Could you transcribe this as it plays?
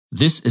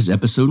This is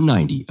episode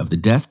 90 of the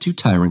Death to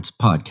Tyrants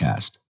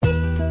podcast. The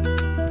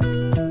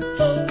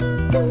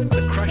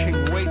crushing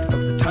weight of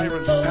the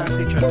tyrant's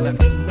passage had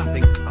left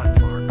nothing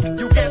unmarked.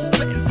 You get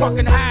split in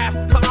fucking half,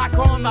 but I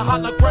call him the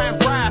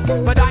hologram wrath.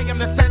 But I am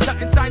the center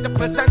inside the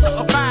placenta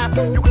of math.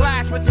 You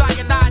clash with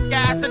cyanide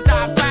gas and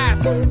die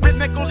fast.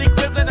 Rhythmical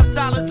equivalent of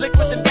solids,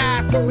 liquid, and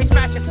gas. We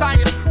smash your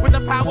sinus with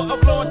the power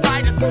of Lord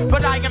Titus.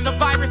 But I am the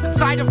virus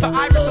inside of the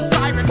iris of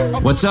Cyrus.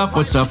 What's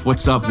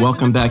up?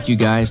 Welcome back, you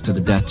guys, to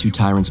the Death to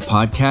Tyrants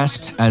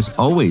podcast. As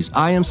always,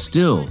 I am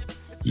still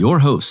your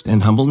host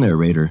and humble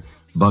narrator,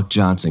 Buck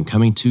Johnson,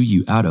 coming to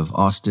you out of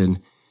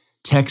Austin,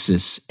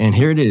 Texas. And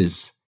here it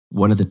is,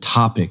 one of the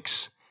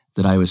topics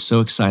that I was so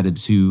excited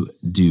to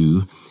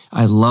do.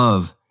 I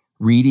love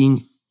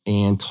reading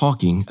and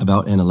talking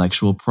about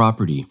intellectual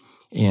property.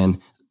 And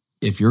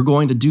if you're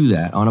going to do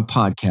that on a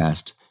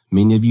podcast,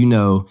 many of you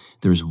know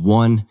there's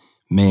one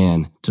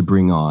man to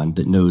bring on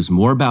that knows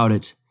more about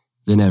it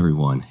than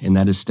everyone, and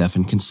that is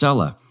Stephan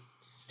Kinsella.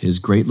 His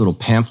great little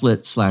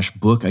pamphlet /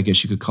 book, I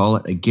guess you could call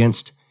it,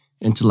 Against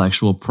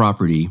Intellectual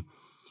Property,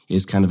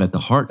 is kind of at the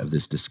heart of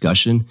this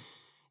discussion.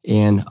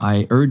 And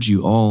I urge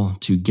you all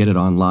to get it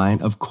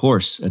online, of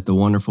course, at the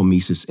wonderful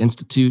Mises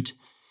Institute.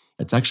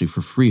 It's actually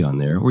for free on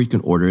there, or you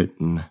can order it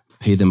and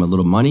pay them a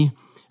little money.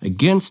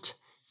 Against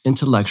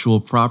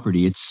Intellectual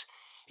Property.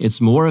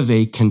 It's more of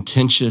a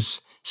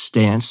contentious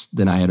stance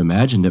than I had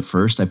imagined at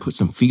first. I put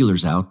some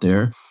feelers out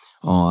there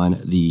on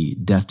the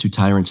Death to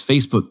Tyrants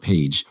Facebook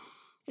page.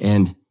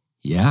 And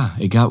yeah,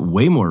 it got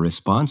way more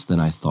response than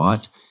I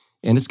thought.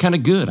 And it's kind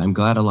of good. I'm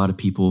glad a lot of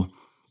people,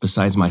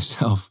 besides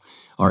myself,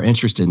 are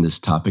interested in this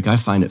topic. I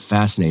find it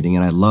fascinating,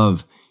 and I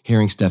love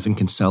hearing Stephan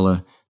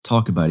Kinsella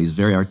talk about it. He's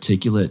very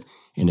articulate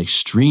and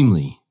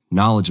extremely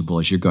knowledgeable,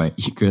 as you're going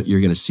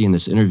to see in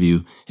this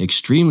interview,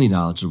 extremely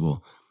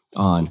knowledgeable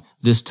on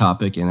this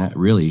topic and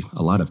really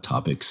a lot of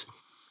topics.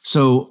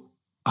 So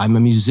I'm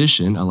a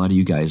musician. A lot of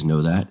you guys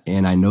know that.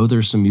 And I know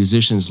there's some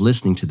musicians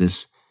listening to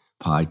this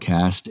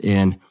podcast,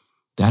 and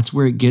that's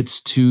where it gets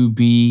to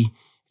be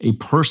a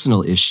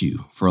personal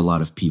issue for a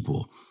lot of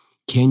people.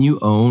 Can you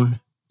own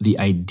the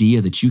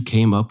idea that you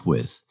came up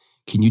with?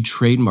 Can you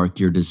trademark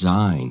your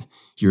design,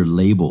 your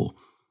label?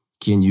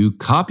 Can you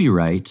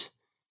copyright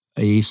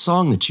a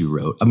song that you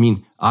wrote? I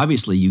mean,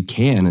 obviously you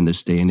can in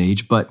this day and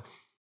age, but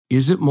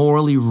is it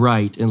morally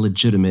right and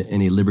legitimate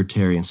in a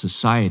libertarian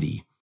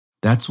society?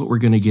 That's what we're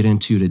going to get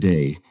into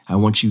today. I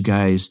want you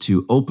guys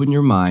to open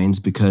your minds,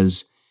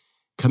 because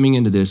coming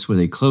into this with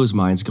a closed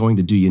mind is going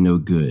to do you no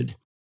good.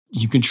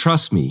 You can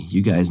trust me.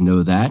 You guys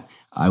know that.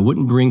 I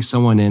wouldn't bring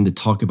someone in to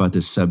talk about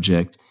this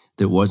subject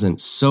that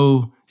wasn't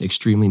so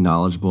extremely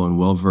knowledgeable and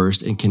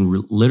well-versed and can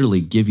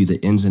literally give you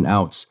the ins and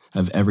outs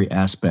of every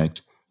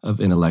aspect of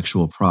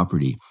intellectual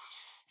property.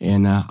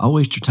 And I'll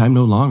waste your time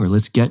no longer.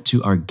 Let's get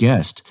to our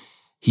guest.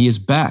 He is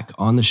back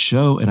on the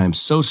show, and I'm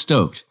so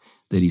stoked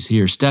that he's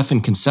here.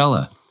 Stephan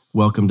Kinsella,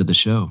 welcome to the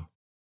show.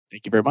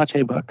 Thank you very much.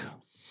 Hey, Buck.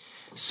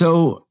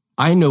 So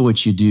I know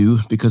what you do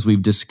because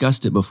we've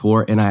discussed it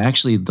before, and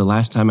the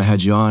last time I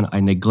had you on, I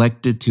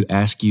neglected to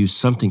ask you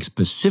something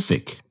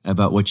specific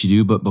about what you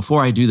do. But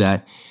before I do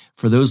that,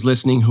 for those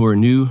listening who are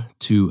new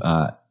to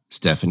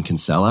Stephan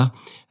Kinsella,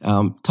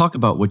 talk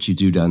about what you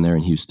do down there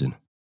in Houston.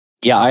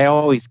 Yeah, I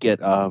always get,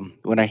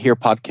 when I hear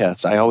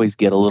podcasts, I always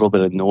get a little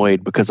bit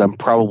annoyed because I'm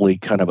probably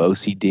kind of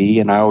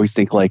OCD. And I always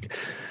think, like,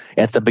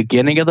 at the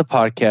beginning of the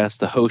podcast,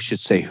 the host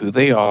should say who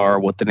they are,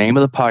 what the name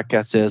of the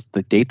podcast is,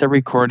 the date they're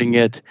recording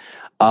it,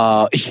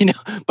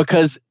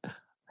 because,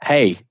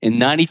 hey, in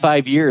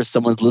 95 years,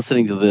 someone's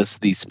listening to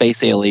these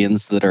space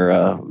aliens that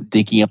are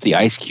digging up the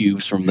ice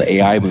cubes from the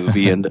AI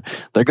movie, and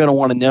they're going to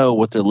want to know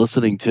what they're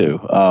listening to.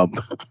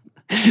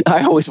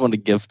 I always want to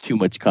give too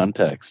much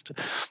context.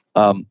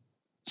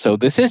 So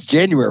this is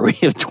January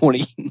of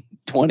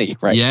 2020,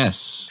 right?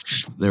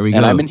 Yes, there we go.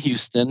 And I'm in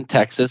Houston,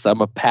 Texas. I'm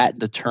a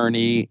patent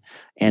attorney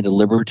and a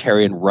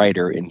libertarian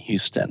writer in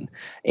Houston.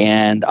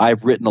 And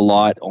I've written a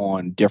lot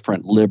on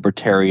different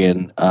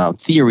libertarian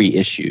theory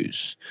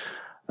issues,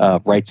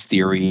 rights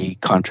theory,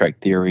 contract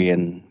theory,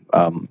 and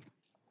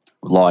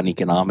law and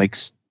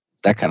economics,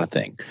 that kind of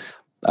thing.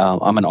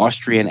 I'm an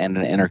Austrian and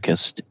an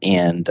anarchist,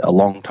 and a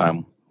long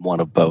time one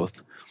of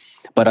both.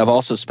 But I've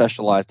also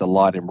specialized a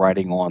lot in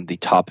writing on the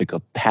topic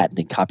of patent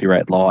and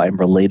copyright law and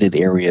related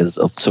areas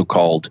of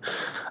so-called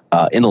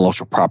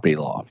intellectual property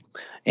law.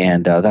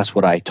 And that's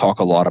what I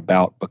talk a lot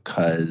about,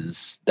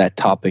 because that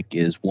topic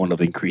is one of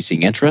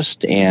increasing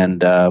interest,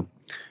 and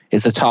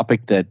it's a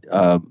topic that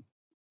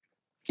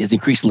is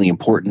increasingly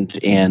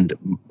important, and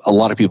a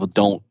lot of people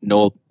don't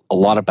know a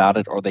lot about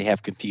it, or they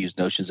have confused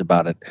notions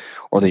about it,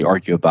 or they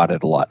argue about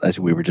it a lot, as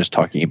we were just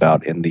talking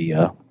about in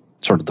the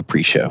sort of the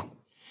pre-show.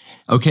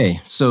 Okay,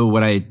 so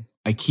what I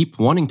keep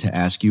wanting to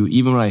ask you,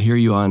 even when I hear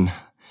you on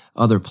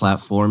other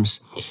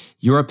platforms,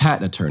 you're a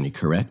patent attorney,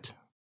 correct?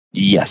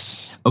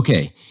 Yes.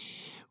 Okay.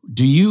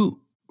 Do you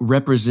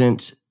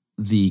represent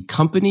the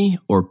company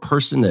or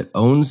person that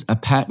owns a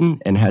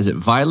patent and has it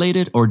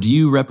violated, or do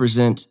you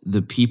represent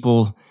the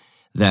people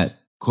that,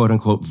 quote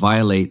unquote,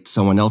 violate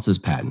someone else's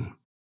patent?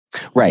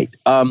 Right.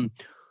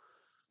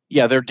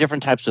 Yeah, there are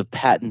different types of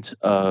patent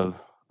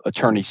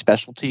attorney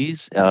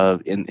specialties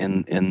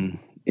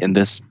in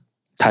this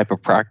type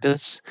of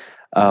practice.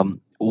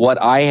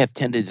 What I have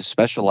tended to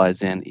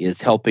specialize in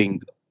is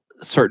helping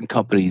certain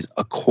companies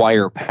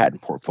acquire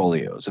patent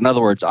portfolios. In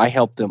other words, I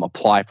help them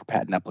apply for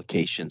patent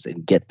applications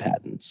and get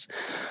patents.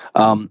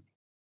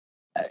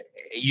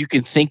 You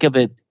can think of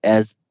it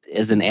as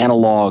an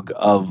analog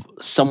of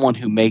someone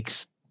who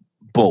makes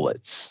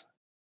bullets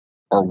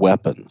or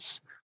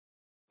weapons,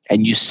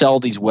 and you sell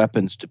these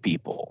weapons to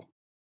people.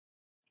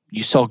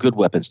 You sell good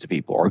weapons to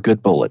people or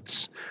good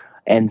bullets.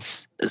 And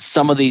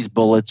some of these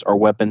bullets or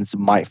weapons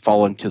might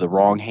fall into the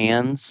wrong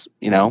hands,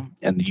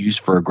 and used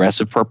for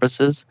aggressive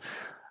purposes.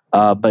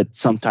 But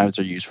sometimes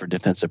they're used for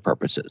defensive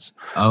purposes.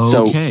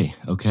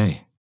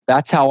 Okay.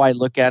 That's how I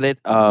look at it.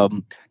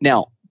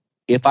 Now,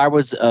 if I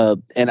was,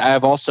 and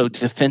I've also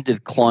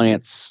defended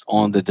clients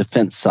on the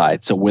defense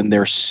side. So when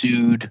they're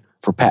sued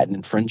for patent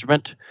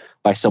infringement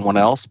by someone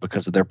else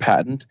because of their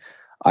patent,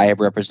 I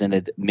have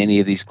represented many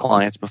of these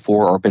clients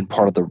before or been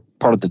part of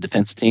the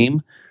defense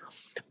team.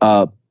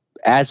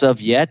 As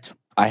of yet,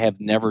 I have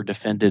never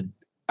taken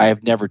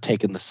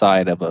the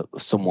side of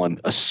someone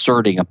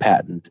asserting a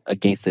patent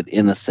against an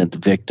innocent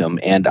victim,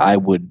 and I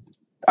would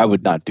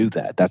not do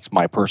that. That's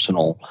my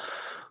personal,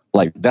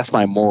 that's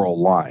my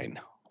moral line.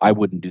 I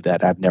wouldn't do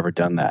that. I've never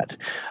done that.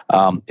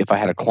 If I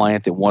had a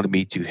client that wanted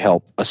me to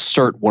help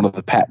assert one of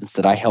the patents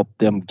that I helped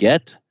them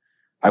get,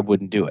 I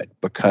wouldn't do it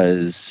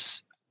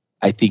because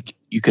I think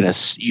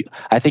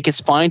I think it's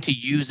fine to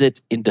use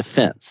it in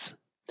defense.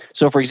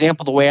 So, for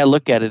example, the way I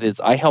look at it is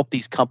I help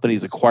these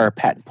companies acquire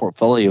patent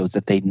portfolios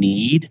that they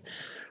need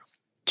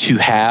to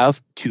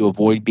have to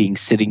avoid being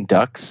sitting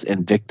ducks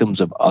and victims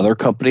of other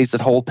companies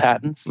that hold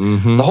patents.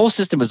 Mm-hmm. The whole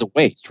system is a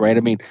waste, right? I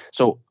mean,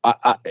 so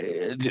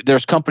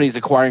there's companies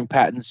acquiring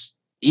patents,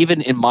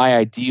 even in my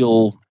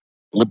ideal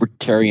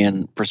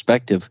libertarian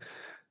perspective,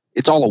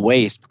 it's all a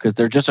waste because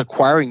they're just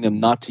acquiring them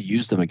not to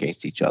use them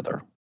against each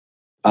other.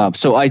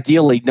 So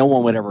ideally, no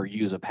one would ever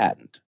use a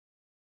patent.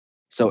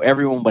 So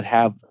everyone would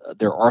have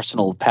their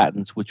arsenal of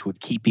patents, which would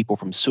keep people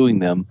from suing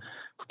them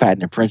for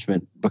patent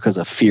infringement because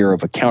of fear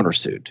of a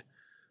countersuit,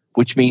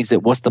 which means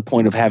that what's the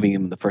point of having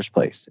them in the first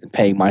place and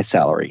paying my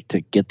salary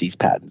to get these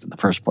patents in the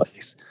first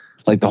place?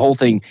 The whole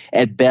thing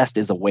at best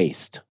is a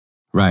waste.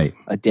 Right.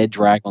 A dead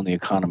drag on the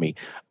economy.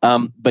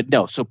 But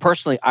no, so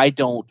personally, I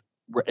don't.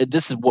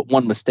 This is what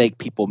one mistake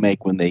people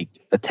make when they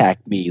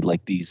attack me,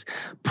 like these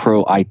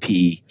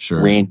pro-IP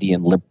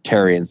Randian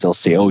libertarians. They'll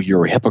say, "Oh,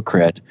 you're a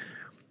hypocrite,"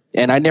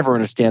 and I never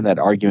understand that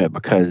argument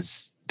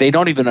because they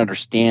don't even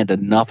understand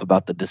enough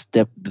about the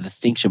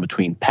distinction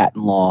between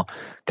patent law,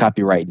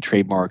 copyright, and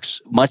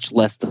trademarks, much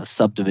less the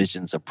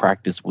subdivisions of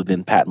practice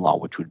within patent law,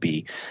 which would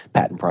be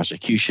patent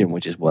prosecution,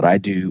 which is what I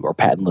do, or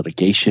patent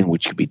litigation,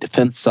 which could be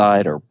defense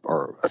side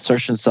or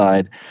assertion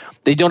side.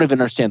 They don't even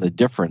understand the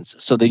difference,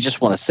 so they just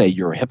want to say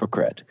you're a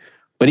hypocrite.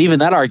 But even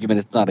that argument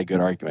is not a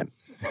good argument.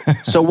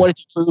 So what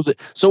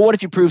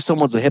if you prove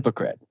someone's a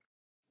hypocrite?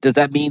 Does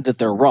that mean that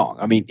they're wrong?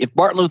 I mean, if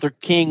Martin Luther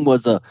King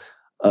was a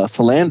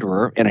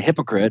philanderer and a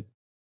hypocrite,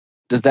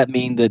 does that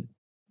mean that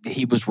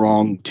he was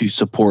wrong to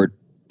support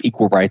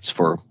equal rights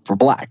for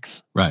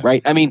blacks?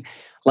 Right? I mean,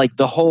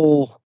 the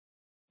whole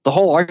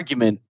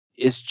argument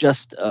is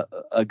just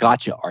a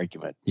gotcha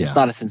argument. Yeah. It's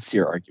not a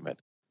sincere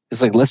argument.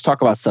 It's let's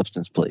talk about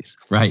substance, please.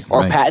 Right.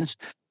 Or patents,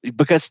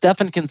 because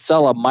Stephan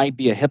Kinsella might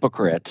be a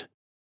hypocrite.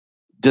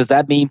 Does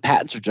that mean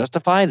patents are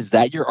justified? Is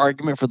that your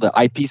argument for the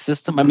IP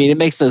system? I mean, it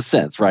makes no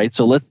sense, right?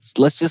 So let's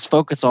just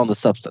focus on the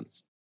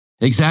substance.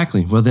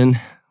 Exactly. Well, then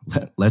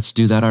let's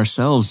do that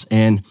ourselves.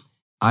 And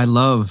I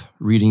love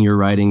reading your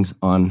writings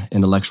on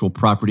intellectual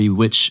property,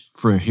 which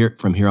from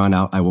here on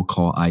out, I will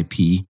call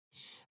IP.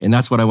 And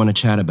that's what I want to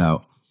chat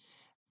about.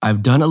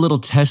 I've done a little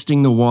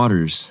testing the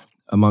waters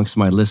amongst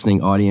my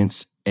listening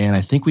audience, and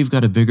I think we've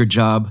got a bigger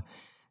job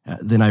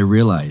than I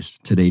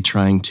realized today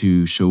trying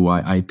to show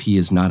why IP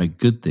is not a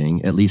good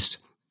thing, at least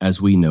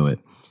as we know it.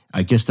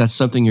 I guess that's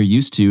something you're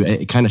used to.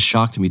 It kind of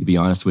shocked me, to be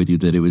honest with you,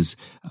 that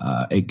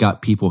it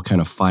got people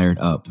kind of fired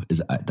up.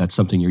 Is that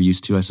something you're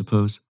used to, I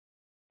suppose?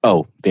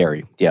 Oh,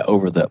 very. Yeah,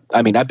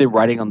 I've been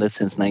writing on this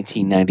since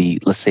 1990,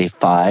 let's say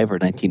 5 or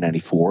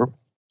 1994.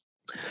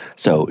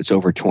 So it's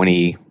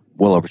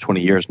well over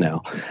 20 years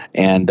now.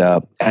 And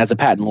as a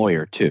patent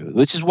lawyer too,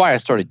 which is why I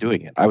started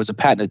doing it. I was a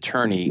patent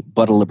attorney,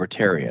 but a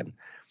libertarian.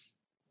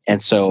 And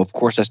so, of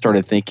course, I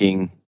started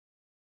thinking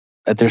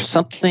that there's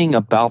something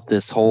about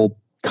this whole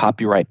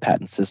copyright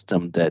patent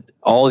system that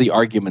all the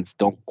arguments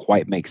don't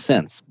quite make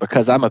sense,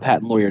 because I'm a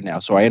patent lawyer now,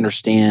 so I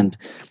understand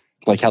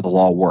how the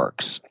law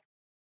works.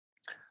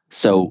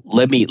 So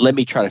let me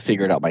try to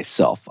figure it out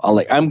myself.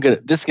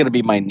 This is gonna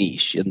be my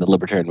niche in the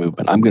libertarian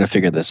movement. I'm gonna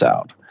figure this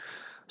out.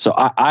 So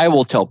I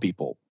will tell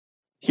people,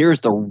 here's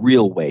the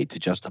real way to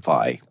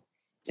justify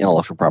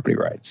intellectual property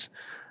rights.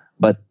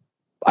 But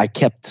I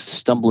kept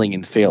stumbling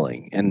and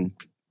failing, and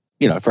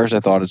at first I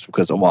thought it's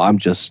because I'm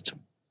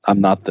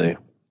not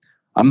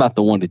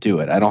the one to do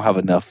it. I don't have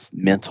enough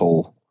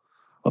mental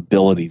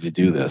ability to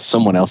do this.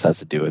 Someone else has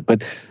to do it.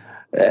 But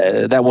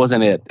that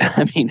wasn't it.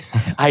 I mean,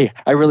 I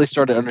really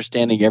started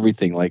understanding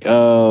everything. Like,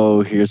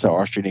 oh, here's how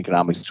Austrian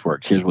economics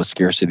works. Here's what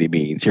scarcity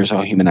means. Here's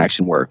how human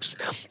action works.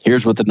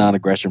 Here's what the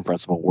non-aggression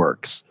principle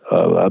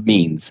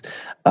means.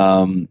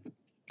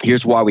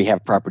 Here's why we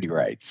have property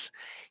rights.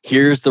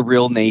 Here's the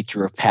real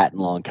nature of patent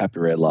law and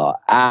copyright law.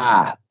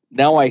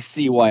 Now I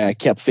see why I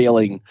kept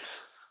failing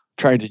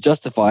trying to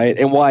justify it,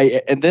 and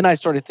why. And then I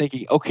started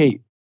thinking, okay,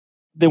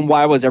 then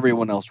why was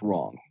everyone else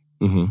wrong?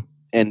 Mm-hmm.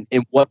 And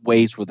in what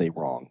ways were they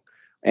wrong?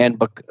 And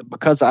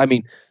because, I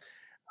mean,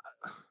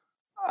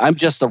 I'm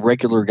just a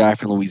regular guy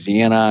from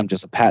Louisiana. I'm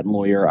just a patent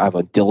lawyer. I'm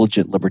a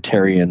diligent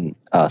libertarian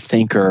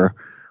thinker.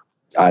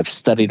 I've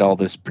studied all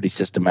this pretty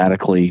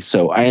systematically,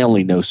 so I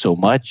only know so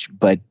much.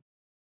 But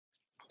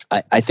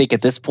I think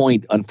at this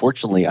point,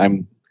 unfortunately,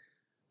 I'm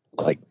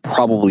like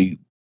probably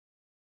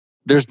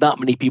there's not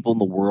many people in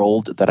the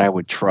world that I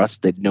would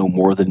trust that know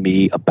more than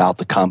me about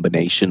the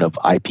combination of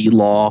IP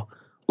law,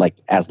 like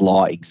as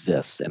law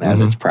exists and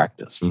as it's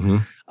practiced,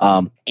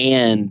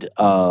 and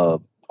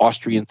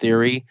Austrian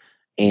theory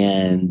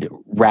and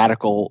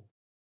radical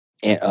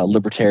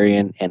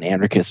libertarian and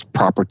anarchist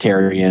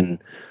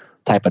proprietarian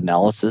type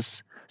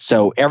analysis.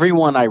 So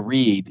everyone I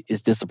read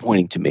is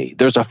disappointing to me.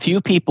 There's a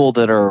few people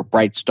that are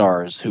bright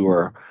stars who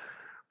are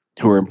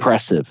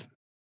impressive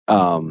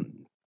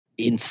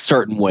in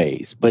certain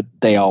ways, but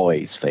they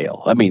always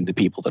fail. I mean, the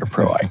people that are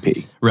pro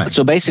IP. Right.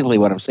 So basically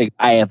what I'm saying,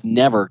 I have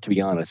never, to be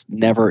honest,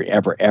 never,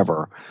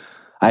 ever,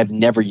 I've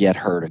never yet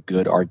heard a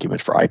good argument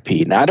for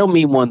IP. Now, I don't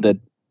mean one that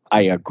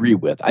I agree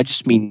with. I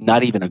just mean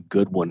not even a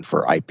good one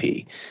for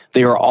IP.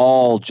 They are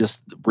all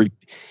just,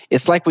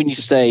 it's like when you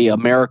say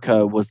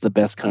America was the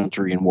best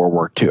country in World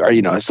War II. Or,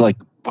 it's like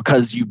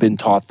because you've been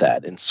taught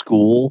that in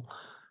school,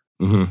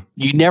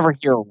 you never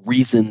hear a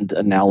reasoned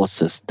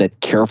analysis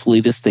that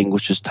carefully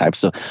distinguishes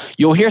types of.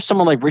 You'll hear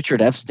someone like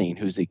Richard Epstein,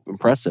 who's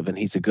impressive, and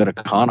he's a good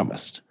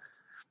economist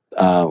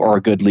or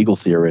a good legal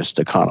theorist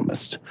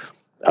economist,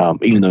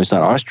 even though he's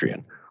not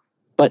Austrian.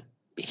 But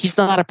he's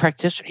not a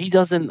practitioner. He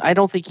doesn't. I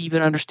don't think he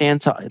even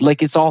understands how.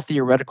 Like it's all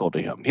theoretical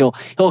to him. He'll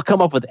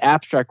come up with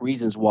abstract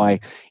reasons why,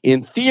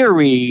 in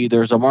theory,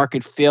 there's a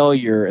market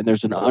failure and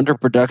there's an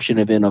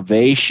underproduction of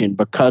innovation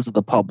because of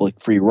the public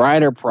free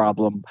rider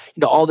problem.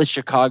 All this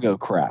Chicago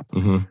crap.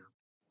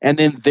 And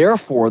then,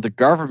 therefore, the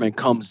government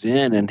comes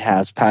in and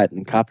has patent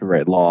and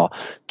copyright law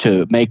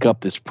to make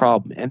up this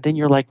problem. And then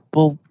you're like,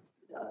 well,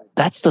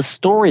 that's the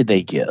story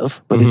they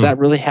give, but is that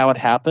really how it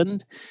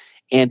happened?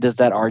 And does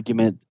that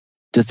argument?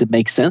 Does it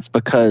make sense?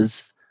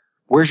 Because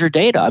where's your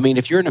data? I mean,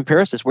 if you're an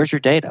empiricist, where's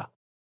your data?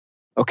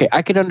 Okay,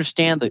 I could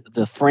understand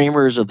the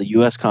framers of the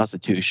U.S.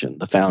 Constitution,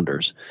 the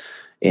founders,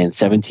 in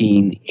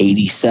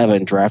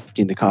 1787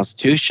 drafting the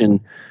Constitution,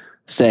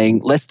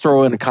 saying, let's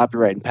throw in a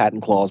copyright and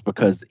patent clause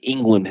because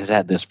England has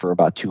had this for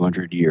about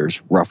 200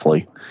 years,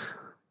 roughly,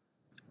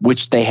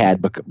 which they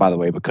had, by the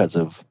way, because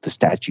of the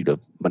Statute of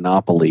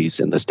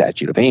Monopolies and the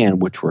Statute of Anne,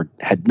 which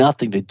had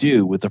nothing to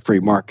do with the free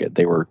market.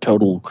 They were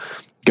total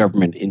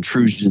government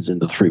intrusions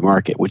into the free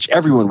market, which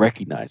everyone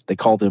recognized. They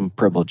call them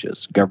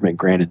privileges,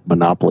 government-granted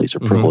monopolies or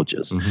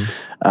privileges.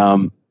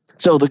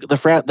 So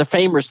the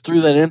framers threw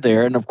that in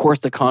there, and of course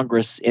the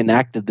Congress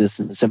enacted this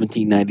in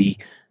 1790,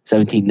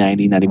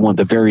 91,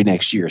 the very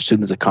next year, as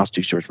soon as the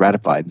Constitution was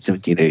ratified in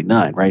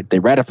 1789, right? They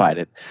ratified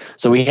it.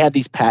 So we had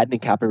these patent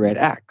and copyright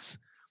acts.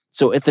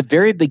 So at the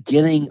very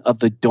beginning of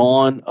the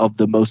dawn of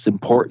the most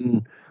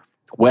important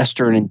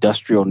Western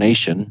industrial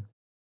nation,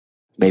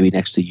 maybe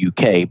next to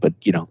UK, but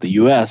the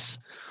US,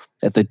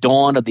 at the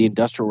dawn of the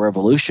Industrial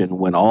Revolution,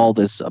 when all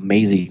this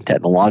amazing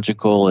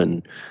technological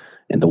and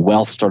the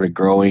wealth started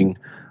growing,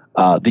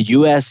 the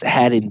US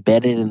had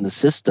embedded in the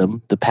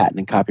system the patent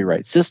and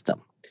copyright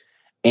system.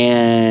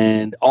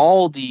 And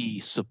all the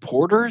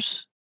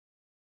supporters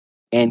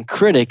and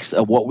critics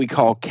of what we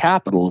call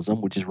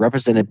capitalism, which is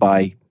represented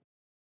by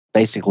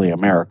basically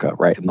America,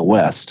 right, in the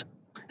West,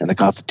 and the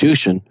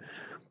Constitution,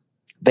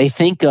 they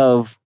think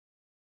of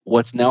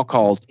what's now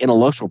called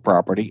intellectual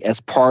property as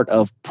part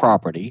of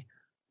property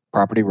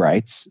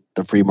rights,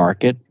 the free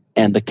market,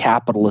 and the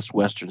capitalist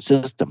Western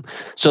system.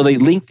 So they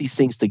link these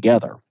things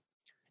together.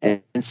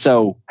 And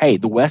so, hey,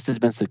 the West has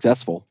been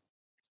successful.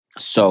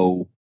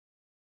 So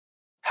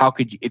how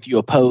could you, if you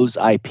oppose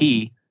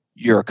IP,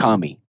 you're a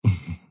commie? I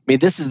mean,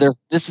 this is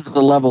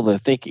the level they're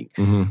thinking.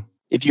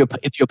 If you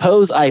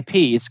oppose IP,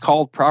 it's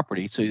called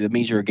property, so that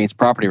means you're against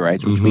property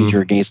rights, which means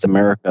you're against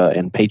America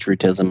and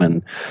patriotism,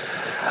 and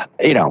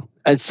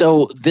and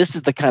so this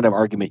is the kind of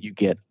argument you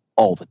get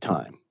all the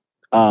time.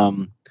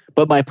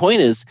 But my point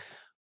is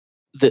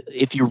that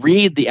if you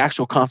read the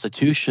actual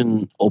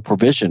constitutional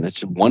provision,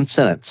 it's one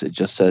sentence. It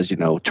just says,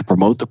 to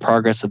promote the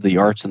progress of the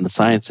arts and the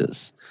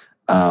sciences,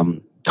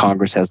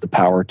 Congress has the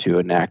power to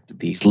enact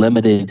these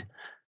limited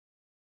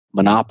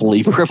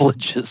monopoly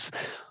privileges,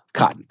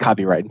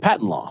 copyright and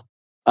patent law.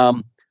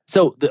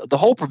 So the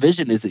whole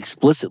provision is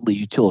explicitly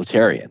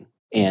utilitarian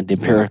and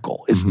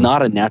empirical. It's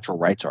not a natural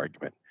rights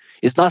argument.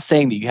 It's not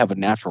saying that you have a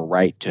natural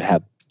right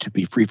to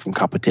be free from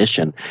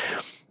competition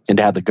and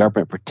to have the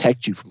government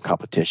protect you from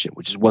competition,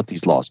 which is what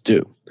these laws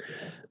do.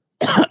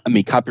 I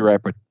mean,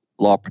 copyright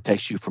law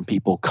protects you from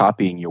people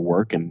copying your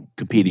work and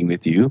competing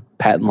with you.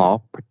 Patent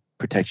law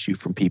protects you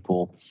from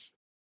people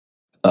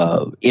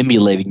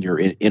emulating your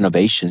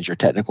innovations, your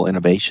technical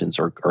innovations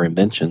or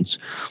inventions,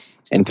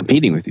 and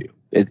competing with you.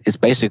 It's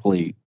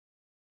basically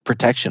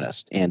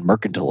protectionist and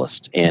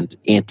mercantilist and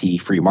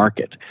anti-free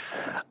market.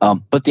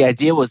 But the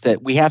idea was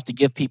that we have to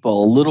give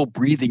people a little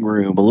breathing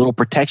room, a little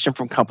protection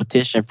from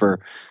competition for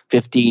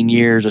 15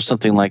 years or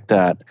something like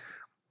that,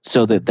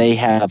 so that they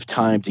have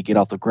time to get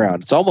off the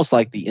ground. It's almost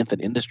like the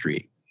infant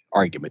industry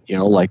argument,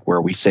 like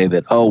where we say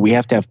that, we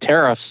have to have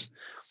tariffs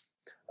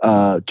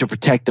to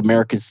protect the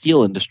American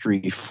steel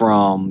industry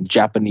from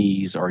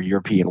Japanese or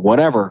European,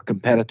 whatever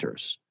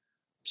competitors,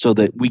 so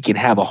that we can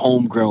have a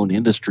homegrown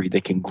industry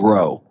that can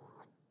grow.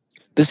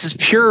 This is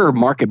pure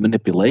market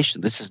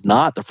manipulation. This is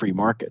not the free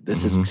market.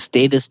 This is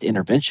statist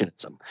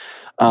interventionism.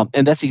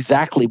 And that's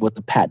exactly what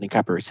the patent and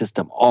copyright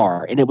system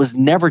are. And it was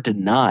never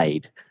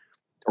denied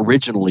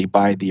originally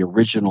by the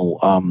original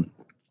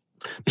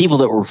people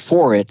that were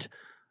for it,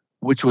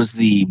 which was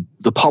the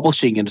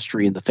publishing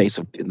industry in the face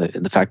of in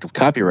the fact of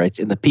copyrights,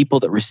 and the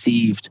people that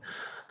received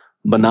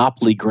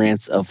monopoly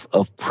grants of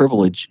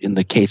privilege in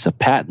the case of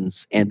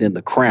patents, and then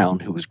the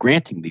Crown, who was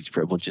granting these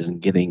privileges and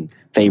getting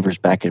favors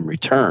back in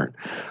return.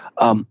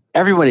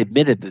 Everyone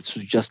admitted this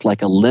was just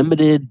like a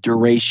limited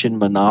duration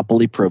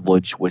monopoly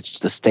privilege,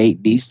 which the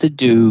state needs to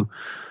do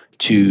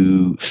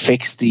to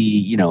fix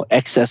the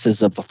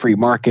excesses of the free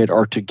market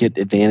or to get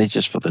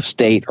advantages for the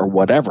state or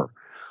whatever.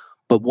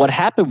 But what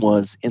happened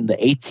was in the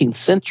 18th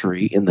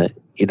century, in the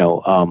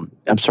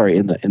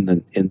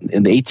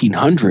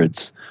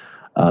 1800s,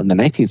 in the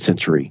 19th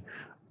century,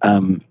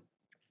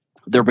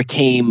 there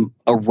became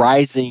a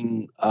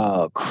rising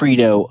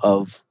credo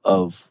of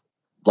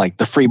like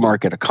the free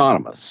market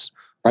economists,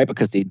 right?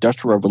 Because the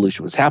Industrial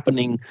Revolution was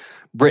happening,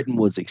 Britain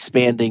was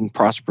expanding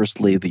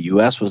prosperously, the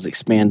U.S. was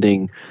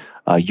expanding,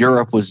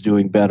 Europe was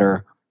doing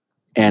better,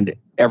 and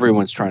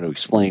everyone's trying to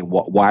explain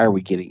why are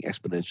we getting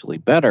exponentially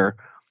better,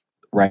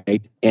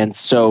 right? And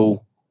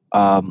so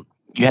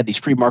you had these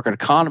free market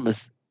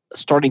economists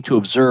starting to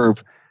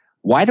observe,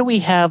 why do we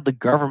have the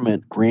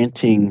government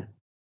granting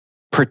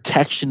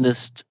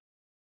protectionist,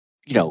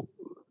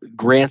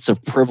 grants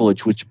of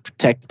privilege which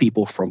protect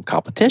people from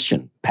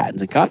competition,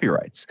 patents and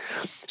copyrights?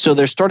 So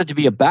there started to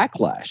be a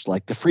backlash.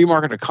 Like the free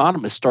market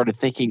economists started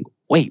thinking,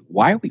 wait,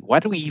 why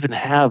do we even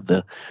have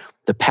the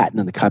patent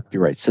and the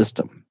copyright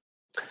system?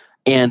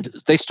 And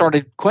they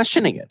started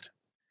questioning it.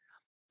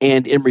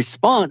 And in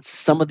response,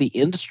 some of the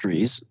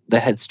industries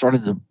that had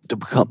started to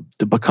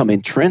become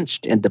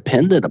entrenched and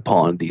dependent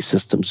upon these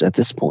systems at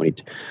this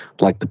point,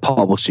 like the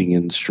publishing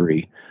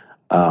industry,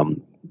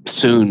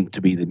 soon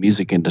to be the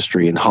music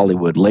industry and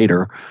Hollywood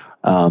later,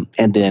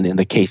 and then in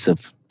the case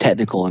of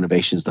technical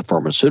innovations, the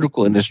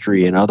pharmaceutical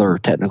industry and other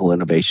technical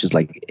innovations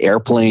like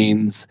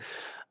airplanes,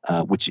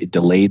 which it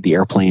delayed the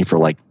airplane for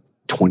like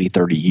 20,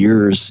 30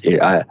 years,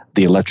 the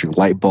electric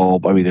light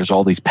bulb. I mean, there's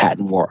all these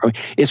patent war. I mean,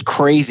 it's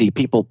crazy.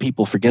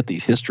 People forget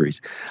these histories.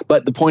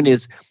 But the point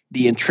is,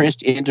 the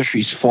entrenched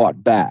industries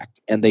fought back,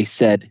 and they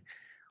said,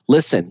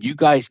 listen, you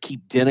guys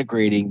keep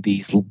denigrating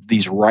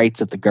these rights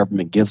that the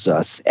government gives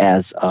us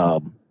as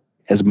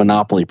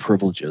monopoly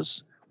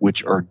privileges,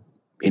 which are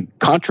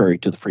contrary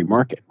to the free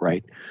market,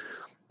 right?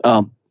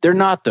 They're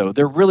not, though.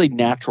 They're really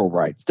natural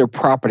rights. They're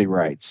property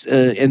rights.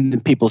 And then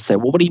people say,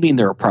 well, what do you mean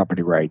they're a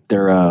property right?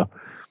 They're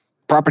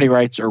property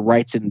rights are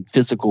rights in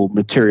physical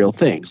material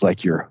things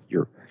like your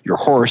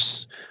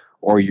horse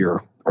or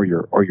your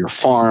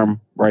farm,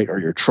 right? Or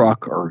your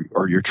truck or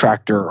your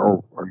tractor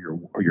or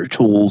your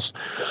tools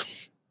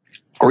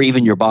or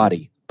even your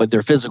body, but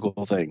they're physical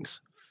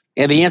things.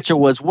 And the answer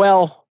was,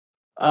 well,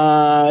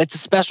 it's a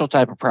special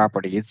type of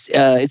property. It's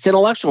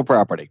intellectual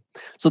property.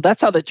 So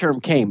that's how the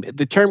term came.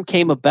 The term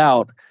came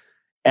about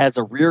as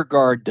a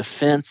rearguard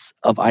defense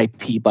of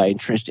IP by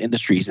entrenched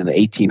industries in the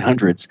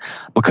 1800s,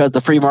 because the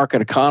free market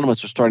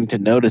economists are starting to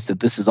notice that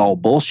this is all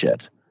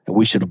bullshit and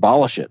we should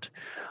abolish it.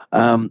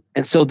 And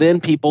so then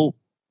people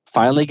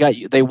finally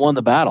they won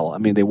the battle. I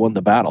mean, they won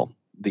the battle.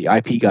 The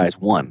IP guys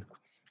won,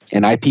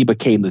 and IP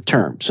became the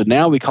term. So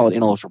now we call it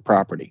intellectual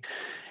property.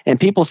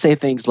 And people say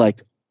things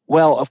like,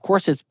 well, of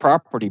course it's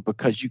property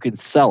because you can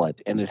sell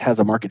it and it has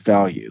a market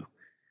value,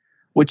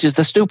 which is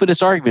the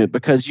stupidest argument,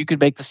 because you could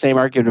make the same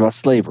argument about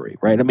slavery,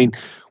 right? I mean,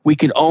 we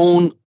could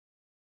own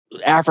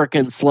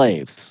African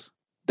slaves.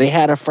 They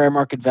had a fair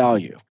market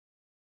value.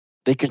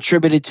 They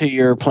contributed to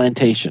your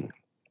plantation.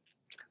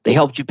 They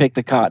helped you pick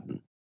the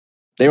cotton.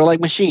 They were like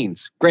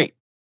machines. Great.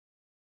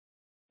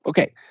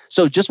 Okay,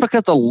 so just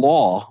because the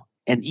law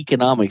and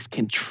economics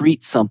can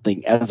treat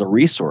something as a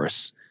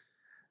resource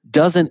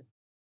doesn't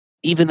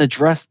even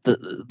address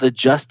the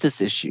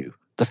justice issue,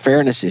 the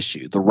fairness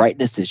issue, the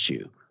rightness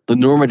issue, the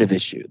normative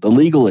issue, the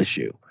legal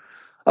issue.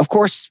 Of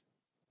course,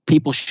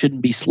 people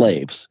shouldn't be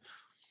slaves.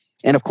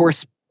 And of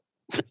course,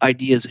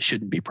 ideas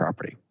shouldn't be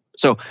property.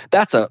 So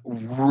that's a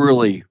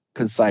really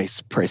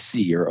concise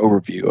précis or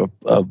overview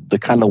of the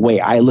kind of way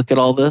I look at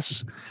all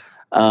this.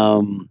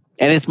 And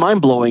it's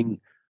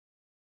mind-blowing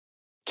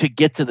to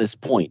get to this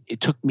point. It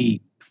took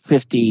me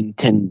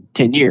 10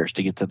 years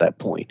to get to that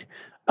point.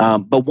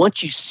 But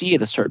once you see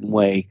it a certain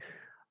way,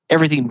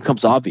 everything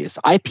becomes obvious.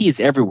 IP is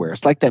everywhere.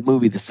 It's like that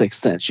movie, The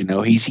Sixth Sense.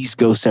 He's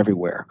ghosts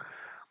everywhere.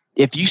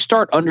 If you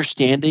start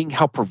understanding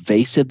how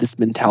pervasive this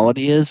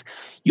mentality is,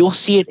 you'll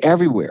see it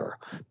everywhere.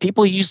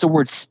 People use the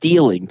word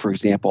stealing, for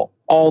example,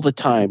 all the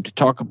time to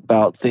talk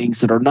about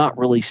things that are not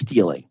really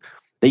stealing.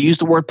 They use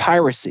the word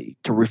piracy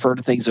to refer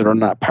to things that are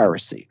not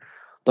piracy.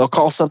 They'll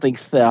call something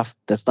theft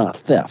that's not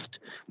theft.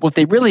 What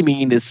they really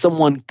mean is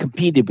someone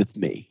competed with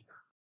me.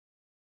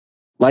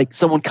 Like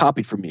someone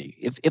copied from me.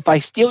 If I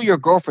steal your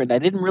girlfriend, I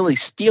didn't really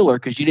steal her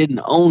because you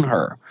didn't own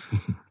her,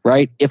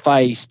 right? If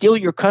I steal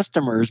your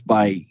customers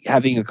by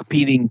having a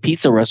competing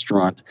pizza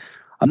restaurant,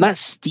 I'm not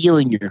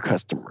stealing your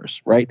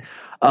customers, right?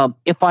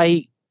 If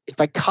I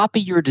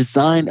copy your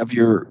design of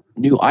your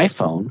new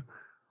iPhone,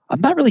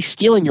 I'm not really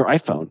stealing your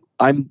iPhone.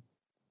 I'm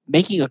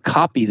making a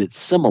copy that's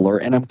similar,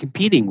 and I'm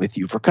competing with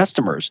you for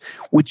customers,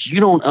 which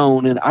you don't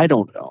own and I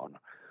don't own.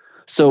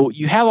 So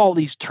you have all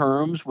these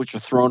terms which are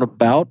thrown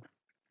about.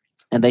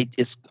 And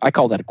I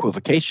call that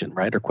equivocation,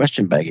 right? Or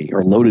question begging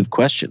or loaded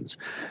questions.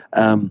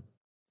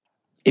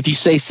 If you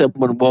say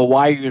someone, well,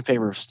 why are you in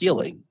favor of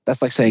stealing?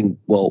 That's like saying,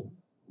 well,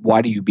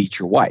 why do you beat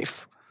your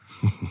wife?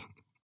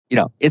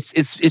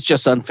 It's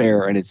just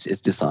unfair and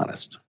it's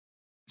dishonest.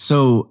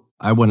 So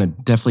I want to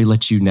definitely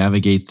let you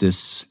navigate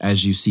this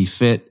as you see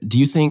fit. Do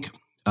you think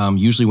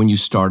usually when you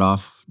start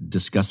off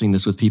discussing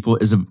this with people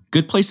is a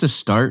good place to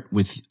start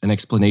with an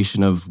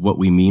explanation of what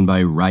we mean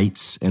by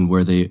rights and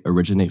where they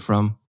originate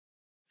from?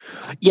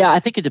 Yeah,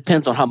 I think it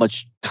depends on how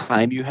much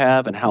time you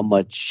have and how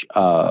much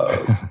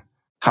how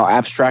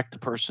abstract the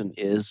person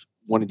is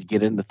wanting to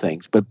get into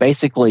things. But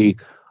basically,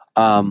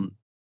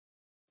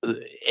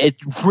 it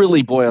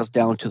really boils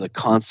down to the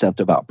concept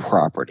about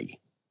property,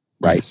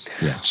 right? Yes.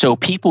 Yeah. So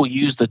people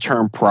use the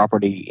term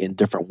property in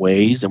different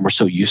ways, and we're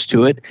so used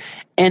to it.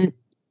 And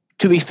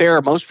to be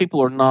fair, most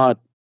people are not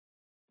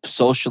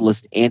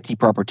socialist,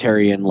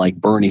 anti-proprietarian like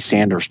Bernie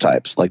Sanders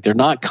types. Like they're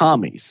not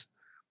commies.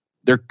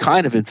 They're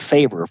kind of in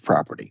favor of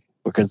property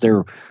because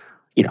they're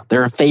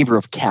in favor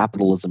of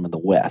capitalism in the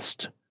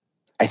West,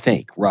 I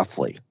think,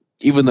 roughly,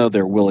 even though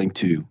they're willing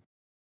to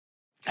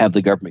have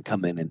the government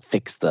come in and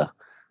fix the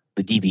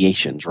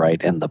deviations, right,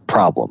 and the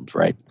problems,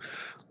 right?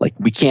 Like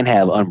we can't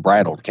have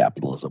unbridled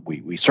capitalism.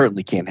 We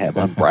certainly can't have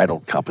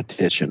unbridled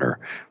competition or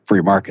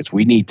free markets.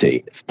 We need to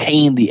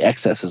tame the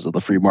excesses of the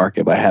free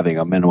market by having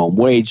a minimum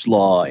wage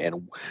law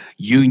and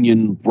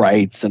union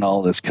rights and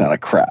all this kind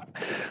of crap.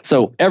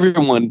 So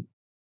everyone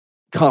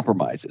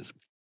compromises.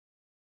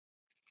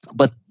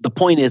 But the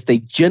point is they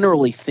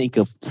generally think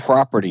of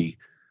property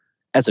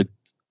as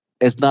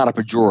not a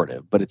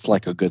pejorative, but it's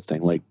like a good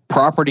thing. Like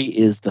property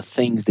is the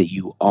things that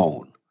you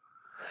own.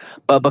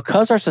 But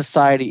because our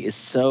society is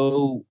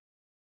so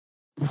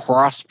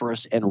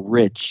prosperous and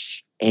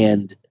rich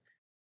and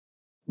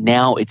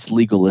now it's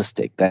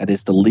legalistic, that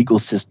is the legal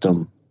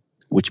system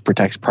which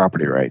protects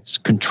property rights,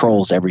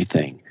 controls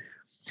everything.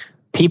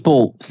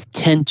 People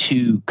tend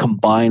to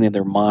combine in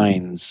their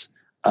minds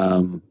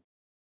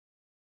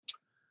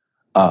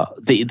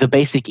the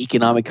basic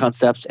economic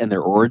concepts and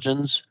their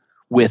origins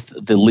with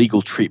the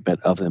legal treatment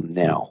of them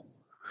now.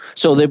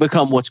 So they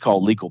become what's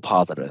called legal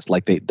positivists.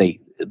 Like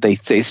they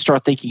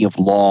start thinking of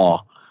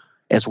law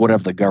as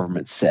whatever the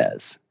government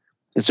says.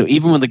 And so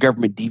even when the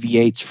government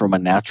deviates from a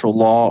natural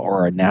law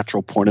or a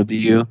natural point of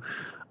view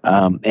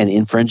and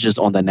infringes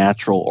on the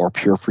natural or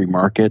pure free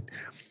market,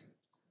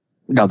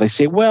 they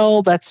say,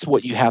 well, that's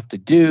what you have to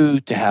do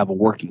to have a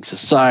working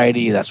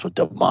society. That's what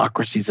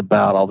democracy is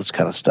about, all this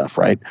kind of stuff,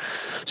 right?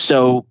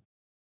 So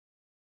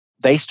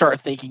they start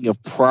thinking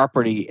of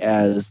property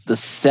as the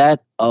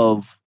set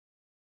of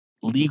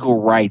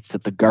legal rights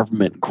that the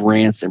government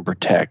grants and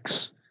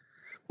protects,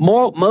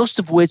 most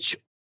of which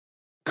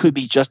could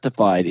be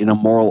justified in a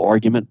moral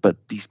argument,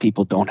 but these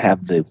people don't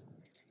have the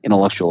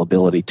intellectual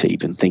ability to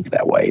even think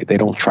that way. They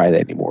don't try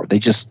that anymore. They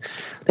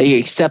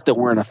accept that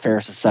we're in a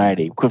fair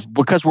society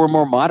because we're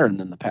more modern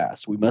than the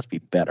past. We must be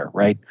better,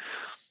 right?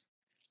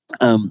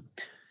 And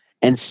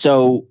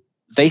so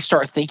they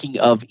start thinking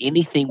of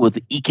anything with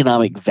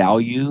economic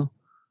value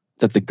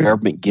that the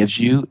government gives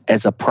you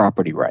as a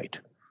property right.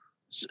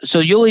 So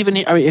you'll even,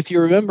 if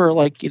you remember,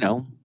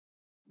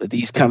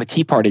 these kind of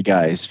Tea Party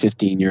guys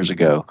 15 years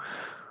ago,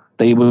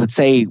 they would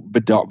say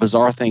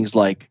bizarre things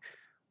like,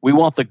 we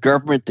want the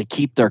government to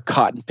keep their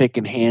cotton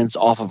picking hands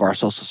off of our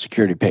Social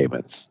Security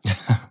payments.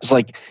 It's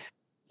like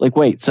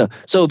wait, so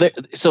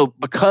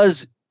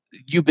because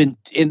you've been,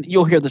 and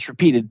you'll hear this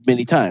repeated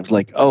many times,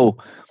 like, oh,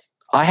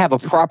 I have a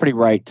property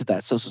right to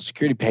that Social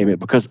Security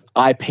payment because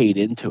I paid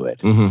into it.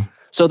 Mm-hmm.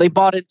 So they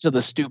bought into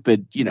the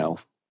stupid,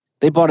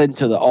 they bought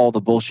into all the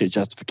bullshit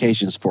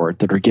justifications for it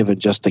that are given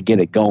just to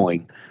get it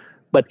going.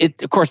 But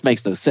it, of course,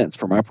 makes no sense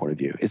from my point of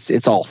view.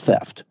 It's all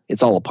theft.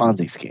 It's all a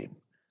Ponzi scheme.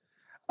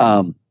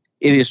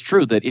 It is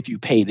true that if you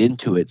paid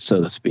into it,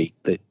 so to speak,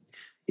 that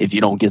if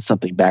you don't get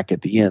something back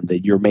at the end,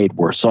 that you're made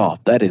worse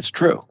off. That is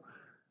true.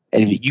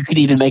 And you could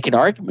even make an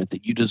argument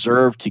that you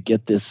deserve to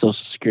get this Social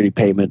Security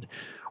payment,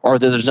 or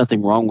that there's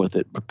nothing wrong with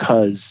it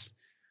because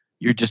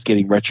you're just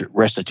getting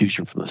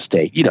restitution from the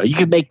state. You know, you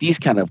can make these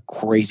kind of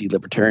crazy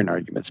libertarian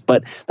arguments,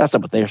 but that's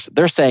not what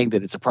they're saying,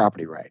 that it's a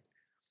property right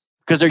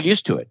because they're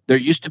used to it. They're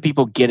used to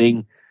people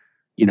getting,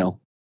 you know,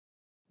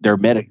 their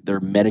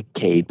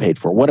Medicaid paid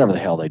for, whatever the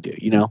hell they do.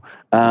 You know,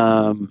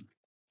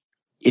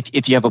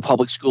 if you have a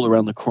public school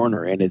around the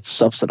corner and it's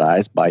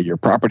subsidized by your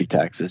property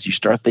taxes, you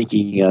start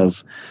thinking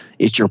of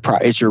it's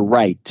your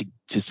right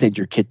to send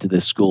your kid to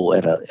this school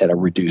at a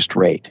reduced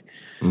rate.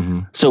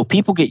 Mm-hmm. So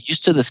people get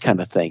used to this kind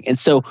of thing. And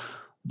so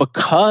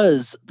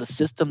because the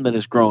system that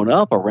has grown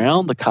up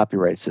around the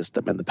copyright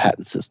system and the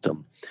patent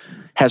system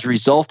has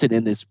resulted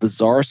in this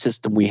bizarre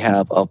system we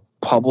have of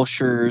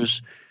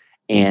publishers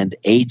and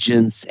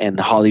agents and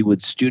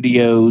Hollywood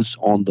studios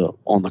on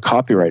the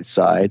copyright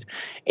side,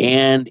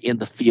 and in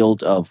the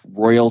field of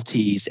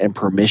royalties and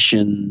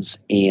permissions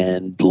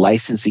and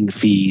licensing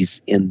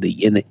fees in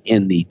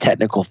the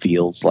technical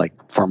fields like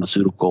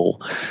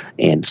pharmaceutical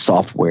and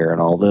software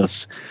and all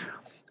this.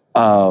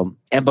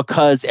 And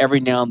because every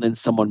now and then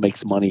someone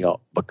makes money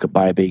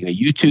by being a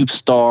YouTube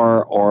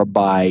star or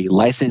by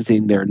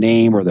licensing their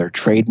name or their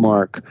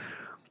trademark,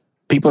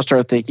 people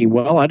start thinking,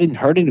 well, I didn't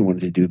hurt anyone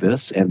to do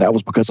this, and that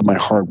was because of my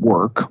hard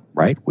work,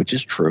 right? Which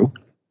is true,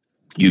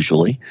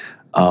 usually,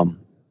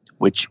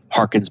 which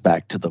harkens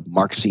back to the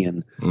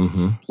Marxian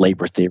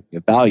labor theory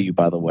of value,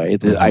 by the way.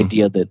 The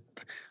idea that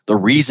the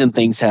reason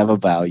things have a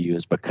value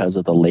is because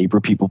of the labor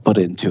people put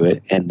into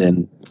it, and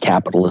then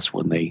capitalists,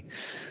 when they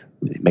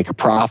make a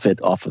profit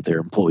off of their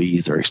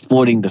employees, are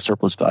exploiting the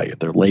surplus value of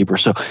their labor.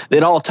 So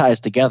it all ties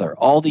together,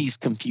 all these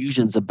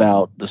confusions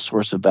about the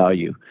source of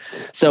value.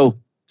 So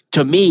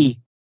to me,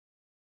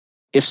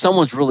 if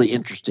someone's really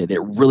interested,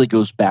 it really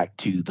goes back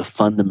to the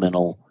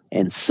fundamental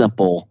and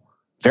simple,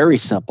 very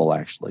simple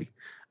actually,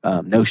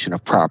 notion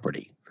of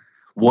property.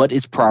 What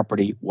is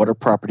property? What are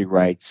property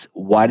rights?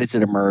 Why does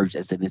it emerge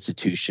as an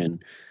institution?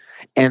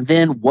 And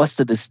then what's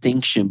the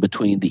distinction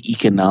between the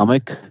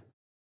economic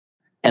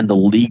and the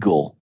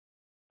legal,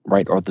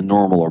 right, or the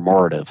normal or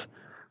morative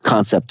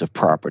concept of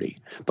property?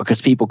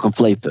 Because people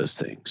conflate those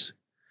things.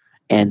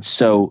 And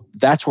so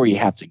that's where you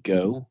have to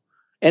go.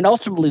 And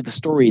ultimately, the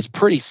story is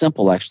pretty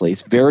simple, actually.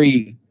 It's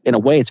in a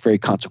way, it's very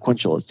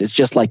consequential. It's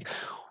just like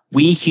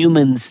we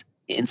humans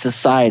in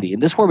society,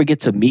 and this is where we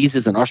get to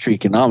Mises and Austrian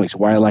economics,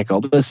 why I like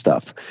all this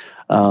stuff.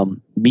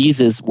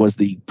 Mises was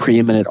the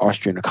preeminent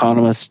Austrian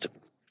economist,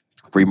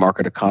 free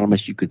market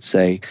economist, you could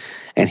say,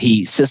 and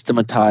he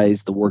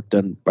systematized the work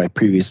done by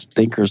previous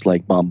thinkers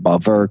like von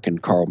Bauwerk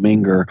and Karl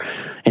Menger,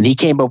 and he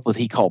came up with what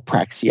he called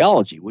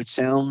praxeology, which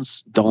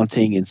sounds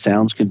daunting and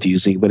sounds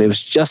confusing, but it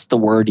was just the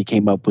word he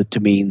came up with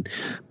to mean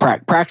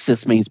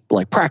praxis means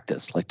like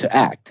practice, like to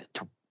act.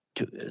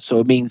 So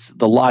it means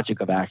the logic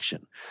of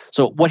action.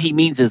 So what he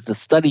means is the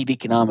study of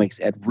economics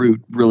at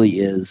root really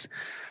is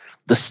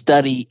the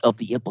study of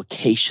the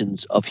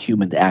implications of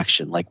human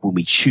action, like when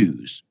we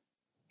choose.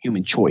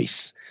 Human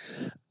choice.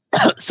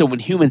 So when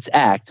humans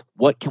act,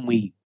 what can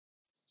we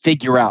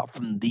figure out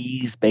from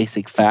these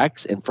basic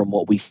facts and from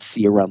what we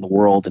see around the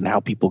world and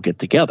how people get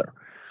together?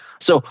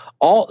 So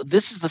all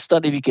this is the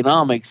study of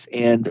economics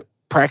and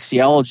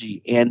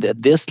praxeology, and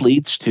this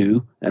leads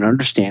to an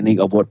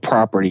understanding of what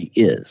property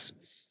is,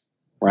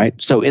 right?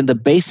 So in the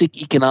basic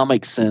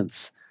economic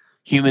sense,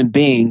 human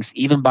beings,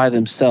 even by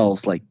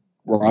themselves, like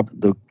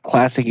the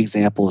classic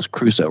example is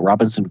Crusoe,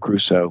 Robinson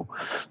Crusoe,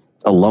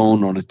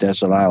 alone on a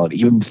desert island,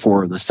 even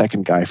before the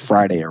second guy,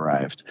 Friday,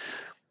 arrived.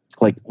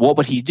 Like, what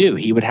would he do?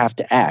 He would have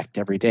to act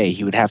every day.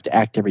 He would have to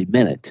act every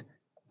minute,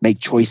 make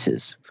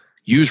choices,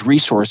 use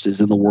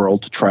resources in the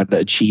world to try to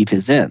achieve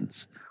his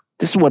ends.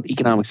 This is what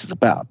economics is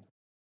about.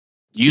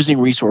 Using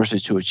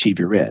resources to achieve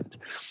your end.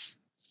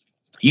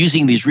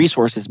 Using these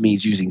resources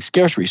means using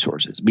scarce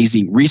resources,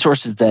 meaning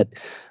resources that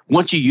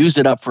once you use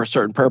it up for a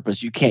certain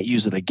purpose, you can't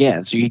use it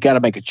again. So you got to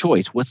make a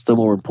choice. What's the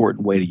more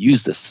important way to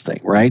use this thing,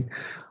 right?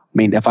 I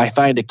mean, if I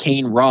find a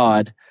cane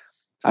rod,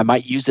 I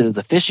might use it as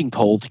a fishing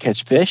pole to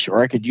catch fish,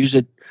 or I could use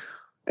it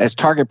as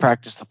target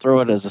practice to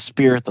throw it as a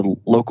spear at the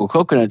local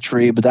coconut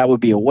tree, but that would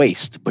be a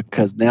waste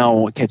because now I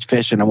won't catch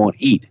fish and I won't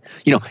eat.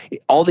 You know,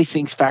 all these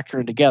things factor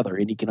in together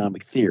in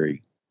economic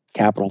theory,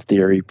 capital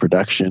theory,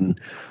 production,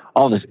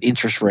 all this,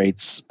 interest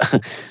rates,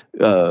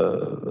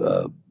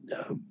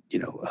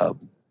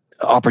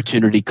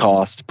 opportunity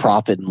cost,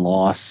 profit and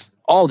loss.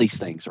 All these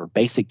things are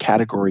basic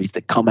categories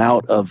that come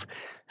out of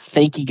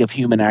thinking of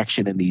human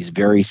action in these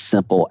very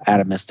simple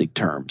atomistic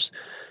terms.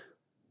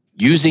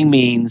 Using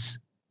means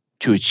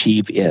to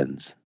achieve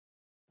ends.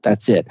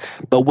 That's it.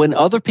 But when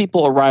other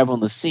people arrive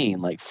on the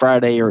scene, like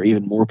Friday or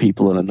even more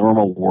people in a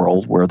normal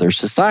world where there's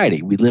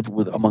society, we live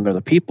with among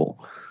other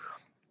people.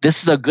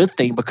 This is a good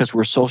thing because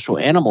we're social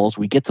animals.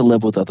 We get to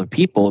live with other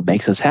people. It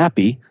makes us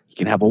happy. You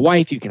can have a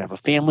wife, you can have a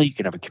family, you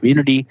can have a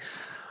community,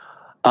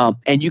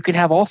 and you can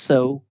have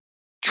also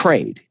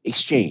trade,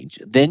 exchange.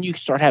 Then you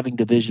start having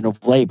division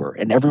of labor,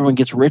 and everyone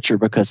gets richer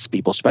because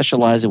people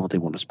specialize in what they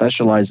want to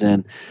specialize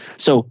in.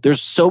 So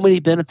there's so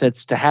many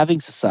benefits to having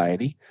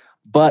society.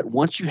 But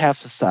once you have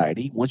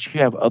society, once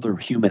you have other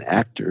human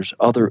actors,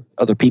 other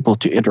people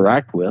to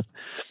interact with,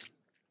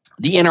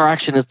 the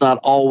interaction is not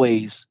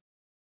always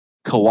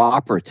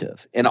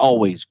cooperative and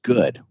always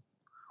good,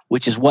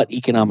 which is what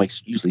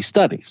economics usually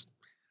studies.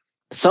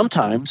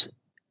 Sometimes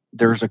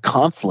there's a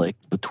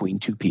conflict between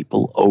two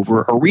people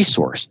over a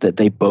resource that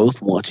they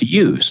both want to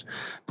use,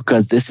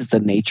 because this is the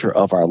nature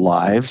of our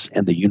lives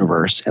and the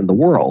universe and the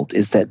world,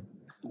 is that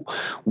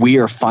we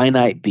are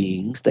finite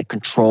beings that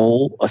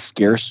control a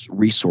scarce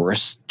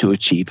resource to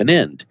achieve an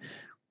end.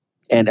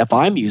 And if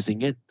I'm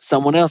using it,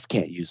 someone else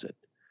can't use it.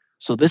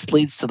 So this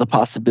leads to the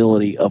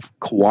possibility of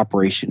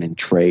cooperation in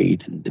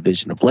trade and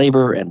division of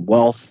labor and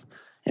wealth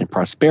and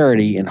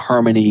prosperity and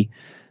harmony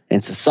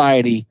and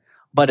society.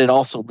 But it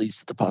also leads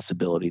to the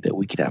possibility that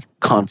we could have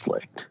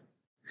conflict.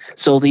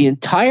 So the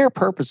entire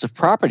purpose of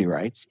property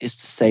rights is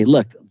to say,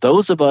 look,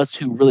 those of us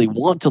who really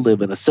want to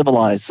live in a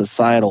civilized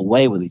societal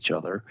way with each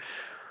other,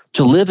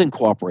 to live in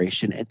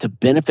cooperation and to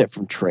benefit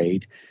from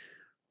trade,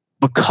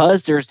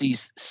 because there's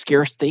these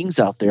scarce things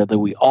out there that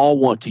we all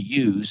want to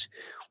use,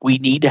 we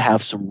need to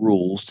have some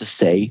rules to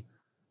say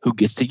who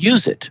gets to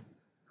use it.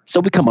 So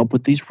we come up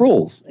with these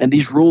rules, and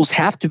these rules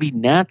have to be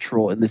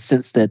natural in the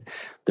sense that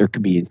they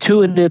can be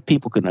intuitive,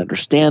 people can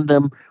understand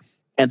them,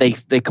 and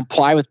they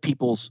comply with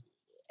people's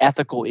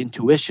ethical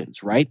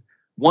intuitions, right?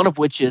 One of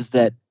which is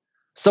that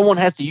someone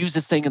has to use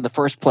this thing in the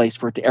first place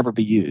for it to ever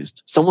be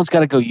used. Someone's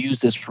got to go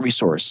use this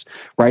resource,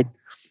 right?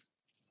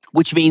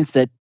 Which means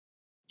that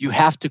you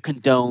have to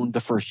condone the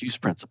first use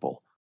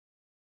principle.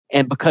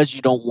 And because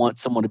you don't want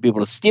someone to be able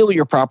to steal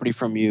your property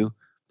from you,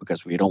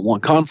 because we don't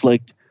want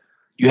conflict,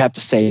 you have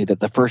to say that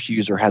the first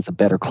user has a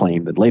better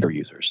claim than later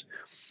users.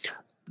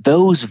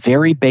 Those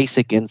very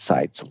basic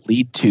insights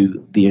lead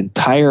to the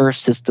entire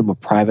system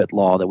of private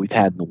law that we've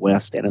had in the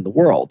West and in the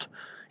world,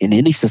 in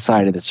any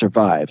society that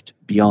survived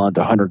beyond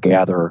a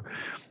hunter-gatherer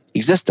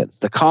existence.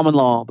 The common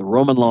law, the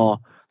Roman law,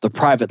 the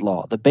private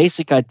law, the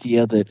basic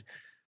idea that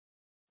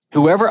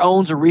whoever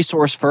owns a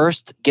resource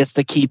first gets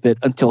to keep it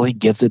until he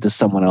gives it to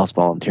someone else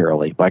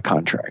voluntarily by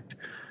contract.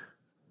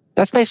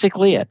 That's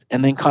basically it.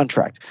 And then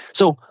contract.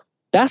 So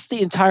that's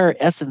the entire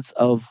essence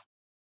of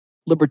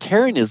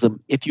libertarianism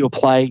if you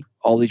apply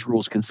all these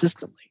rules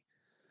consistently.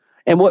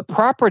 And what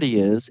property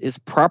is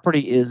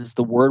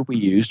the word we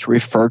use to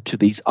refer to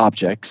these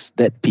objects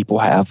that people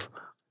have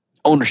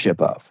ownership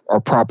of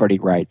or property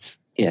rights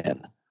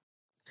in.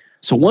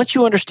 So once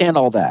you understand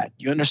all that,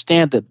 you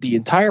understand that the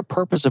entire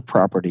purpose of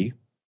property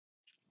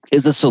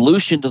is a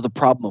solution to the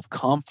problem of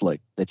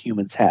conflict that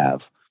humans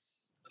have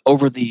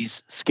over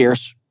these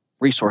scarce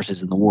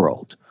resources in the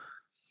world,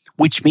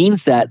 which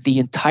means that the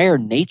entire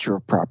nature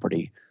of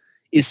property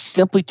is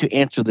simply to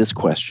answer this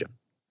question.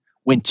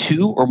 When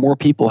two or more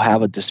people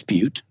have a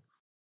dispute,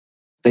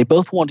 they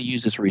both want to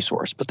use this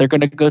resource, but they're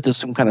going to go to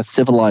some kind of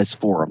civilized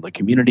forum, the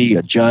community,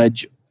 a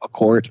judge, a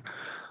court,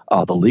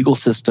 the legal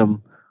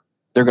system.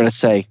 They're going to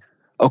say,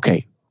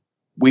 okay,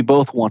 we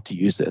both want to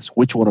use this.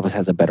 Which one of us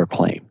has a better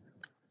claim?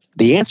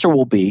 The answer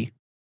will be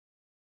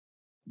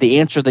the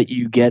answer that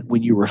you get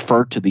when you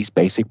refer to these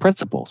basic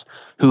principles.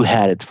 Who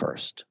had it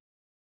first?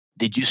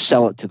 Did you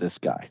sell it to this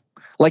guy?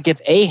 Like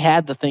if A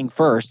had the thing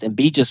first and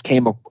B just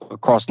came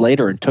across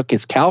later and took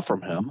his cow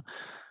from him,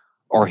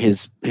 or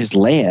his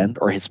land,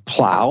 or his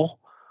plow,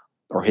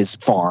 or his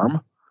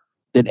farm,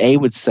 then A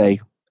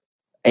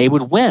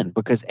would win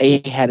because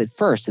A had it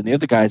first and the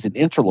other guy is an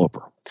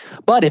interloper.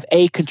 But if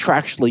A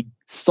contractually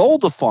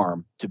sold the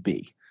farm to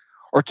B,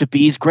 or to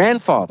B's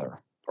grandfather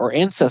or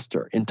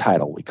ancestor in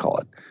title, we call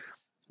it,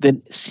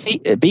 then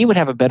B would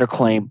have a better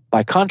claim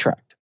by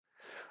contract.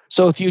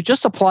 So if you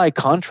just apply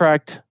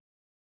contract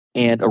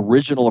and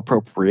original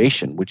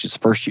appropriation, which is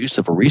first use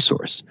of a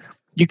resource,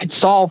 you can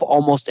solve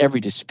almost every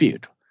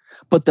dispute.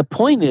 But the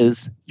point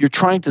is, you're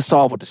trying to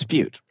solve a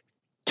dispute.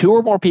 Two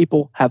or more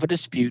people have a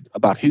dispute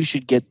about who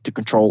should get to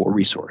control a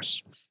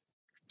resource.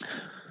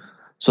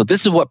 So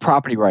this is what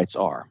property rights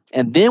are.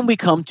 And then we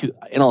come to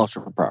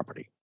intellectual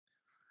property.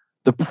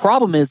 The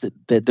problem is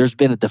that there's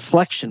been a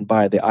deflection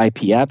by the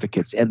IP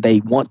advocates, and they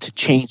want to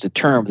change the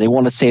term. They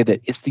want to say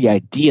that it's the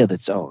idea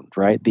that's owned,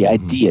 right? The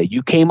idea.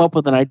 You came up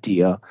with an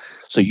idea,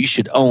 so you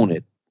should own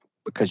it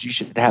because you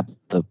should have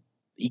the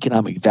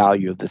economic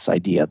value of this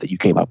idea that you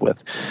came up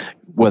with,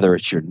 whether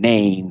it's your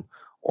name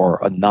or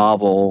a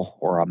novel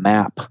or a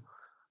map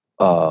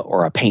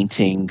or a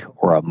painting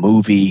or a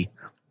movie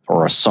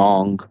or a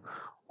song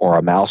or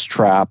a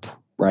mousetrap,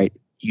 right?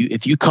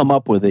 If you come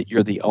up with it,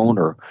 you're the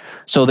owner.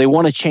 So they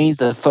want to change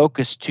the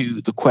focus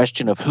to the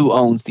question of who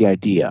owns the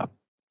idea.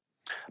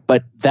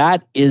 But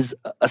that is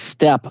a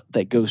step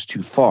that goes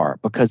too far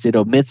because it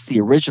omits the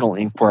original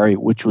inquiry,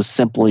 which was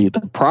simply the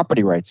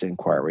property rights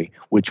inquiry,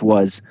 which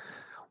was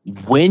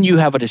when you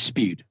have a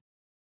dispute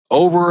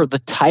over the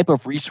type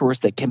of resource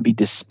that can be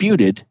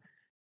disputed,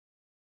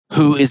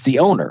 who is the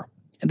owner?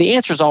 And the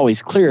answer is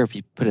always clear if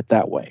you put it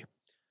that way.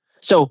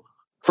 So,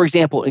 for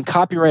example, in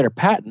copyright or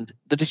patent,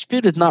 the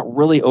dispute is not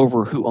really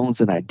over who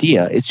owns an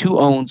idea. It's who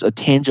owns a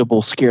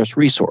tangible, scarce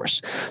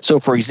resource. So,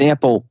 for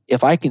example,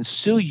 if I can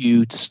sue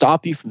you to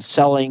stop you from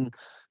selling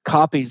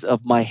copies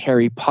of my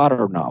Harry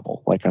Potter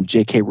novel, like I'm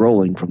J.K.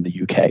 Rowling from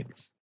the UK.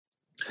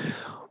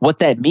 What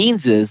that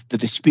means is the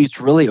dispute's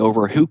really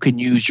over who can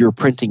use your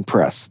printing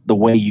press the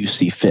way you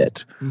see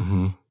fit.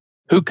 Mm-hmm.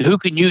 Who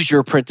can use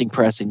your printing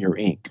press and your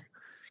ink?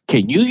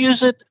 Can you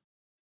use it,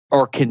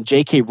 or can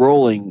J.K.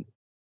 Rowling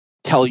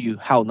tell you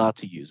how not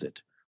to use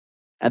it?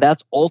 And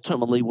that's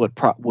ultimately what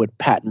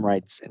patent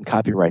rights and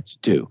copyrights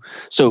do.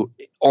 So,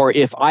 or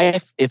if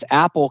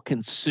Apple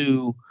can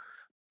sue,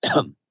 I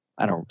don't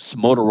know,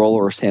 Motorola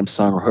or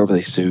Samsung or whoever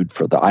they sued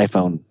for the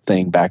iPhone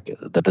thing back,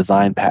 the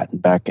design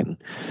patent back in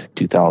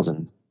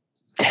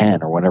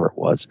 2010 or whatever it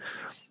was,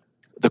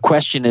 the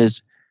question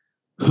is,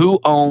 who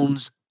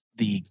owns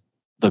the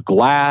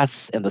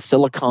glass and the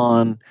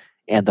silicon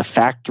and the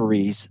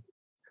factories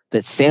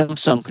that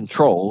Samsung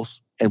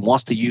controls and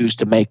wants to use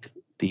to make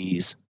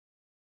these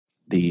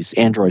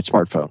Android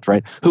smartphones,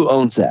 right? Who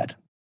owns that?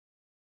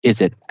 Is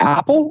it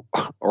Apple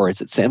or is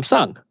it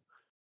Samsung?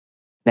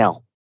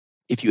 Now,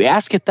 if you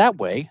ask it that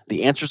way,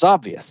 the answer is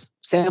obvious.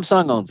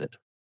 Samsung owns it.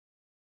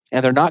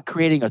 And they're not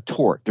creating a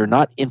tort. They're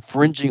not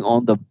infringing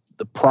on the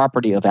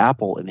property of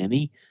Apple in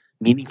any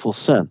meaningful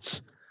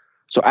sense.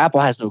 So Apple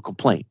has no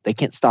complaint. They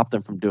can't stop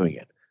them from doing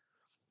it.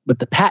 But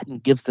the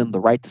patent gives them the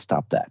right to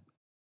stop that.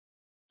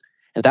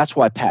 And that's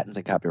why patents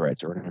and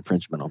copyrights are an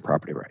infringement on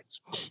property rights.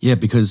 Yeah,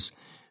 because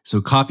so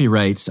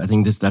copyrights, I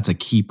think that's a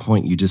key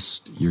point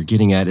you're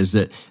getting at, is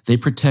that they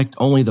protect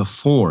only the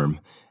form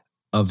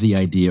of the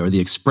idea or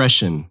the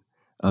expression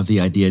of the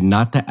idea,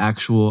 not the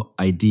actual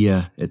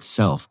idea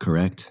itself,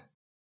 correct?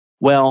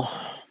 Well,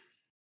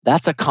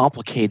 that's a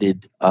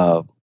complicated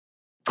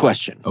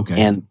question.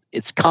 Okay. And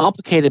it's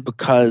complicated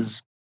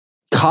because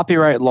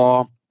copyright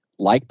law,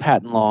 like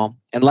patent law,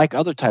 and like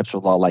other types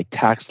of law, like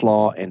tax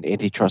law and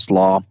antitrust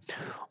law,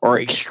 are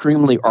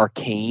extremely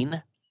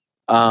arcane.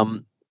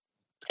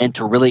 And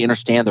to really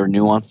understand their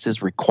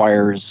nuances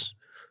requires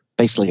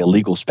basically a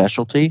legal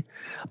specialty.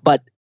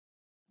 But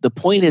the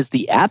point is,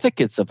 the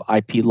advocates of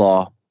IP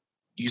law,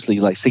 usually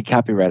like say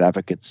copyright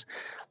advocates,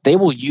 they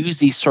will use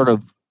these sort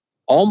of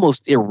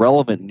almost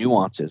irrelevant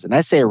nuances. And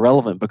I say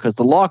irrelevant because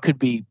the law could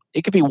be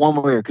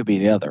one way or it could be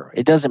the other.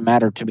 It doesn't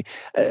matter to me.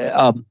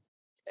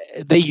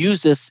 They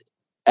use this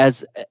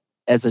as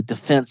a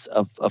defense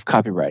of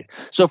copyright.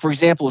 So, for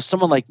example, if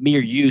someone like me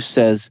or you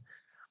says,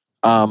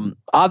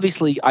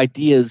 obviously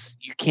ideas,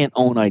 you can't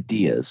own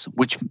ideas,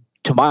 which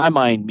to my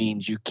mind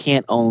means you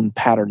can't own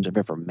patterns of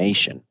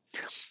information.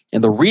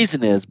 And the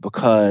reason is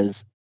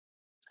because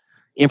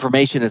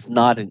information is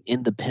not an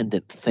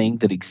independent thing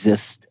that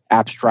exists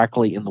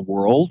abstractly in the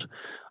world,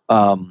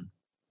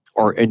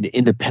 or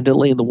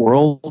independently in the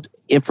world.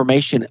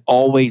 Information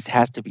always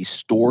has to be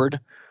stored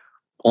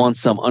on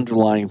some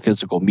underlying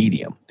physical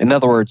medium. In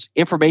other words,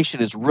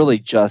 information is really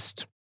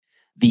just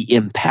the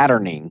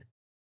impatterning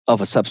of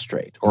a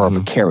substrate or of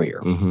a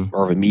carrier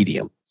or of a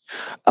medium.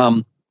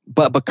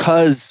 But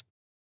because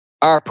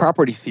our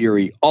property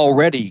theory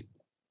already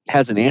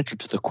has an answer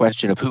to the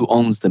question of who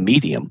owns the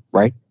medium,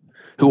 right?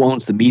 Who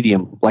owns the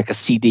medium, like a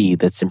CD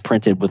that's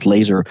imprinted with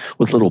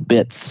little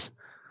bits,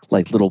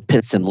 like little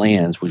pits and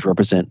lands, which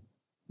represent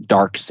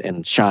darks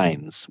and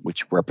shines,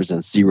 which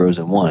represents zeros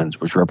and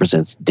ones, which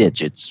represents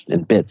digits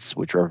and bits,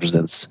 which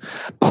represents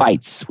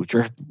bytes, which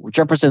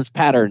represents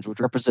patterns,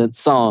 which represents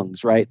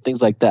songs, right?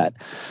 Things like that.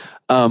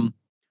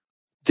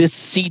 This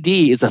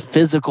CD is a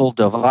physical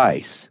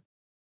device.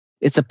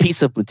 It's a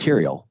piece of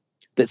material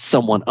that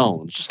someone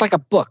owns, just like a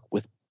book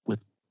with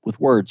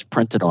words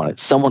printed on it.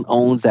 Someone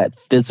owns that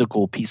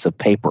physical piece of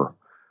paper.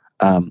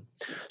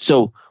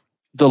 So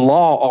the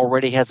law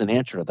already has an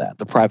answer to that,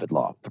 the private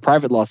law. The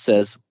private law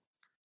says,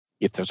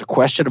 if there's a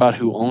question about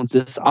who owns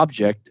this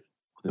object,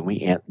 then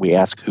we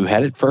ask who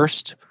had it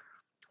first,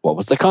 what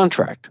was the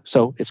contract?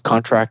 So it's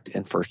contract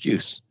and first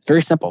use.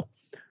 Very simple.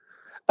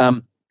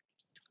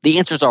 The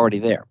answer's already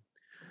there.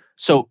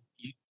 So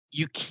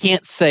you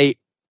can't say,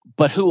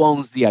 but who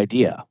owns the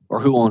idea or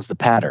who owns the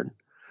pattern?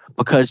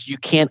 Because you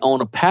can't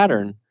own a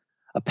pattern.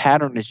 A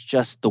pattern is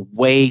just the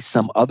way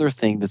some other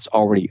thing that's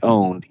already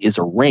owned is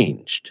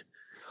arranged.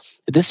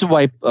 This is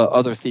why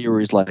other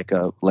theories like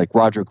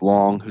Roderick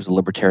Long, who's a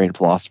libertarian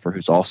philosopher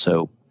who's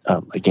also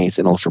against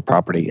intellectual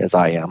property, as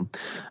I am,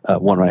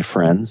 one of my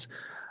friends,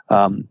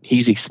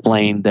 he's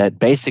explained that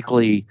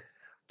basically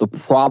the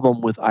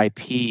problem with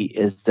IP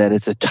is that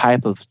it's a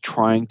type of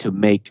trying to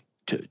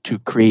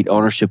create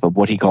ownership of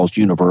what he calls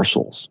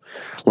universals.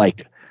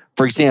 Like,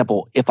 for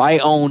example, if I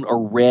own a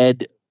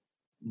red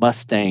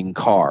Mustang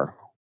car,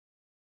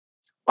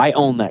 I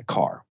own that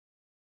car.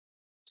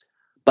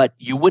 But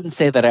you wouldn't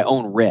say that I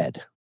own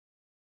red.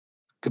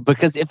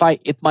 Because if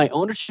my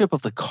ownership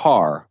of the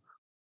car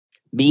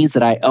means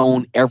that I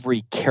own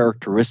every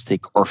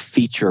characteristic or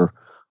feature,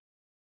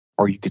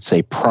 or you could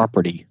say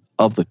property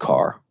of the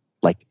car,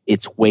 like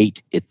its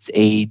weight, its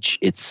age,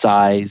 its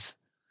size,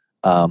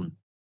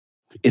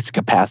 its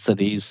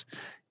capacities,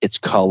 its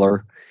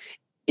color.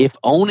 If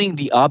owning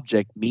the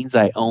object means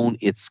I own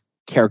its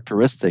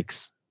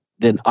characteristics,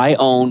 then I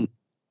own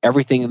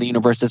everything in the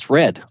universe that's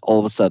red all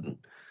of a sudden.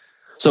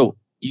 So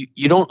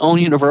you don't own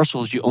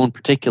universals, you own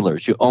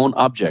particulars, you own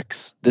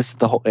objects. This is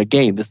the whole,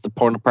 again, this is the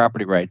point of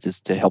property rights, is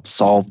to help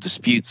solve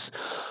disputes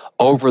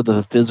over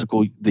the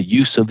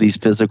use of these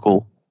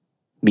physical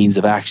means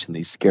of action,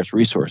 these scarce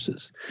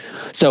resources.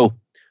 So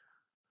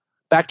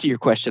back to your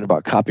question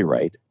about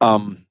copyright.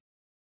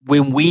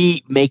 When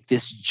we make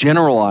this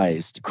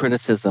generalized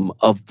criticism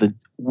of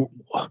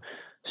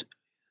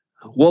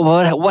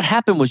what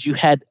happened was you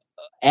had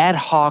ad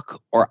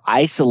hoc or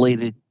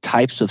isolated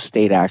types of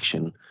state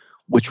action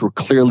which were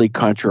clearly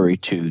contrary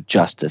to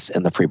justice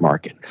and the free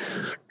market.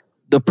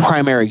 The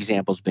primary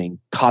examples being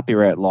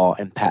copyright law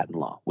and patent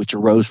law, which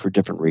arose for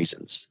different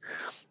reasons.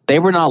 They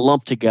were not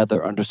lumped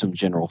together under some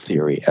general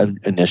theory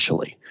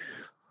initially.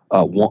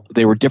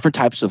 They were different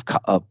types of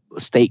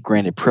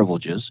state-granted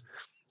privileges,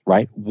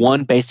 right?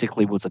 One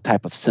basically was a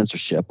type of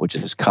censorship, which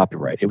is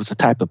copyright. It was a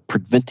type of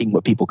preventing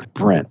what people could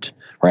print,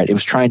 right? It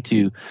was trying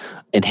to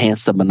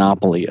enhance the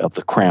monopoly of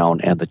the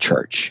crown and the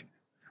church,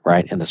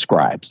 right? And the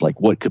scribes, like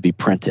what could be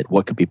printed,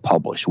 what could be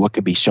published, what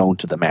could be shown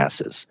to the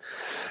masses.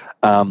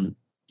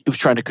 It was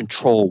trying to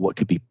control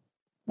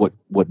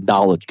what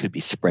knowledge could be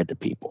spread to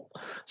people.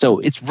 So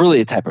it's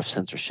really a type of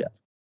censorship.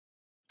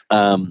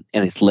 And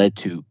it's led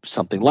to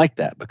something like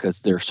that because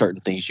there are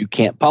certain things you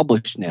can't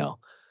publish now.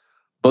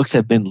 Books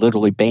have been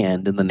literally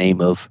banned in the name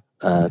of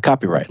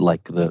copyright,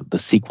 like the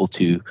sequel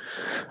to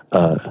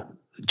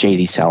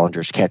J.D.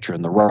 Salinger's Catcher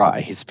in the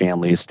Rye. His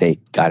family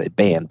estate got it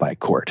banned by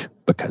court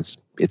because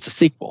it's a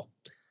sequel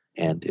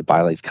and it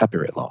violates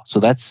copyright law. So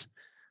that's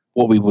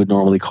what we would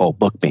normally call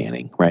book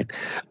banning, right?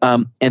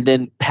 And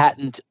then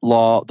patent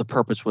law, the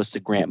purpose was to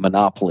grant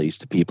monopolies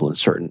to people in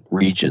certain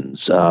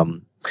regions,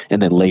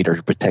 and then later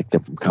to protect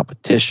them from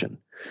competition.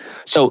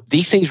 So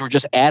these things were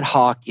just ad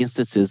hoc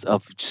instances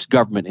of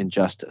government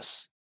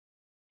injustice.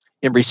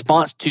 In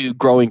response to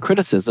growing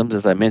criticisms,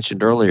 as I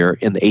mentioned earlier,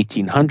 in the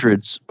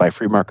 1800s by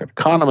free market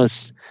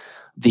economists,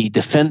 the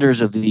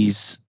defenders of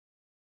these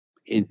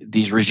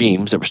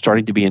regimes that were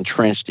starting to be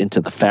entrenched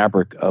into the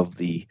fabric of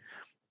the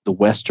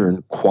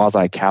Western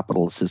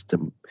quasi-capitalist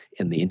system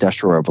in the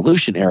Industrial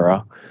Revolution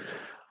era,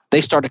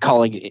 they started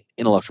calling it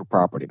intellectual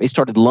property. They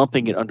started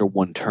lumping it under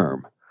one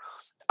term.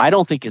 I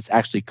don't think it's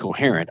actually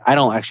coherent. I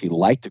don't actually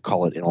like to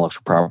call it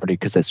intellectual property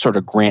because it sort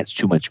of grants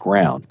too much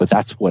ground, but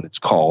that's what it's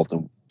called.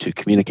 And to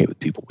communicate with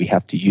people, we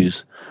have to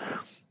use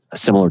a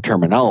similar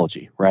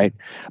terminology, right?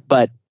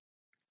 But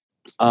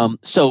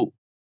so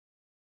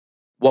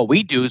what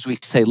we do is we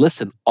say,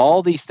 listen,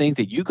 all these things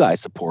that you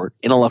guys support,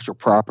 intellectual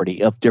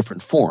property of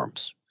different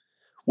forms,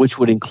 which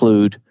would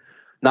include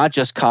not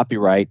just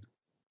copyright,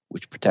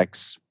 which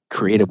protects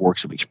creative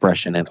works of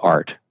expression and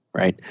art,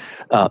 right?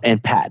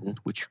 And patent,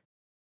 which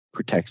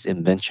protects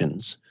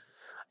inventions,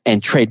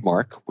 and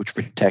trademark, which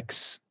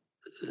protects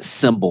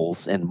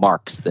symbols and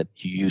marks that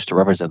you use to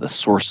represent the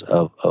source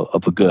of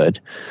a good,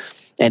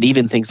 and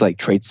even things like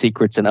trade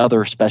secrets and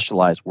other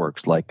specialized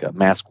works like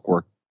mask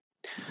work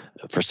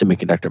for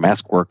semiconductor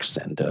mask works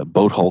and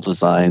boat hull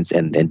designs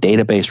and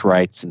database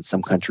rights in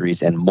some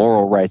countries and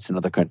moral rights in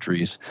other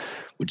countries,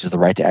 which is the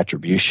right to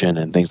attribution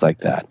and things like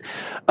that.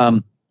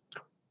 And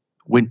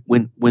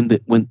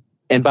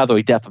by the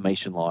way,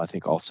 defamation law, I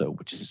think also,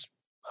 which is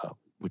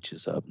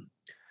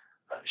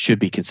should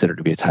be considered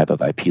to be a type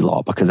of IP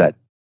law because that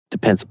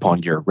depends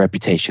upon your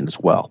reputation as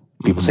well.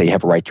 People say you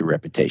have a right to your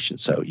reputation,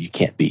 so you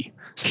can't be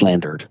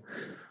slandered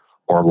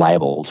or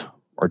libeled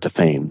or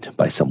defamed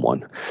by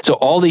someone. So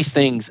all these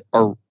things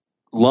are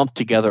lumped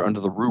together under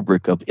the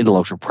rubric of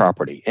intellectual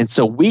property. And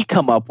so we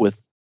come up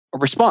with a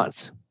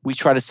response. We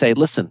try to say,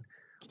 listen,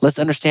 let's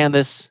understand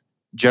this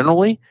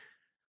generally.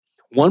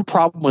 One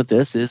problem with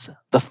this is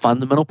the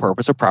fundamental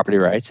purpose of property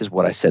rights is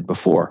what I said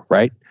before,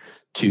 right?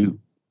 To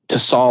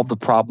solve the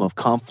problem of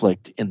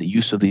conflict in the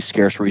use of these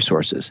scarce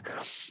resources.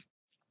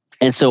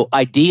 And so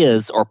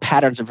ideas or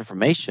patterns of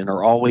information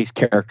are always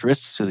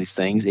characteristics of these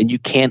things, and you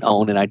can't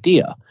own an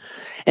idea.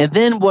 And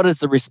then what is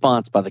the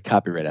response by the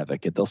copyright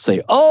advocate? They'll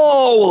say,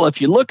 oh, well, if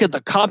you look at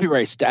the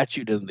copyright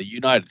statute in the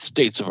United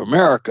States of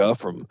America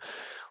from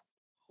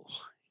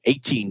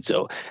 18,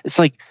 so it's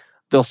like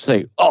they'll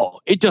say, oh,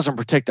 it doesn't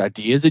protect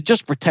ideas. It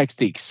just protects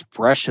the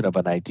expression of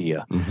an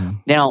idea. Mm-hmm.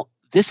 Now,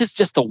 this is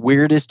just the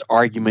weirdest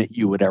argument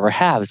you would ever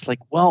have. It's like,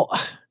 well,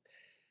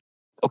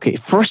 okay,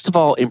 first of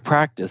all, in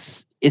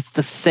practice, it's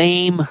the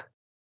same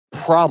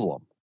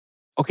problem.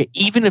 Okay,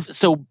 even if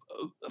so,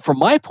 from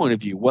my point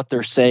of view, what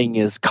they're saying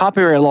is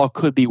copyright law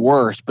could be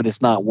worse, but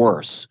it's not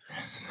worse.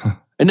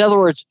 In other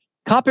words,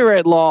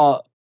 copyright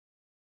law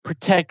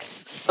protects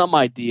some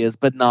ideas,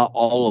 but not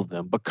all of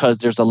them, because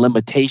there's a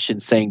limitation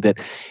saying that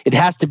it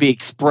has to be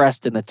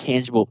expressed in a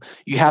tangible,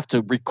 you have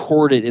to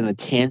record it in a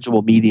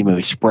tangible medium of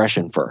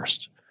expression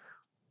first,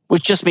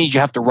 which just means you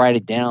have to write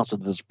it down so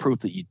there's proof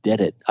that you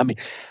did it. I mean,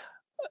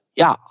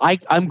 yeah,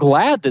 I'm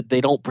glad that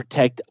they don't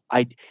protect.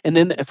 And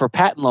then for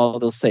patent law,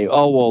 they'll say,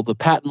 oh, well, the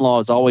patent law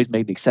has always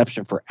made an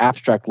exception for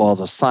abstract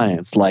laws of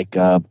science, like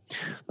the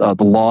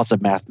laws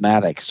of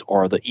mathematics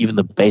or even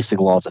the basic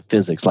laws of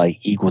physics,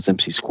 like E =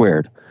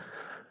 MC².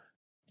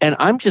 And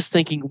I'm just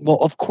thinking, well,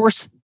 of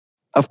course,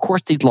 of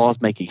course these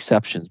laws make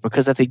exceptions,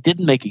 because if they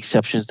didn't make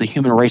exceptions, the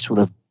human race would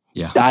have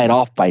died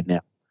off by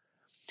now.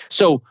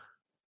 So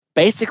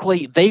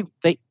basically, they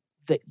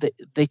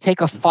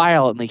take a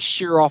file and they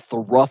shear off the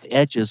rough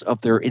edges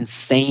of their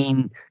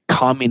insane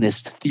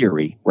communist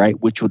theory, right,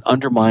 which would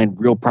undermine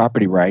real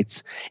property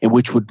rights and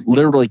which would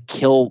literally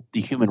kill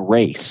the human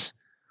race.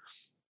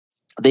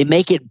 They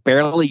make it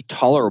barely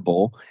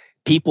tolerable.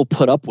 People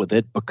put up with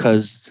it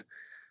because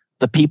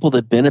the people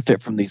that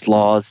benefit from these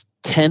laws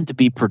tend to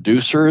be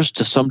producers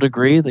to some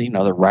degree.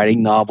 They're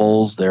writing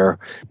novels, they're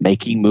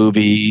making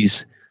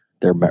movies,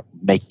 they're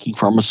making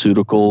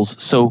pharmaceuticals.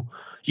 So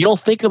you don't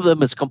think of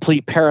them as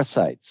complete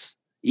parasites,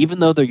 even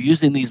though they're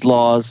using these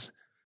laws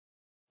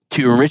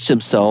to enrich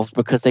themselves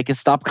because they can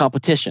stop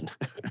competition,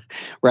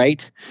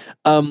 right?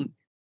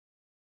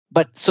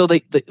 But so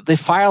they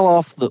file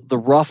off the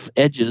rough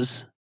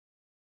edges,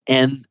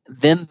 and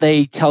then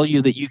they tell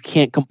you that you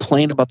can't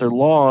complain about their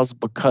laws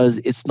because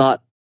it's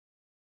not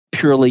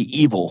purely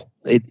evil.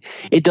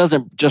 It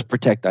doesn't just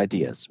protect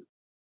ideas.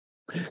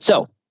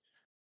 So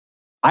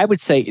I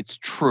would say it's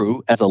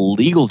true as a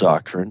legal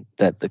doctrine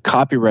that the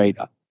copyright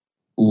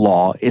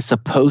law is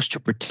supposed to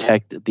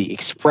protect the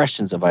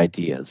expressions of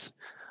ideas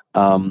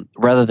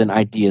rather than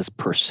ideas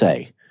per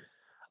se.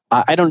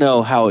 I don't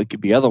know how it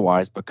could be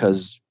otherwise,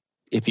 because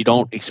if you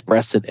don't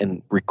express it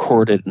and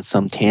record it in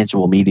some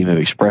tangible medium of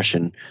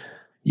expression,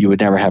 you would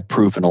never have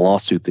proof in a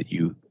lawsuit that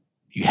you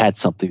had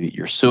something that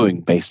you're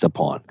suing based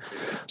upon.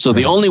 So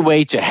the only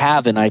way to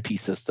have an IP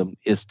system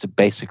is to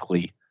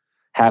basically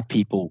have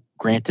people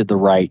granted the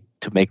right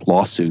to make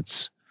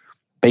lawsuits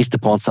based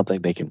upon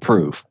something they can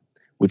prove,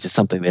 which is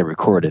something they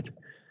recorded.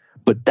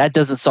 But that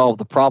doesn't solve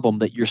the problem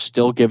that you're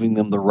still giving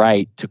them the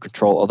right to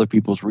control other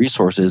people's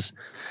resources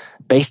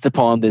based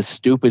upon this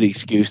stupid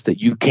excuse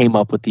that you came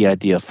up with the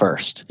idea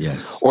first.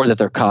 Yes. Or that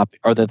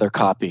they're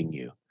copying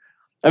you.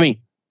 I mean,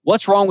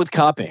 what's wrong with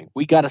copying?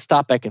 We got to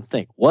stop back and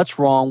think. What's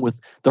wrong with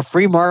the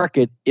free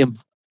market?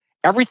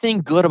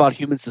 Everything good about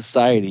human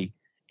society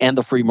and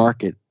the free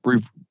market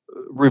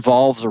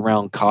revolves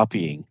around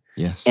copying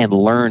and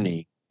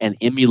learning and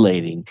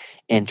emulating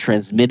and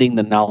transmitting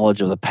the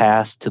knowledge of the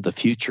past to the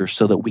future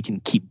so that we can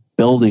keep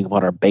building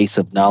on our base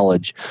of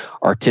knowledge,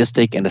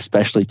 artistic and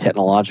especially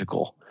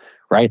technological,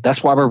 right?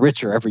 That's why we're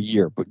richer every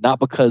year, but not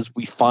because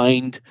we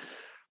find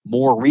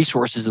more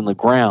resources in the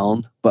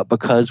ground, but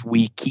because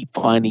we keep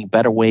finding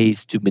better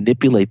ways to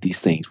manipulate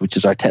these things, which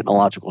is our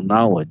technological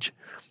knowledge.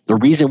 The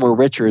reason we're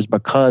richer is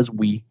because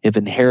we have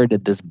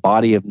inherited this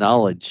body of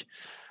knowledge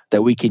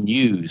that we can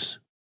use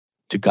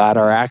to guide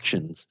our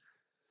actions.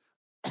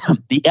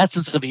 The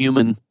essence of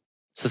human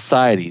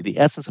society, the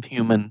essence of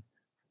human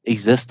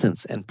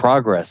existence and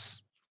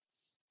progress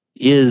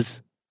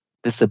is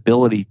this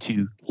ability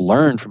to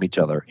learn from each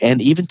other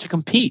and even to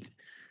compete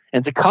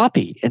and to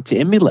copy and to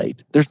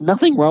emulate. There's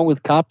nothing wrong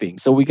with copying.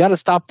 So we got to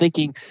stop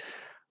thinking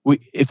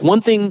if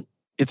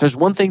there's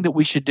one thing that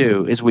we should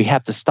do is we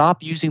have to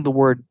stop using the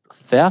word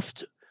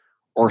theft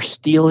or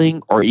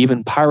stealing or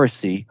even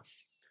piracy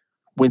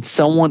when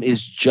someone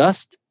is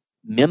just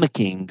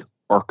mimicking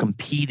or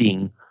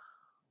competing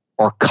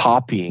or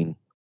copying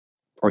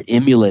or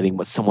emulating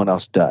what someone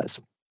else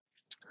does.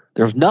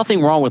 There's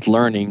nothing wrong with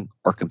learning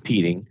or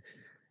competing,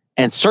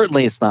 and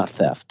certainly it's not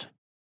theft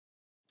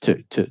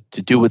to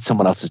do what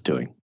someone else is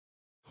doing.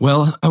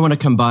 Well, I want to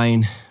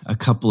combine a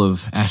couple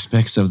of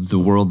aspects of the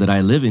world that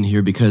I live in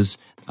here because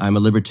I'm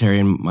a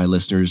libertarian. My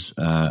listeners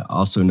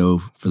also know,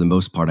 for the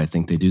most part, I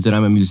think they do, that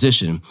I'm a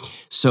musician.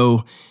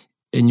 So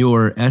in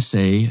your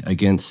essay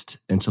against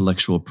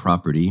intellectual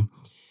property,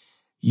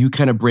 you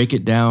kind of break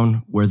it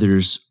down where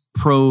there's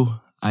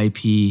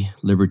pro-IP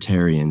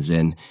libertarians,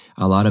 and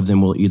a lot of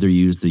them will either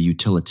use the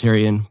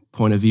utilitarian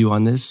point of view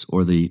on this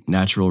or the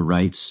natural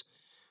rights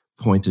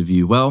point of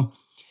view. Well,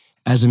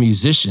 as a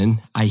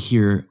musician, I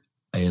hear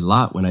a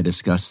lot when I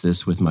discuss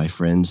this with my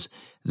friends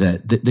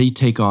that they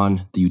take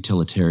on the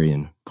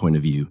utilitarian point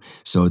of view.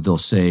 So they'll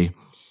say,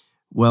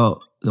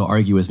 well, they'll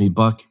argue with me,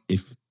 Buck,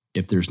 if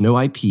there's no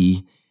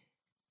IP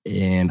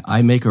and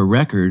I make a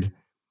record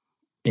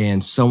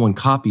and someone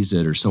copies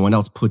it or someone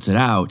else puts it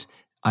out,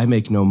 I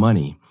make no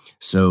money.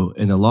 So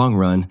in the long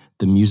run,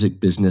 the music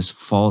business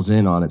falls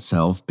in on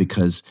itself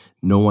because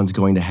no one's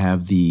going to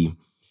have the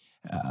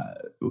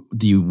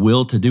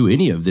will to do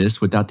any of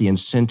this without the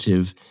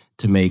incentive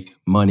to make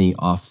money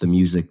off the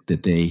music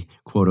that they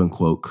quote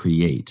unquote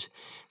create.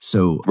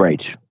 So,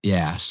 right.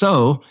 Yeah.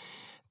 So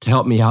to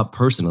help me out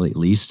personally, at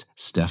least,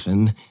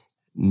 Stefan,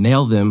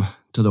 nail them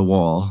to the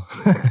wall.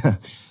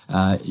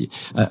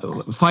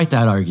 Fight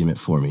that argument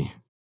for me.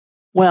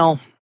 Well,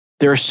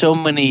 there are so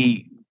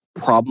many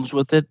problems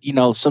with it. You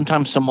know,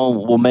 sometimes someone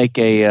will make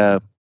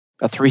a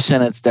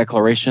 3-sentence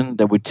declaration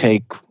that would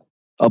take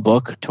a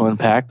book to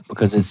unpack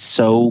because it's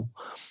so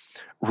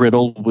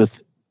riddled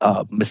with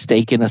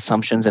mistaken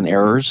assumptions and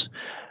errors.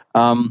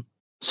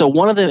 So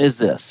one of them is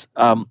this.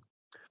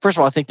 First of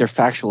all, I think their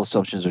factual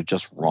assumptions are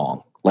just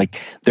wrong.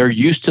 Like, they're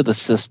used to the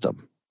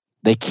system.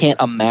 They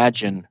can't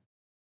imagine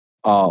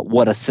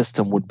what a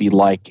system would be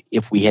like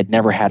if we had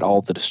never had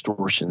all the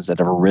distortions that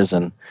have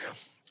arisen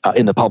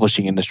in the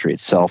publishing industry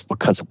itself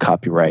because of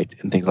copyright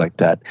and things like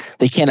that.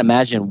 They can't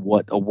imagine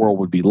what a world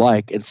would be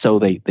like, and so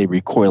they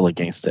recoil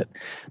against it.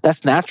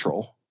 That's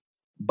natural,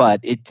 but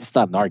it's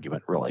not an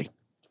argument, really.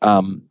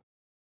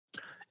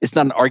 It's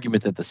not an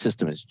argument that the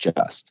system is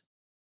just.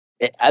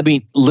 I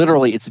mean,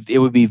 literally, it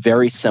would be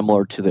very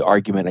similar to the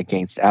argument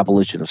against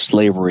abolition of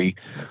slavery,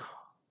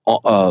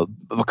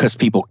 because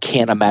people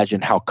can't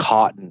imagine how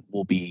cotton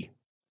will be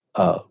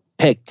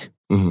picked.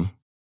 Mm-hmm.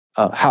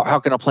 How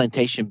can a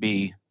plantation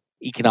be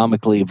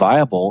economically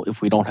viable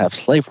if we don't have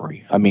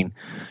slavery? I mean,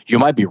 you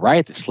might be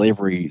right that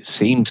slavery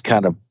seems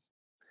kind of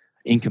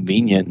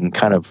inconvenient and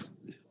kind of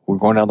we're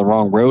going down the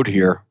wrong road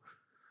here.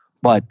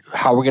 But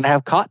how are we going to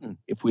have cotton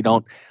if we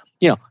don't?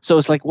 So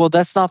it's like, well,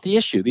 that's not the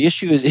issue. The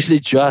issue is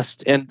it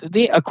just? And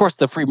of course,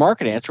 the free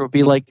market answer would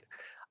be like,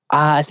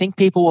 I think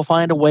people will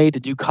find a way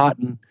to do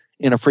cotton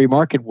in a free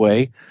market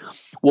way.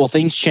 Will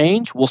things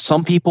change? Will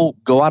some people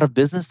go out of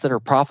business that are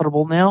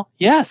profitable now?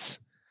 Yes.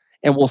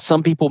 And will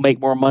some people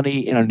make more money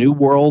in a new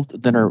world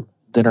than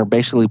are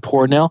basically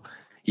poor now?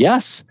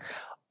 Yes.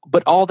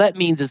 But all that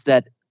means is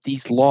that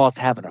these laws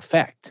have an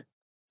effect.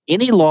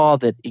 Any law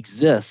that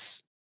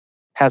exists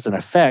has an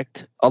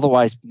effect.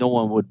 Otherwise, no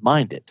one would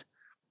mind it.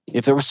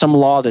 If there was some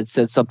law that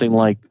said something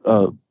like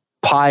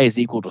pi is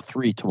equal to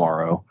 3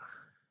 tomorrow,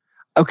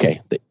 okay,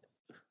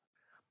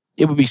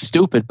 it would be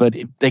stupid, but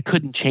they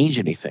couldn't change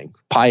anything.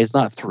 Pi is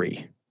not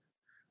 3,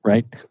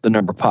 right? The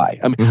number pi.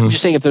 I mean, I'm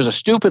just saying if there's a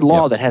stupid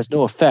law that has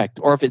no effect,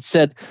 or if it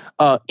said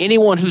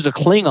anyone who's a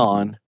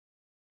Klingon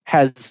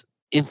has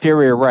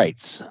inferior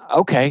rights,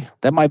 okay,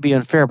 that might be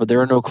unfair, but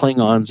there are no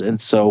Klingons,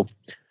 and so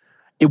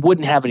it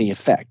wouldn't have any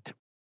effect.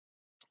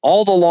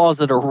 All the laws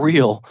that are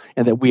real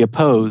and that we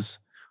oppose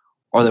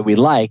or that we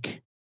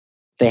like,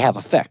 they have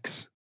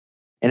effects.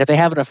 And if they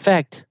have an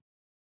effect,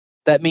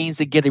 that means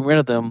that getting rid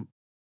of them,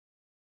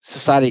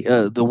 society,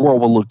 the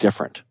world will look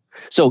different.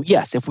 So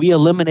yes, if we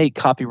eliminate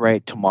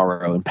copyright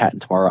tomorrow and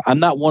patent tomorrow, I'm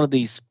not one of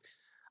these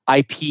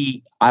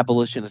IP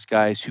abolitionist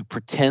guys who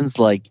pretends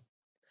like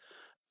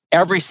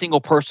every single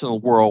person in the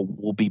world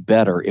will be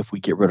better if we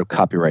get rid of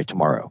copyright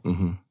tomorrow.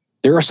 Mm-hmm.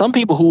 There are some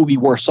people who will be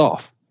worse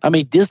off. I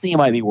mean, Disney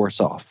might be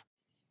worse off.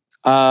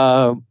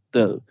 Patent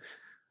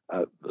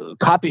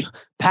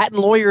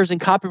lawyers and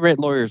copyright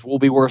lawyers will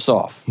be worse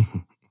off.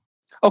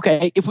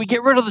 Okay, if we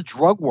get rid of the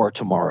drug war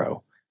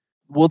tomorrow,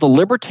 will the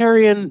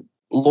libertarian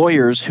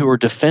lawyers who are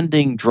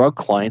defending drug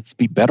clients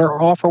be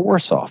better off or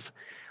worse off?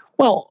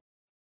 Well,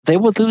 they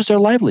would lose their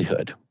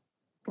livelihood,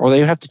 or they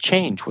would have to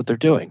change what they're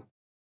doing.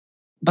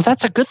 But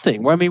that's a good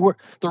thing. I mean,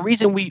 the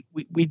reason we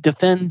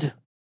defend,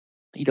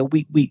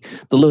 the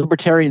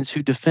libertarians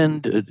who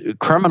defend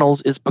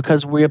criminals is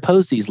because we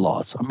oppose these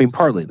laws. I mean,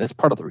 partly that's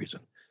part of the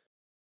reason.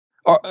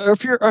 Or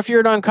if you're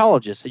an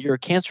oncologist, you're a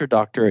cancer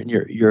doctor, and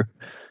you're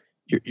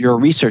a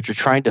researcher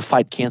trying to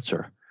fight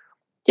cancer.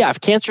 Yeah,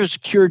 if cancer is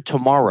cured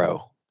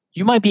tomorrow,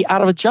 you might be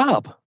out of a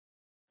job.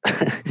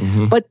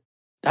 Mm-hmm. But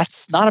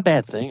that's not a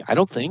bad thing, I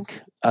don't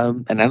think.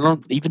 And I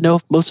don't even know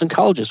if most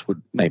oncologists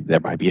would. Maybe there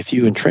might be a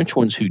few entrenched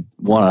ones who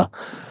want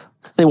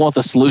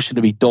the solution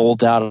to be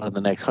doled out in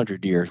the next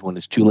 100 years when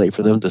it's too late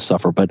for them to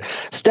suffer. But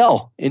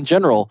still, in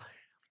general,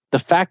 the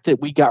fact that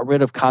we got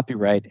rid of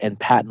copyright and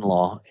patent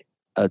law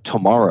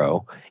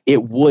tomorrow,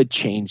 it would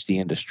change the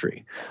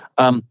industry.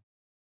 And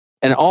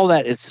all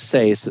that is to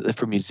say is that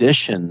for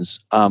musicians,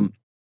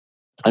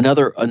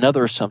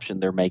 another assumption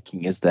they're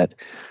making is that,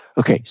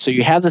 okay, so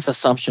you have this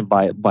assumption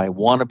by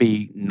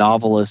wannabe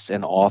novelists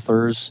and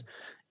authors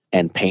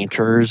and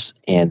painters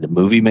and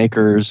movie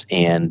makers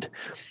and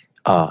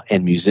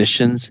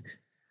musicians,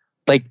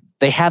 like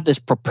they have this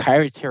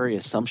proprietary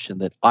assumption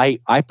that I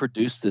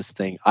produce this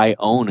thing, I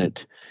own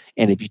it,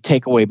 and if you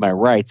take away my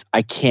rights,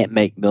 I can't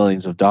make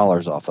millions of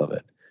dollars off of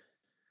it.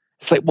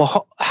 It's like,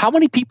 well, how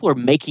many people are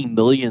making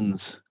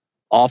millions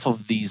off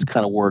of these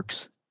kind of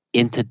works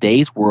in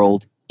today's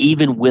world,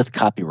 even with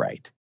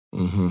copyright?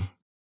 Mm-hmm.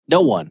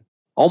 No one,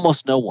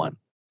 almost no one.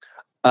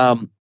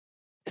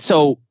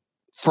 So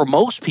for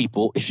most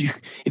people, if you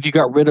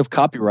got rid of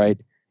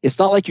copyright, it's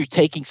not like you're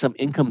taking some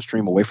income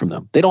stream away from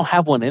them. They don't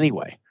have one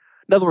anyway.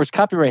 In other words,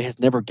 copyright has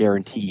never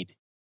guaranteed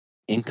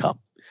income.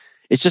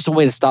 It's just a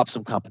way to stop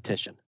some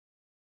competition,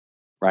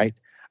 right?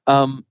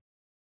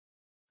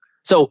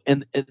 So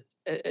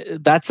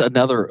that's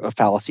another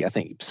fallacy I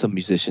think some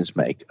musicians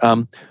make.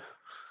 The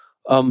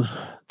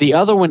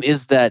other one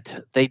is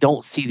that they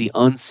don't see the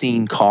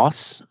unseen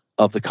costs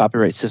of the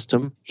copyright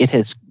system. It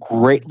has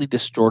greatly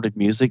distorted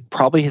music,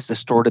 probably has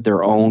distorted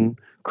their own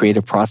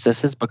creative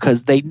processes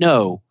because they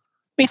know.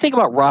 I mean, think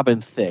about Robin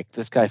Thicke,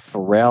 this guy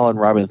Pharrell and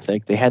Robin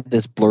Thicke. They had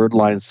this Blurred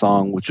Lines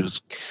song, which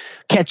was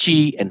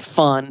catchy and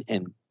fun,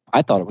 and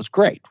I thought it was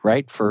great,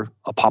 right, for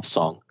a pop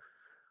song.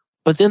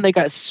 But then they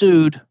got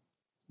sued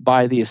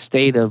by the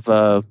estate of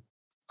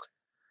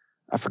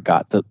I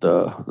forgot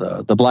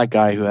the black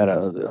guy who had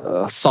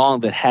a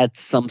song that had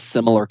some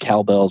similar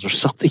cowbells or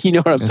something. You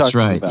know what I'm talking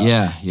about? That's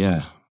right.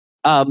 Yeah.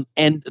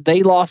 And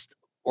they lost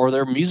or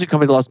their music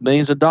company lost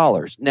millions of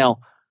dollars. Now,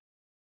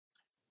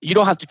 you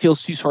don't have to feel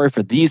too sorry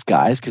for these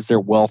guys because they're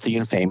wealthy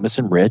and famous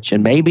and rich,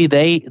 and maybe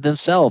they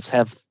themselves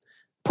have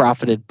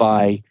profited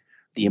by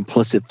the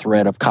implicit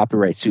threat of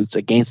copyright suits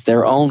against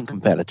their own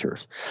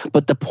competitors.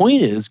 But the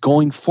point is,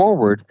 going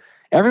forward,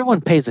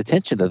 everyone pays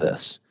attention to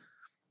this.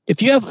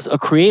 If you have a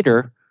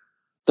creator,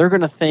 they're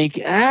going to think,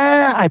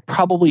 I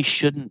probably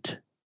shouldn't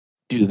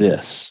do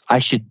this. I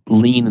should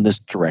lean in this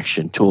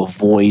direction to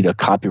avoid a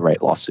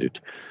copyright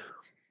lawsuit.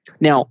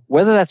 Now,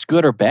 whether that's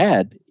good or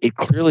bad, it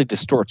clearly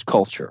distorts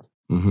culture.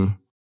 Mm-hmm.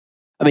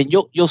 I mean,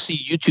 you'll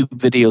see YouTube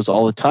videos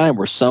all the time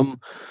where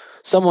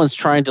someone's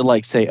trying to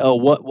like say, oh,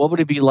 what would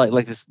it be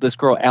like this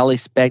girl Ali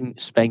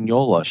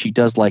Spagnola? She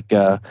does like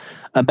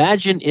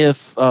imagine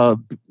if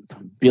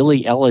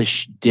Billie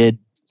Eilish did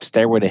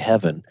Stairway to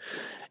Heaven.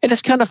 And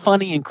it's kind of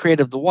funny and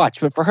creative to watch,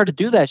 but for her to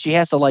do that, she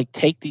has to like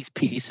take these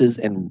pieces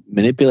and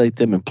manipulate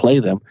them and play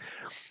them.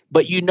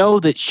 But you know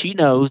that she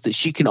knows that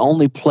she can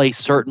only play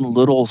certain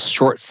little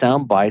short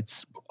sound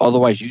bites,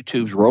 otherwise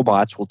YouTube's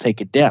robots will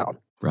take it down.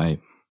 Right.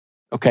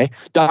 Okay.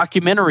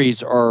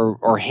 Documentaries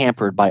are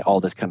hampered by all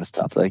this kind of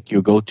stuff. Like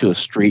you'll go to a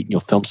street and you'll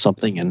film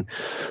something and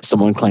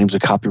someone claims a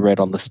copyright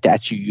on the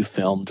statue you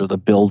filmed or the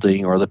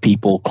building, or the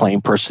people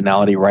claim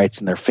personality rights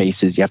in their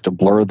faces. You have to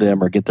blur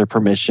them or get their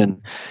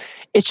permission.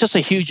 It's just a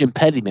huge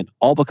impediment,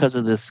 all because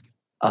of this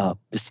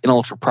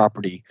intellectual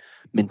property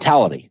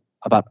mentality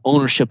about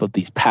ownership of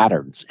these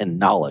patterns and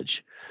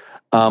knowledge.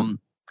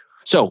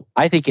 So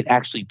I think it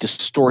actually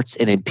distorts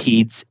and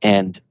impedes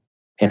and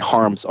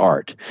harms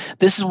art.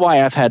 This is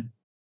why I've had,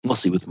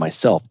 mostly with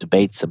myself,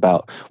 debates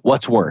about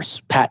what's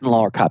worse, patent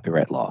law or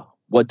copyright law.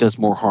 What does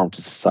more harm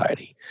to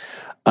society?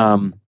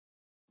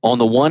 On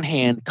the one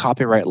hand,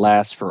 copyright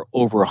lasts for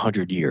over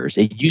 100 years.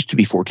 It used to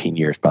be 14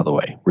 years, by the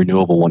way,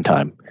 renewable one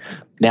time.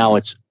 Now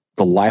it's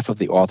the life of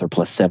the author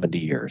plus 70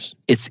 years.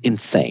 It's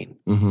insane.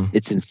 Mm-hmm.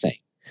 It's insane.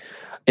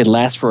 It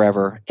lasts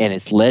forever, and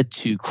it's led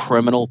to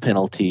criminal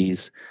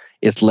penalties.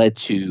 It's led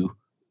to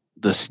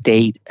the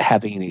state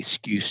having an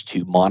excuse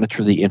to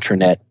monitor the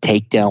internet,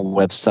 take down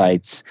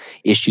websites,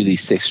 issue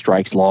these 6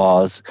 strikes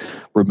laws,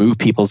 remove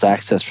people's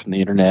access from the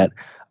internet.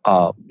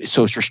 So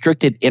it's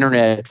restricted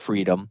internet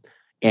freedom,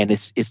 and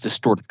it's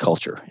distorted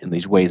culture in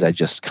these ways I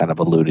just kind of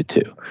alluded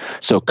to.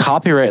 So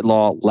copyright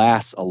law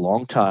lasts a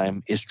long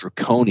time, is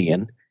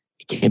draconian,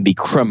 it can be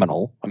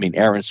criminal. I mean,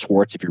 Aaron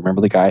Swartz, if you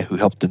remember the guy who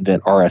helped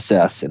invent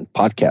RSS and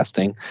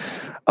podcasting,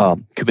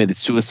 committed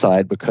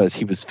suicide because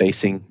he was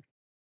facing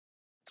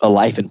a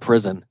life in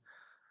prison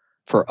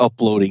for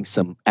uploading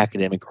some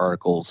academic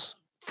articles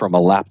from a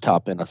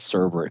laptop in a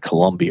server at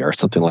Columbia or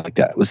something like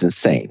that. It was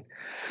insane.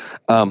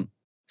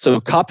 So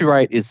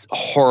copyright is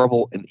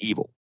horrible and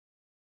evil.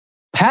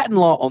 Patent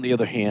law, on the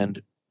other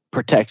hand,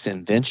 protects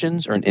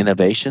inventions or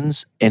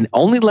innovations and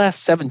only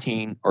lasts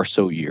 17 or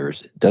so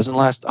years. It doesn't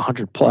last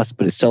 100 plus,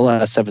 but it still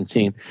lasts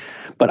 17.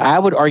 But I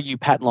would argue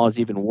patent law is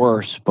even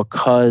worse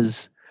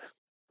because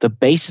the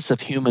basis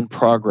of human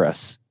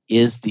progress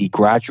is the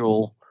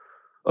gradual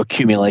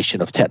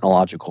accumulation of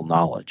technological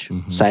knowledge,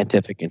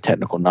 scientific and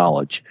technical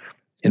knowledge,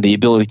 and the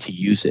ability to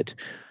use it.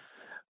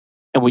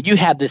 And when you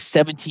have this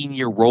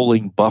 17-year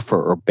rolling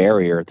buffer or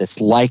barrier that's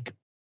like,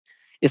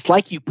 it's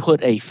like you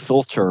put a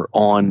filter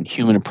on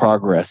human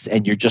progress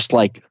and you're just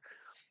like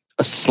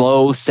a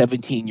slow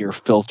 17-year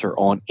filter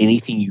on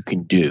anything you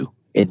can do,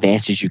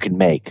 advances you can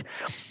make.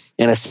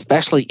 And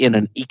especially in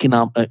an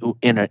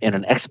in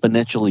an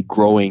exponentially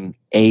growing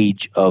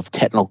age of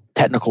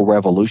technical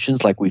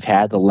revolutions like we've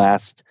had the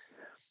last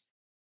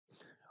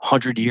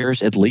 100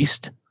 years at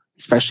least,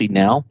 especially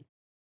now,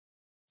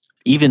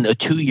 even a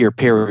 2-year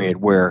period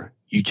where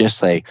you just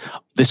say,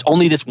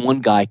 only this one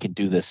guy can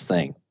do this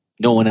thing.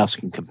 No one else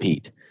can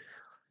compete.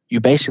 You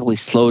basically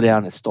slow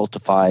down and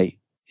stultify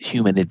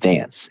human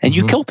advance. And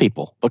you kill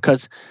people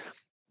because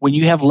when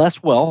you have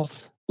less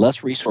wealth,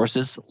 less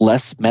resources,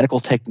 less medical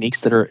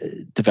techniques that are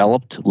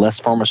developed, less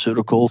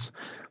pharmaceuticals,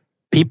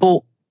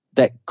 people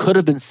that could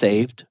have been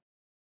saved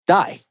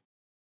die.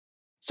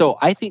 So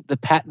I think the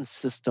patent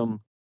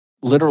system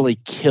literally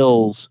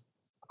kills.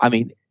 I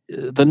mean,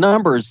 the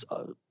numbers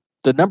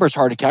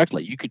hard to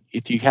calculate. You could,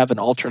 if you have an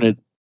alternate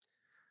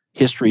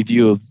history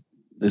view of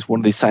this,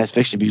 one of these science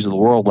fiction views of the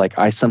world, like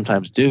I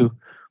sometimes do,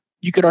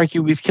 you could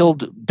argue we've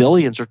killed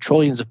billions or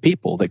trillions of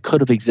people that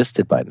could have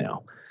existed by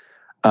now.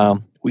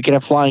 We could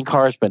have flying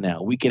cars by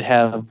now. We could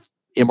have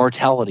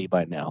immortality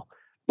by now,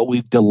 but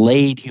we've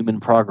delayed human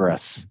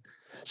progress.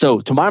 So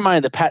to my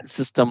mind, the patent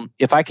system,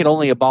 if I could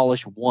only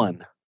abolish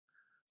one,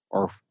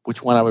 or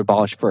which one I would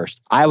abolish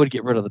first, I would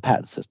get rid of the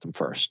patent system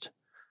first,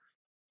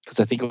 because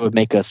I think it would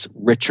make us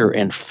richer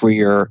and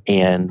freer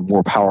and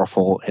more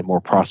powerful and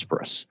more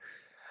prosperous.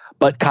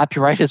 But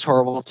copyright is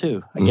horrible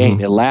too.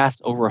 Again, it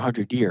lasts over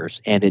 100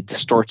 years, and it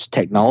distorts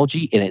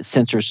technology, and it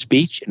censors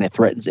speech, and it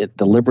threatens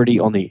the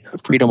liberty on the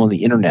freedom on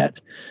the internet.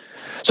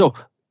 So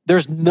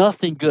there's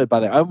nothing good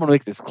by that. I want to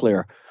make this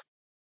clear.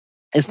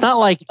 It's not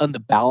like on the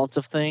balance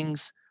of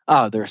things,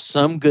 there's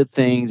some good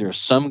things, there's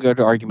some good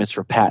arguments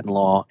for patent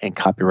law and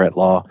copyright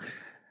law.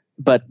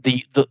 but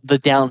the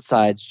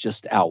downsides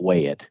just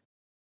outweigh it.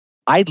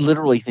 I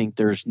literally think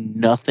there's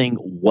nothing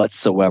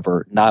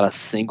whatsoever, not a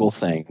single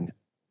thing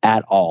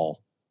at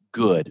all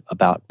good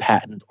about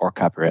patent or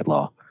copyright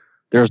law.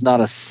 There's not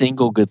a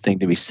single good thing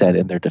to be said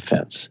in their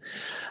defense.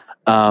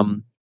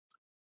 Coming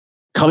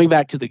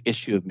back to the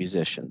issue of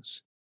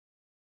musicians,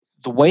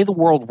 the way the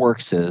world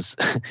works is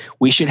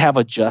we should have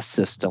a just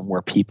system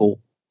where people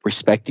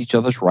respect each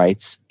other's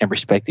rights and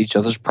respect each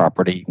other's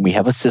property. We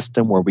have a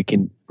system where we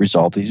can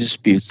resolve these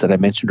disputes that I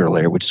mentioned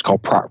earlier, which is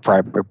called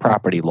private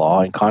property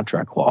law and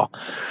contract law.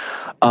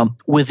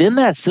 Within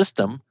that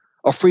system,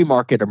 a free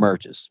market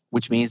emerges,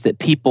 which means that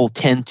people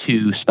tend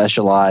to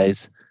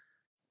specialize,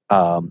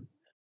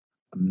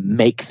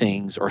 make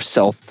things or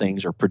sell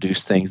things or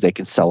produce things they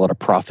can sell at a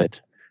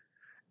profit,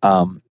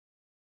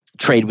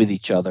 trade with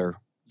each other.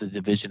 The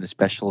division and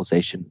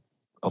specialization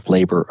of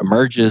labor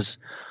emerges.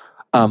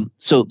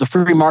 So the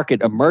free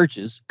market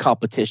emerges.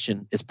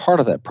 Competition is part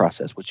of that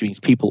process, which means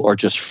people are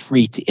just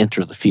free to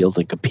enter the field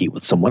and compete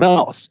with someone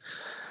else.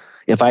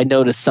 If I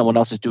notice someone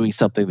else is doing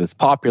something that's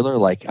popular,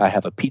 like I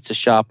have a pizza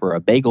shop or a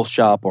bagel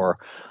shop, or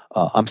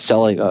I'm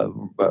selling,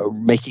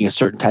 making a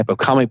certain type of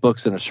comic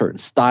books in a certain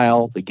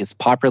style that gets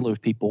popular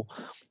with people,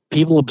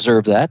 people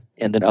observe that,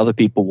 and then other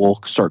people will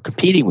start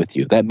competing with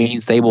you. That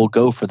means they will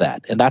go for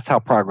that. And that's how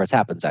progress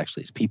happens,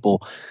 actually, is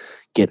people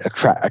get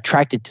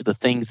attracted to the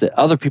things that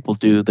other people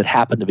do that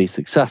happen to be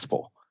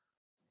successful,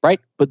 right?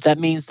 But that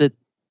means that,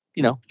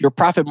 your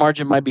profit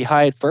margin might be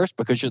high at first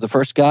because you're the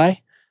first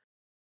guy.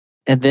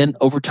 And then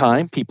over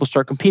time, people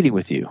start competing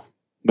with you.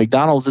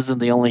 McDonald's isn't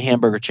the only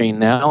hamburger chain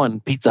now,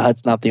 and Pizza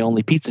Hut's not the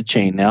only pizza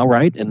chain now,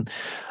 right? And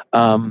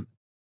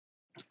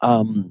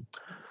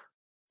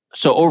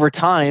so over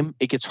time,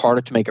 it gets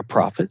harder to make a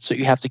profit. So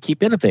you have to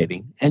keep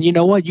innovating. And you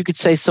know what? You could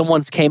say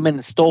someone came in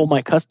and stole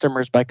my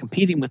customers by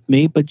competing with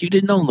me, but you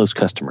didn't own those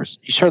customers.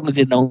 You certainly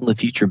didn't own the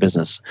future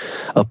business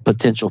of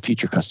potential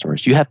future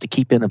customers. You have to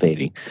keep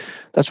innovating.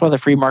 That's why the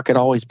free market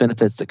always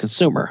benefits the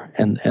consumer,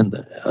 and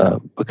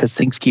because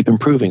things keep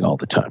improving all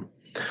the time.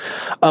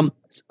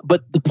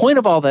 But the point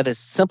of all that is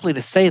simply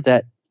to say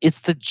that it's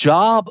the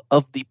job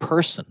of the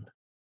person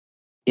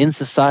in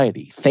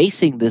society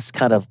facing this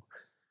kind of,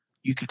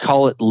 you could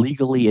call it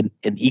legally an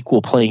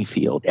equal playing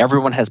field.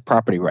 Everyone has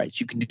property rights.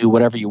 You can do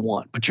whatever you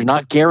want, but you're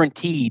not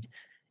guaranteed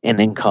an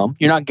income.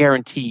 You're not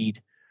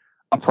guaranteed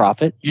a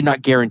profit. You're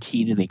not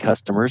guaranteed any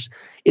customers.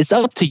 It's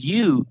up to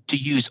you to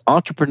use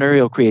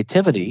entrepreneurial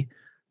creativity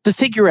to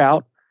figure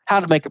out how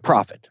to make a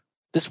profit.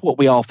 This is what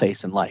we all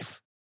face in life.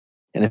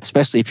 And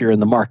especially if you're in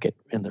the market,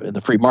 in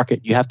the free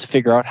market, you have to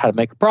figure out how to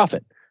make a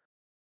profit.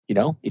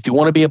 If you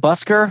want to be a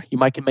busker, you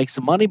might can make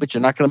some money, but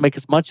you're not going to make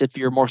as much if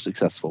you're more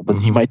successful. But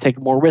you might take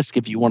more risk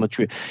if you want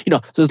to so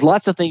there's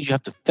lots of things you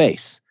have to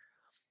face.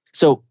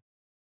 So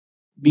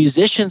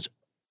musicians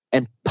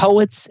and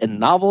poets and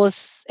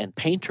novelists and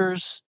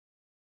painters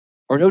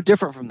are no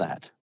different from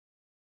that.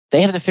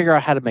 They have to figure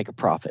out how to make a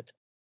profit.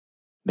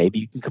 Maybe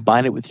you can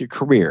combine it with your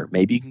career.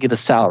 Maybe you can get a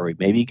salary.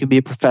 Maybe you can be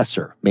a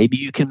professor. Maybe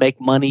you can make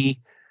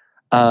money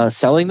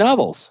selling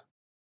novels.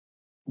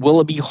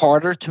 Will it be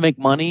harder to make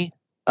money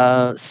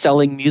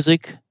selling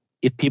music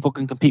if people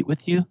can compete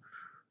with you?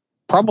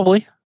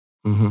 Probably.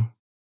 Mm-hmm.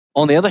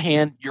 On the other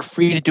hand, you're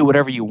free to do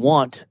whatever you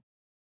want.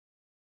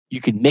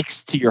 You can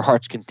mix to your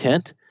heart's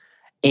content.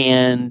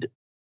 And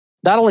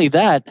not only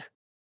that,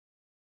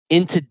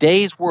 in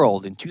today's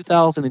world, in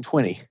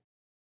 2020,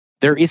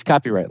 there is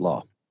copyright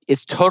law.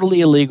 It's totally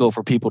illegal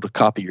for people to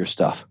copy your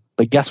stuff.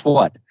 But guess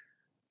what?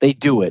 They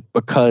do it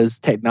because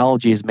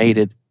technology has made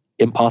it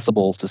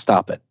impossible to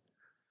stop it.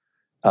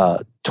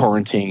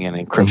 Torrenting and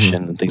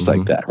encryption and things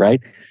like that,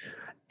 right?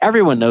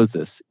 Everyone knows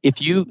this.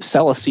 If you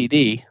sell a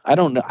CD, I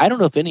don't know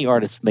if any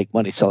artists make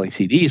money selling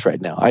CDs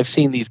right now. I've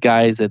seen these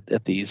guys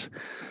at these,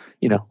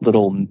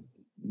 little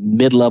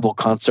mid-level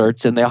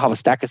concerts, and they'll have a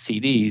stack of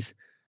CDs.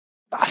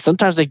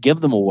 Sometimes they give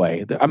them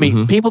away. I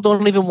mean, people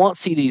don't even want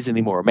CDs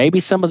anymore. Maybe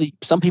some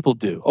people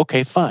do.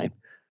 Okay, fine.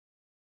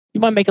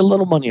 You might make a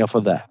little money off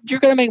of that.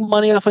 You're going to make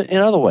money off it in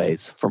other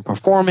ways, from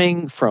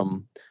performing,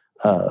 from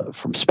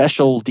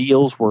special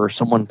deals where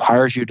someone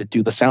hires you to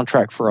do the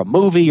soundtrack for a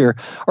movie or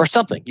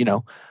something,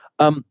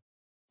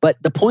 But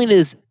the point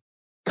is,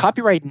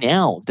 copyright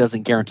now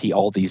doesn't guarantee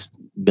all these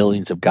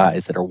millions of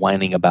guys that are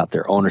whining about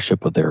their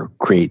ownership of their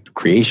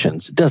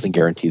creations. It doesn't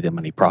guarantee them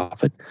any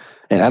profit.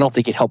 And I don't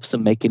think it helps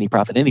them make any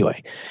profit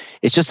anyway.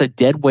 It's just a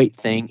dead weight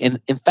thing. And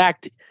in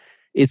fact,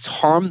 it's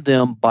harmed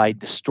them by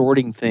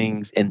distorting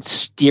things and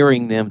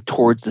steering them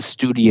towards the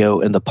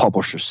studio and the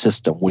publisher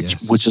system,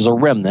 which is a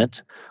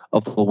remnant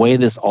of the way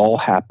this all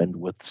happened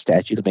with the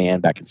Statute of Anne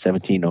back in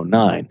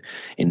 1709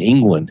 in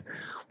England,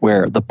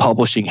 where the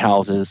publishing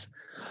houses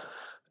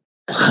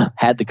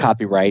had the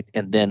copyright,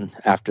 and then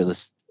after the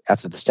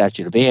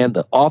Statute of Anne,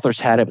 the authors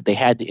had it, but they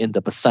had to end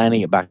up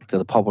assigning it back to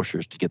the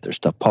publishers to get their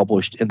stuff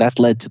published. And that's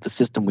led to the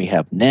system we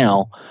have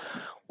now,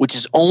 which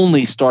has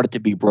only started to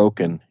be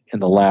broken in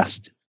the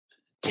last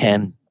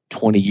 10,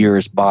 20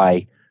 years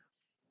by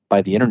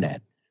the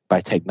internet. by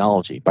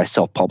technology, by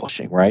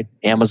self-publishing, right?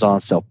 Amazon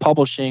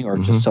self-publishing or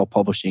just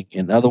self-publishing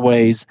in other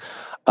ways.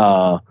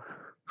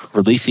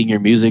 Releasing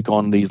your music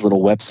on these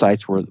little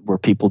websites where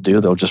people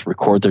they'll just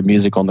record their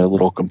music on their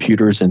little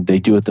computers and they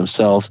do it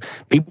themselves.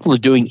 People are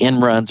doing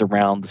in-runs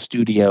around the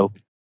studio,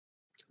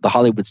 the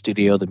Hollywood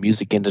studio, the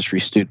music industry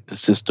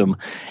system,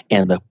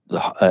 and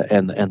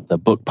the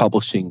book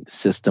publishing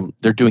system.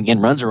 They're doing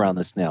in-runs around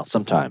this now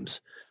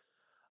sometimes.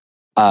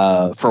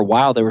 For a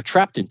while, they were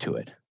trapped into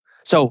it.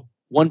 So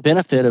one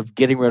benefit of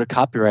getting rid of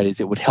copyright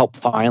is it would help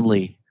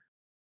finally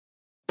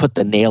put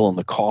the nail in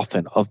the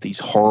coffin of these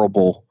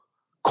horrible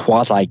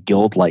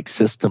quasi-guild-like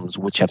systems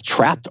which have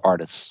trapped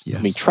artists. Yes.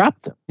 I mean,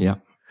 trapped them. Yeah.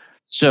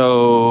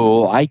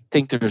 So I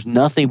think there's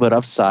nothing but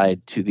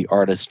upside to the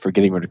artists for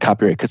getting rid of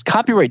copyright, because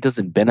copyright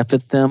doesn't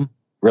benefit them,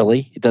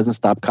 really. It doesn't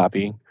stop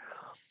copying.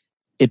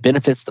 It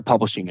benefits the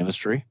publishing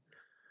industry.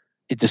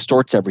 It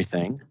distorts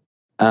everything.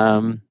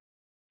 And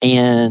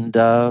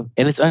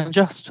it's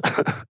unjust.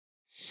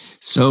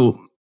 So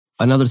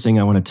another thing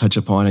I want to touch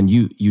upon, and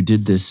you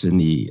did this in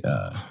the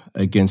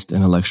Against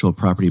Intellectual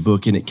Property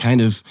book, and it kind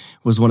of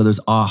was one of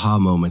those aha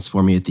moments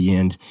for me at the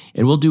end.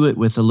 And we'll do it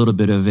with a little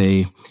bit of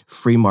a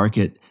free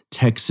market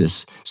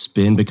Texas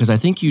spin, because I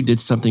think you did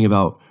something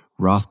about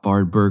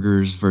Rothbard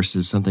burgers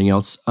versus something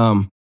else.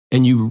 And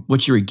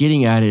what you were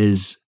getting at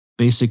is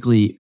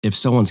basically if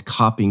someone's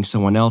copying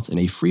someone else in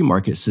a free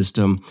market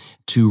system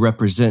to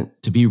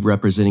be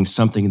representing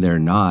something they're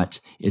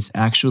not, it's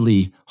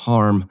actually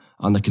harm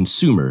on the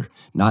consumer,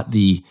 not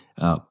the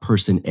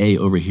person A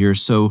over here.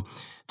 So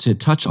to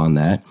touch on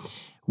that,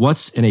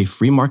 what's in a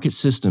free market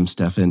system,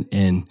 Stefan?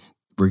 And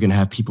we're going to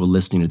have people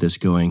listening to this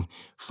going,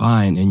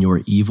 fine, in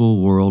your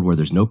evil world where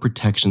there's no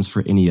protections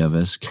for any of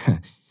us.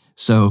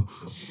 So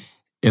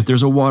if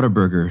there's a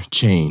Whataburger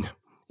chain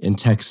in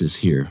Texas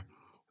here,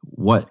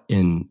 what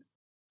in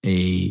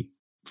a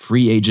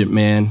free agent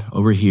man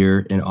over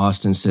here in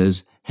Austin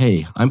says,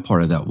 hey, I'm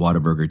part of that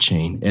Whataburger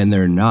chain, and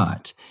they're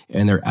not.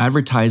 And they're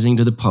advertising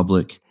to the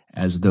public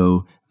as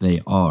though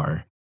they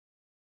are.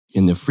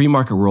 In the free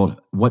market world,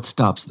 what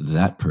stops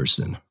that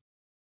person?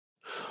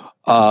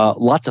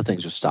 Lots of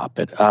things would stop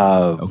it.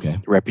 Okay.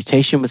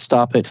 Reputation would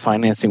stop it.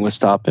 Financing would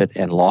stop it.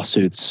 And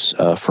lawsuits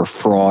for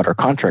fraud or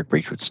contract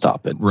breach would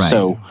stop it. Right.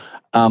 So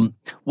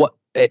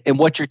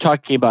what you're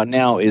talking about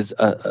now is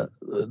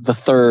the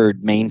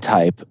third main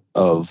type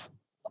of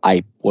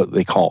what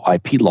they call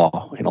IP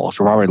law,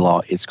 intellectual property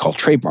law. It's called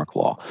trademark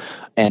law.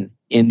 And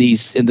in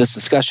this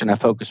discussion, I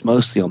focus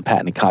mostly on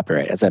patent and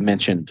copyright. As I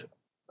mentioned,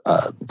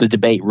 the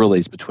debate really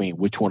is between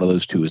which one of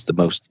those two is the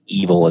most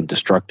evil and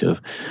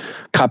destructive,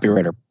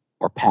 copyright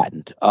or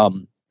patent.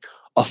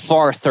 A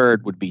far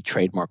third would be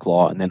trademark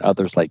law, and then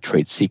others like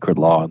trade secret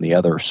law and the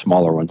other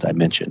smaller ones I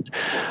mentioned.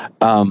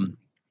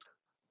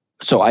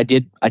 So I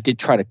did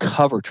try to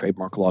cover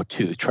trademark law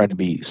too, try to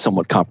be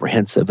somewhat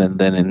comprehensive, and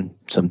then in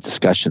some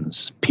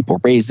discussions, people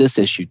raise this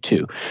issue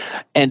too.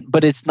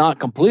 But it's not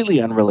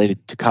completely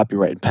unrelated to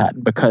copyright and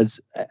patent,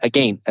 because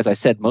again, as I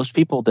said, most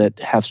people that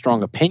have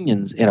strong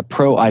opinions in a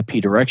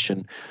pro-IP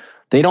direction,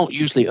 they don't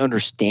usually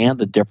understand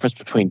the difference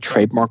between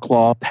trademark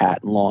law,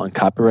 patent law, and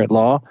copyright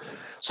law.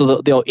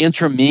 So they'll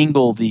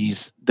intermingle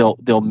these. They'll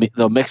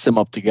mix them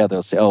up together.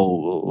 They'll say,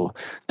 "Oh,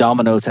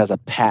 Domino's has a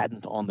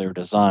patent on their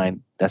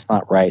design." That's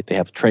not right. They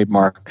have a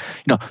trademark.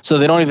 So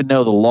they don't even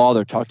know the law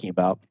they're talking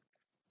about.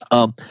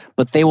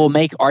 But they will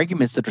make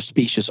arguments that are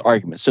specious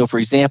arguments. So, for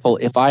example,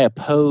 if I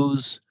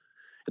oppose,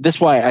 this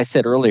is why I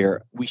said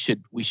earlier we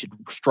should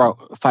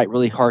fight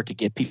really hard to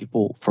get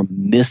people from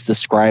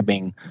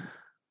misdescribing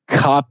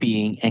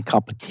copying and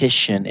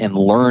competition and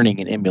learning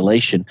and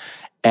emulation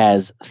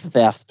as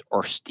theft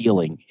or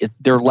stealing.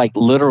 They're like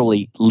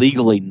literally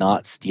legally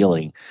not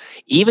stealing.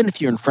 Even if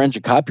you're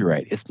infringing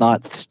copyright, it's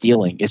not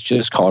stealing. It's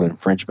just called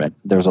infringement.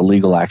 There's a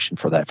legal action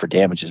for that, for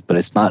damages, but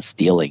it's not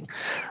stealing.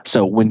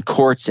 So when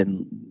courts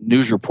and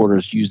news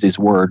reporters use this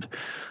word,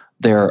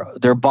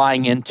 they're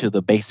buying into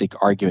the basic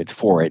argument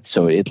for it.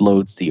 So it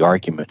loads the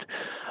argument.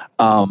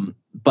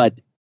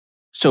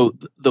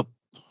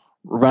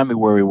 Remind me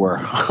where we were.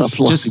 I'm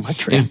losing my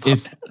train of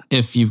thought.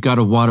 If you've got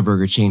a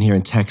Whataburger chain here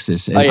in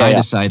Texas and I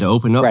decide to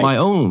open up my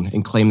own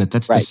and claim that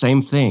that's the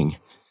same thing.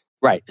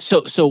 Right.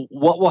 So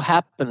what will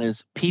happen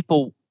is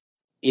people,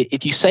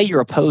 if you say you're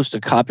opposed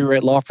to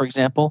copyright law, for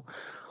example,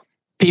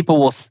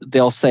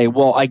 they'll say,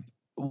 well,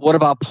 what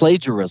about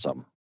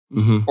plagiarism?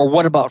 Mm-hmm. Or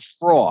what about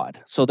fraud?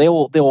 So they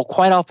will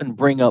quite often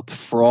bring up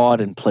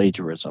fraud and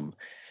plagiarism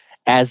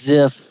as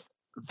if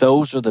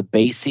those are the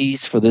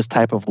bases for this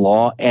type of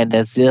law, and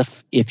as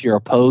if you're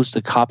opposed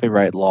to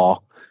copyright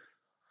law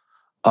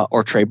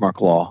or trademark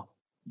law,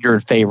 you're in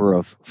favor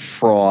of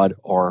fraud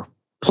or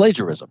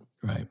plagiarism.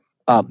 Right.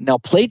 Now,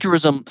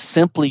 plagiarism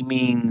simply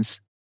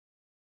means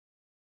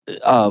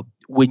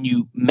when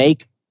you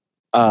make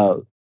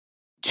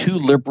too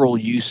liberal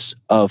use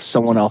of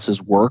someone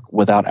else's work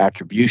without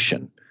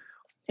attribution,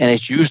 and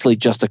it's usually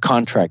just a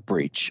contract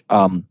breach.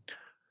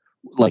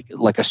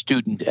 Like a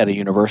student at a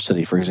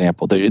university, for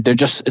example,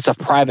 it's a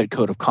private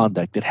code of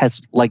conduct. It has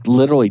like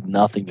literally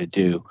nothing to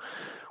do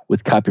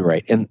with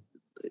copyright. And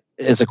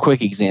as a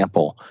quick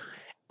example,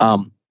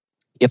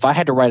 if I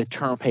had to write a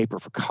term paper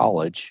for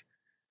college,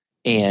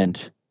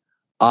 and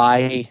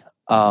I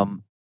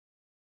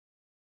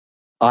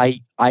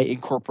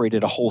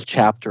incorporated a whole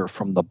chapter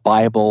from the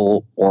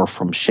Bible or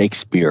from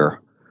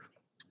Shakespeare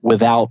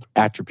without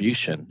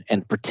attribution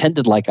and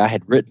pretended like I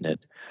had written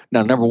it.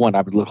 Now, number one,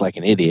 I would look like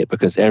an idiot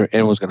because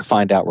everyone was going to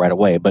find out right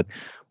away. But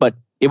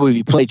it would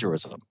be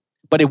plagiarism.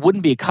 But it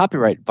wouldn't be a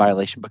copyright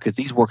violation because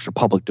these works are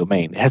public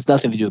domain. It has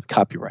nothing to do with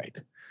copyright,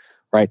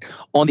 right?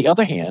 On the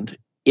other hand,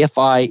 if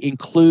I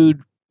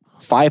include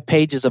 5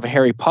 pages of a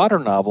Harry Potter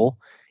novel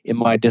in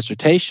my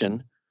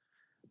dissertation,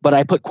 but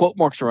I put quote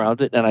marks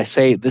around it and I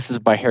say this is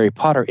by Harry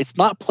Potter, it's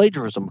not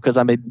plagiarism because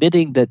I'm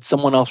admitting that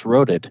someone else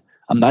wrote it.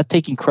 I'm not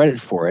taking credit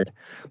for it,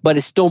 but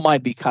it still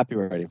might be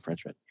copyright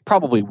infringement. It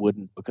probably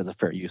wouldn't because of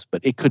fair use,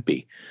 but it could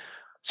be.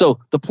 So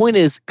the point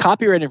is,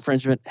 copyright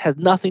infringement has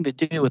nothing to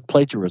do with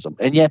plagiarism.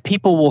 And yet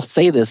people will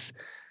say this,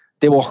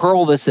 they will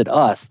hurl this at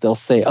us. They'll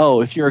say,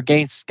 oh, if you're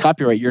against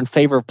copyright, you're in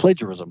favor of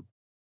plagiarism.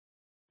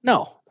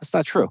 No, that's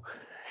not true.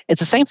 It's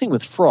the same thing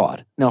with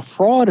fraud. Now,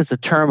 fraud is a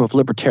term of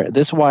libertarian.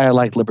 This is why I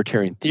like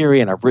libertarian theory,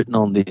 and I've written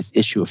on this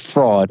issue of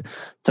fraud.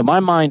 To my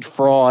mind,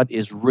 fraud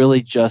is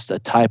really just a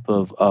type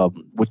of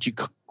what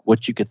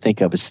you could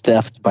think of as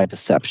theft by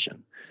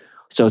deception.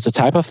 So it's a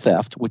type of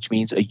theft, which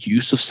means a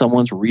use of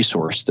someone's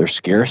resource, their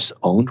scarce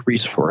owned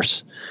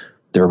resource,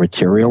 their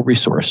material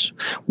resource,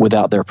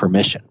 without their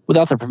permission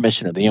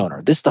of the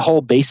owner. This is the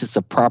whole basis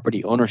of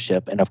property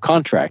ownership and of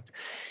contract,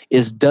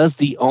 is does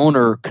the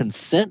owner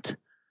consent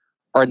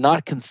or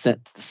not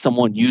consent to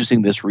someone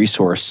using this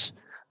resource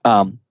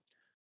or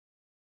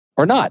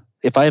not?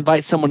 If I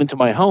invite someone into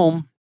my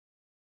home,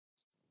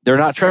 they're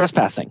not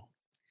trespassing.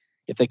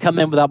 If they come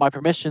in without my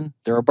permission,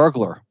 they're a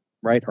burglar,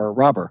 right? Or a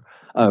robber,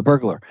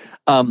 burglar,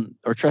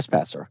 or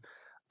trespasser.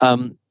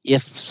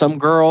 If some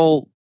guy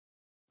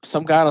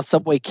on a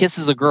subway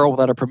kisses a girl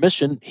without her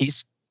permission,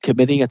 he's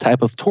committing a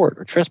type of tort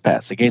or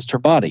trespass against her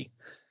body.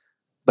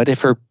 But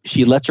if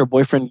she lets her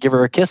boyfriend give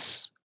her a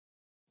kiss,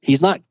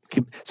 he's not.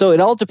 So it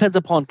all depends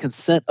upon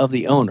consent of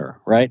the owner,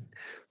 right?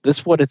 This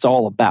is what it's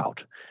all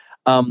about.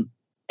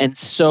 And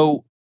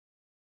so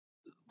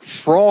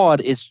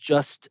fraud is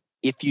just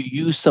if you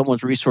use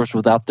someone's resource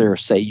without their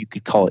say, you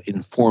could call it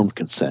informed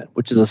consent,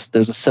 which is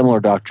there's a similar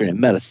doctrine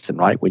in medicine,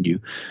 right? When you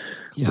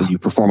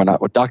perform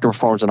a doctor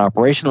performs an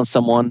operation on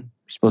someone,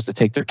 you're supposed to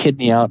take their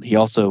kidney out. He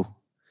also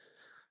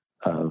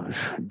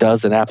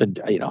does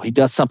he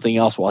does something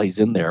else while he's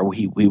in there.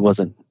 He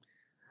wasn't,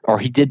 or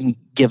he didn't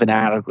give an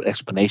adequate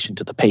explanation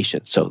to the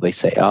patient. So they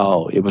say,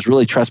 oh, it was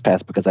really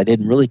trespass because I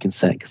didn't really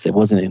consent because it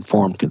wasn't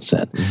informed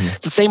consent. Mm-hmm.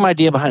 It's the same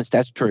idea behind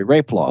statutory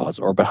rape laws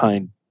or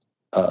behind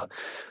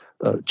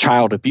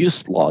child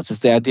abuse laws. It's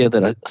the idea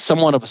that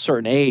someone of a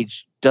certain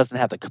age doesn't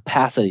have the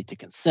capacity to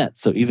consent.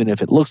 So even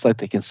if it looks like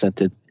they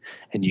consented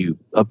and you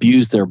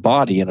abuse their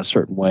body in a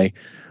certain way,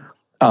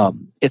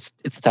 it's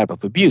a type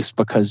of abuse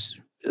because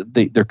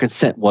their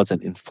consent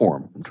wasn't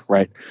informed,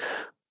 right?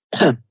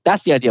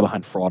 That's the idea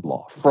behind fraud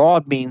law.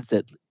 Fraud means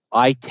that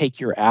I take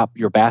your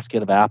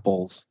basket of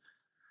apples,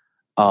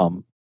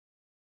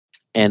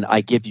 and I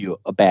give you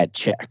a bad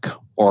check,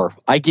 or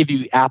I give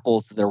you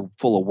apples that are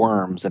full of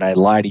worms, and I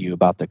lie to you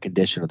about the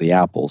condition of the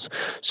apples.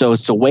 So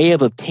it's a way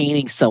of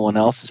obtaining someone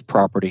else's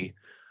property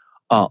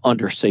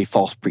under, say,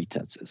 false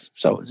pretenses.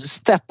 So it's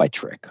just theft by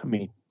trick. I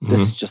mean, this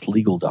is just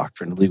legal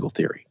doctrine, legal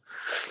theory.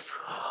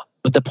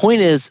 But the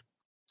point is,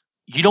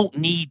 you don't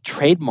need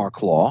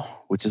trademark law,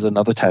 which is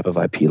another type of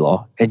IP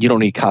law, and you don't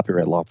need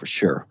copyright law for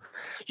sure.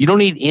 You don't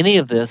need any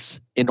of this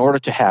in order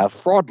to have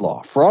fraud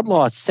law. Fraud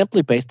law is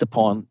simply based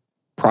upon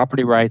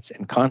property rights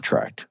and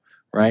contract,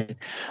 right?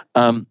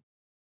 And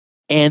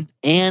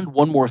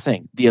one more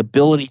thing, the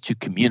ability to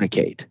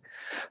communicate.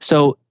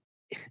 So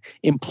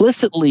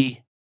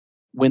implicitly,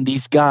 when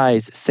these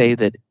guys say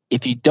that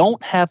if you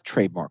don't have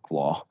trademark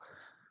law,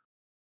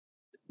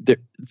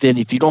 then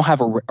if you don't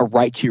have a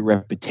right to your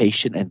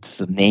reputation and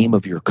to the name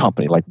of your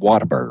company, like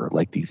Whataburger,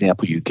 like the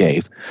example you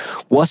gave,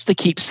 what's to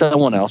keep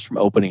someone else from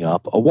opening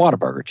up a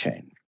Whataburger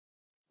chain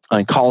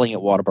and calling it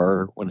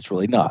Whataburger when it's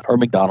really not, or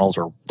McDonald's,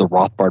 or the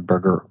Rothbard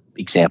burger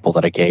example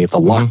that I gave. The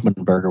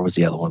Lochmann burger was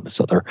the other one.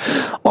 This other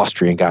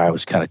Austrian guy I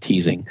was kind of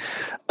teasing.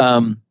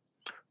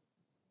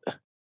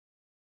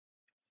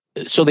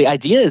 So the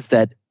idea is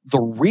that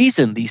the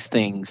reason these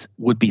things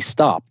would be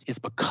stopped is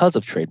because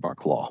of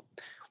trademark law,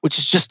 which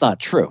is just not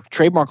true.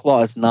 Trademark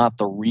law is not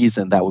the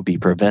reason that would be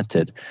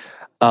prevented.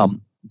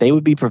 They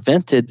would be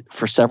prevented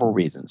for several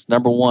reasons.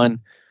 Number one,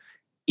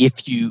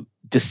 if you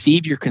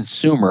deceive your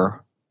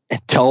consumer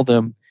and tell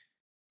them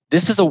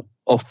this is a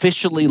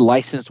officially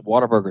licensed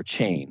Whataburger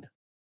chain,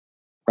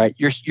 right?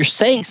 You're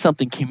saying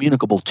something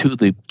communicable to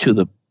the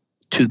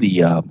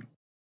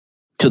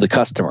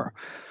customer.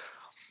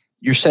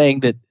 You're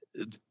saying that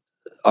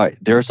all right,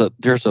 there's a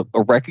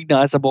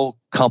recognizable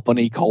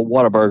company called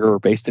Whataburger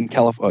based in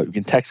California,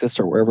 in Texas,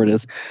 or wherever it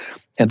is,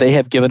 and they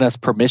have given us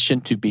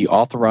permission to be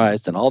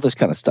authorized and all this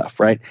kind of stuff,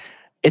 right?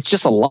 It's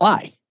just a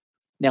lie.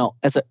 Now,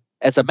 as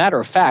a matter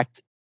of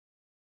fact,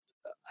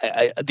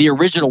 the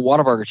original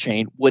Whataburger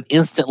chain would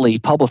instantly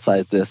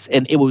publicize this,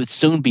 and it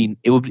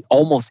would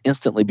almost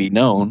instantly be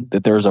known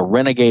that there's a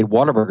renegade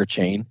Whataburger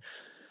chain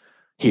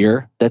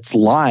here that's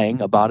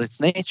lying about its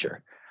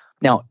nature.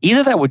 Now,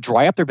 either that would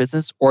dry up their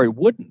business or it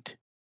wouldn't.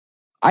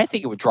 I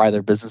think it would dry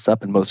their business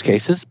up in most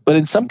cases, but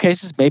in some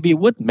cases, maybe it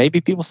wouldn't.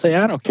 Maybe people say,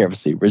 I don't care if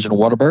it's the original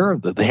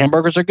Whataburger, the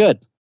hamburgers are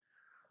good.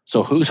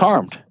 So who's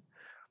harmed?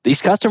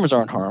 These customers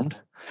aren't harmed.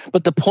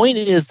 But the point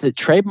is that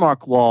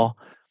trademark law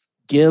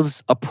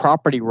gives a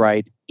property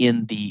right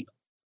in the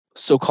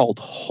so-called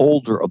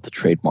holder of the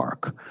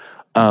trademark.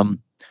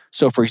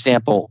 So, for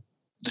example,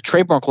 the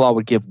trademark law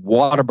would give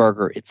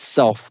Whataburger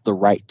itself the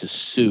right to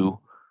sue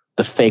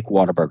the fake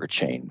Whataburger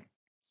chain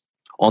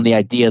on the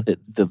idea that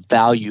the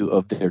value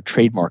of their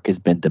trademark has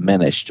been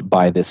diminished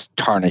by this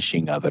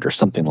tarnishing of it or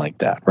something like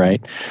that,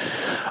 right?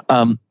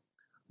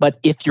 But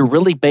if you're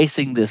really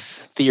basing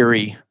this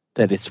theory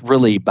that it's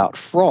really about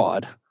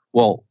fraud,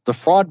 well, the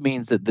fraud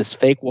means that this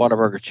fake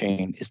Whataburger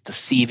chain is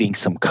deceiving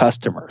some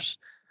customers.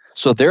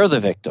 So they're the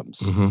victims.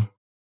 Mm-hmm.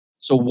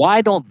 So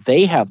why don't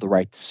they have the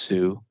right to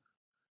sue?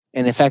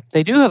 And in fact,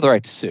 they do have the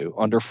right to sue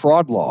under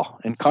fraud law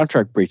and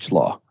contract breach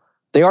law.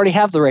 They already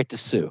have the right to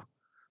sue.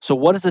 So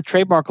what does the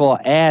trademark law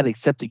add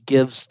except it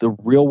gives the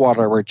real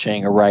Whataburger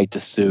chain a right to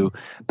sue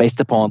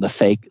based upon the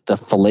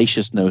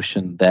fallacious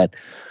notion that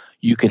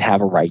you could have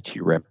a right to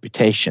your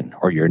reputation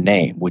or your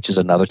name, which is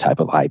another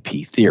type of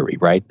IP theory,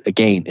 right?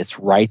 Again, it's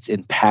rights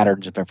in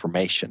patterns of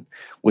information,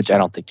 which I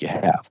don't think you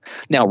have.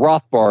 Now,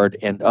 Rothbard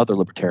and other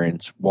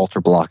libertarians,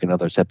 Walter Block and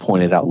others, have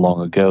pointed out long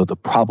ago the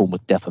problem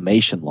with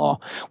defamation law,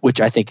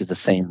 which I think is the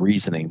same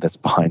reasoning that's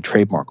behind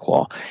trademark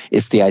law.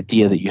 It's the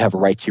idea that you have a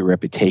right to your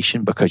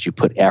reputation because you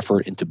put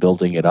effort into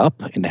building it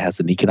up and it has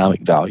an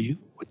economic value,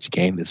 which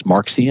again is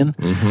Marxian.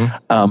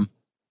 Mm-hmm.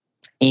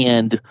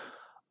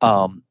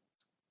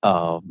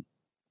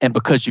 And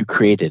because you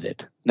created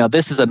it. Now,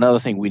 this is another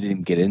thing we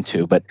didn't get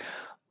into, but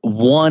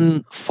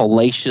one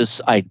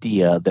fallacious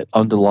idea that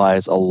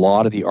underlies a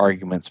lot of the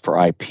arguments for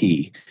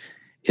IP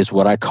is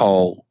what I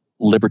call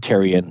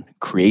libertarian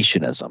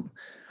creationism.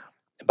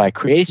 By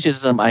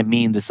creationism, I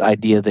mean this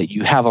idea that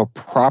you have a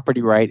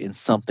property right in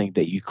something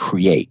that you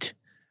create.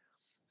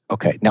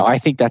 Okay, now I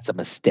think that's a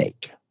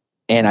mistake,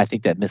 and I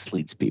think that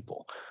misleads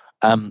people.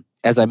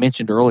 As I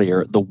mentioned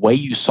earlier, the way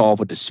you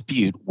solve a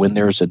dispute when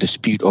there's a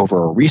dispute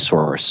over a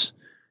resource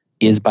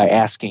is by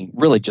asking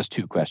really just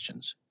two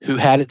questions. Who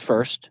had it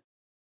first?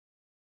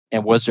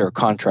 And was there a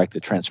contract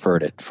that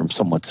transferred it from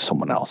someone to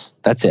someone else?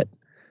 That's it.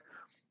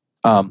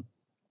 None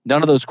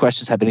of those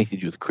questions have anything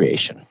to do with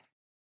creation.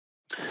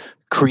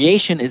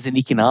 Creation is an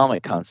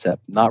economic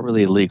concept, not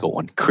really a legal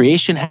one.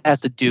 Creation has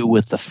to do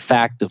with the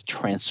fact of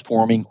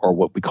transforming or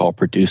what we call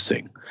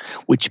producing,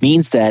 which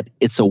means that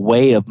it's a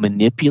way of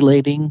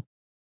manipulating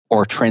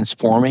or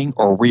transforming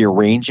or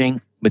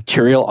rearranging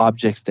material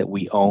objects that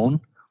we own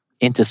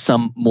into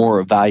some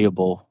more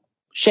valuable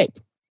shape.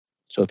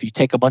 So if you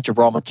take a bunch of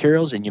raw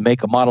materials and you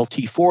make a Model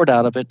T Ford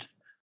out of it,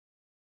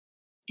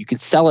 you can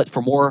sell it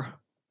for more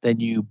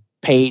than you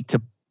paid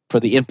for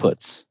the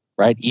inputs,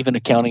 right? Even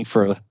accounting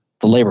for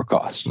the labor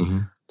cost. Mm-hmm.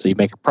 So you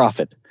make a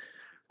profit.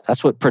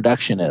 That's what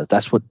production is.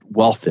 That's what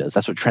wealth is.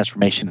 That's what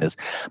transformation is.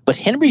 But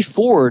Henry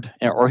Ford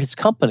or his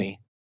company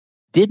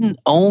didn't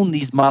own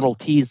these Model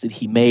Ts that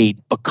he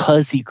made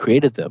because he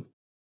created them.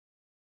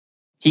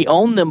 He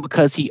owned them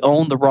because he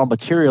owned the raw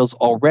materials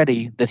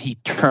already that he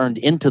turned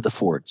into the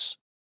Fords.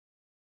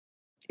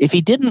 If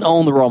he didn't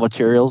own the raw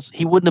materials,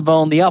 he wouldn't have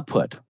owned the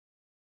output.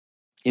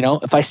 You know,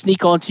 if I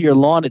sneak onto your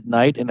lawn at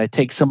night and I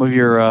take some of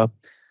your,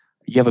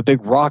 you have a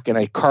big rock and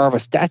I carve a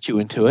statue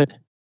into it,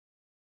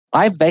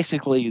 I've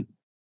basically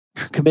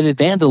committed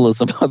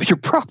vandalism of your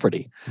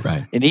property.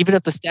 Right. And even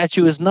if the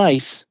statue is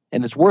nice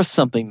and it's worth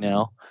something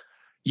now,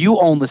 you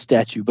own the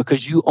statue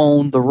because you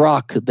own the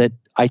rock that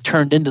I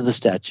turned into the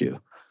statue.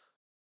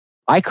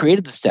 I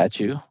created the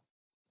statue,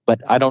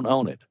 but I don't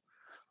own it.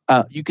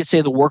 You could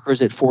say the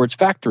workers at Ford's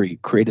factory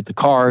created the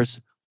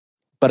cars,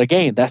 but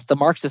again, that's the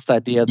Marxist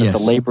idea that the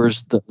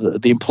laborers,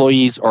 the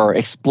employees are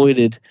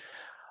exploited.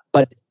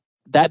 But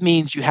that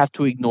means you have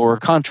to ignore a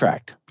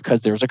contract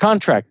because there's a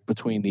contract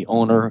between the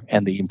owner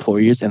and the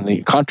employees, and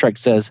the contract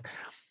says,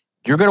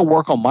 you're going to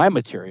work on my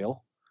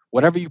material,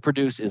 whatever you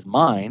produce is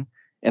mine,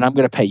 and I'm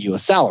going to pay you a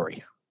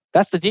salary.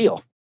 That's the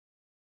deal.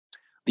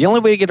 The only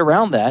way to get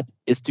around that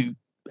is to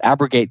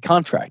abrogate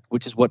contract,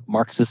 which is what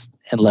Marxists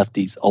and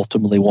lefties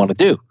ultimately want to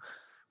do,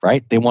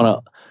 right? They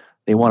want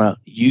to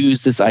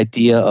use this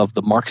idea of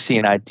the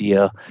Marxian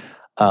idea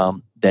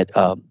that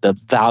the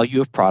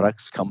value of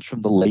products comes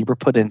from the labor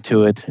put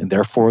into it, and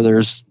therefore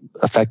there's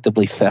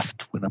effectively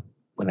theft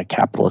when a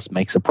capitalist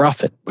makes a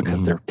profit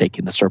because they're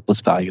taking the surplus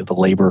value of the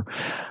labor.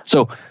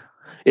 So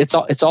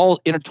it's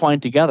all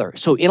intertwined together.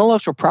 So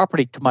intellectual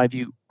property, to my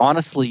view,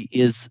 honestly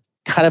is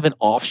kind of an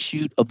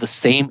offshoot of the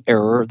same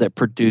error that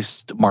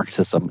produced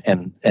Marxism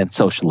and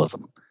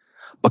socialism,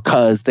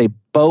 because they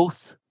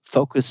both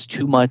focus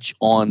too much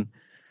on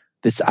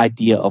this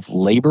idea of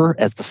labor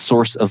as the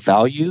source of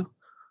value,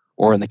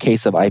 or in the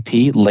case of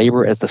IP,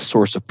 labor as the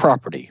source of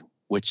property,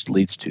 which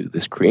leads to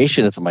this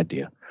creationism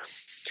idea.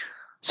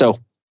 So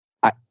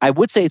I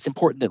would say it's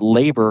important that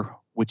labor,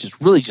 which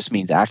is really just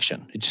means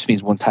action. It just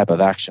means one type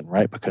of action,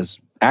 right? Because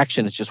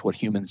action is just what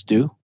humans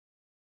do.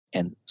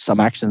 And some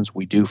actions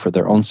we do for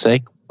their own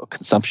sake,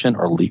 consumption,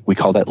 or we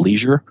call that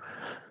leisure.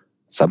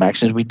 Some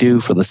actions we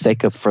do for the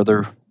sake of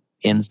further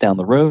ends down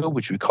the road,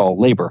 which we call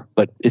labor.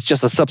 But it's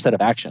just a subset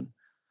of action.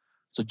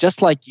 So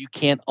just like you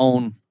can't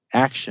own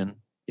action,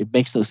 it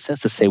makes no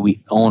sense to say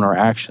we own our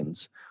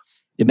actions.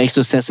 It makes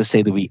no sense to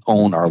say that we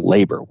own our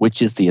labor,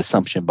 which is the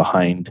assumption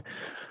behind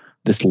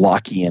this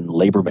Lockean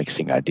labor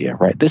mixing idea,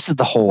 right? This is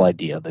the whole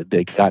idea that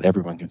they got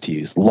everyone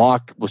confused.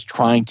 Locke was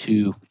trying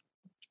to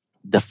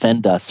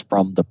defend us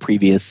from the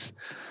previous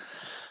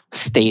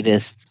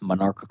statist,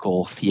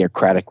 monarchical,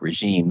 theocratic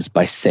regimes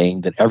by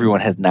saying that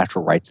everyone has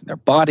natural rights in their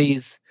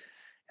bodies.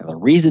 And the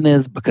reason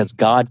is because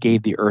God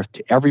gave the earth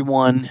to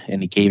everyone,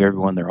 and he gave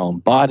everyone their own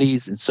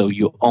bodies. And so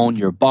you own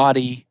your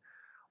body,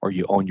 or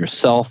you own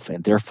yourself,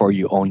 and therefore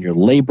you own your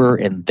labor,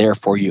 and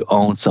therefore you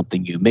own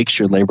something you mix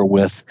your labor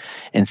with,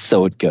 and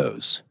so it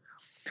goes.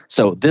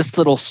 So this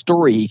little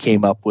story he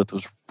came up with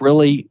was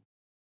really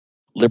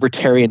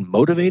libertarian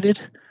motivated,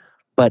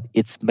 but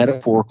it's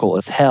metaphorical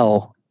as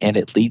hell, and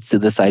it leads to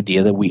this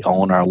idea that we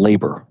own our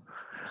labor.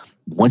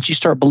 Once you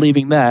start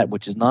believing that,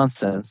 which is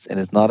nonsense and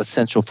is not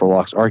essential for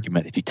Locke's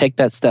argument, if you take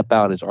that step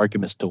out, his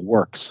argument still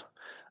works.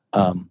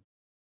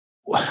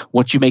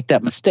 Once you make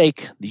that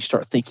mistake, you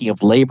start thinking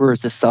of labor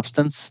as a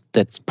substance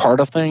that's part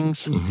of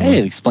things. Mm-hmm. Hey,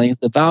 it explains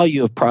the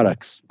value of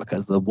products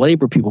because the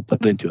labor people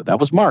put into it. That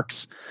was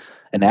Marx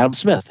and Adam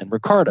Smith and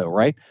Ricardo,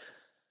 right?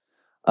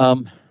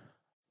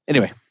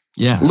 Anyway,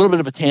 yeah, a little bit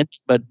of a tangent,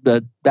 but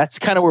that's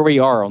kind of where we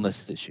are on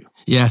this issue.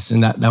 Yes,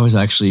 and that was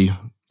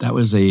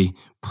a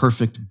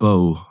perfect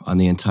bow on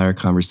the entire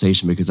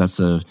conversation, because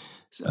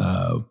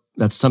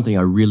that's something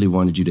I really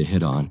wanted you to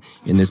hit on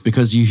in this,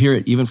 because you hear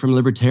it even from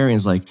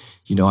libertarians, like,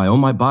 I own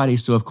my body,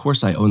 so of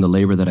course I own the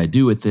labor that I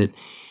do with it.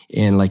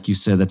 And like you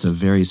said, that's a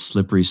very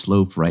slippery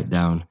slope right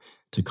down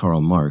to Karl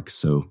Marx.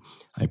 So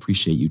I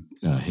appreciate you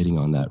hitting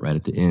on that right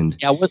at the end.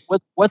 Yeah,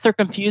 what they're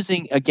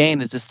confusing,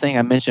 again, is this thing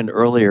I mentioned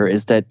earlier,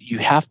 is that you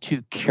have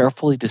to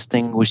carefully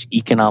distinguish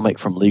economic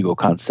from legal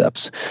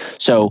concepts.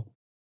 So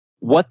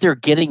what they're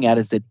getting at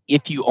is that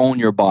if you own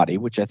your body,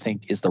 which I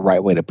think is the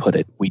right way to put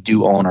it, we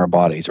do own our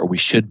bodies, or we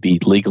should be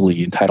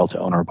legally entitled to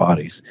own our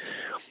bodies.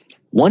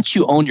 Once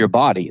you own your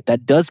body,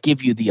 that does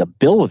give you the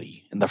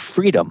ability and the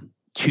freedom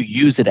to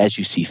use it as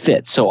you see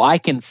fit. So I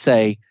can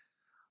say,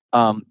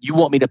 you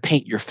want me to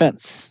paint your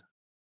fence.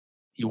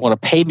 You want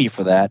to pay me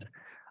for that.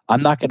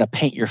 I'm not going to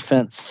paint your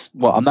fence.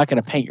 Well, I'm not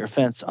going to paint your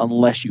fence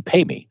unless you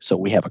pay me. So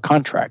we have a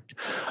contract.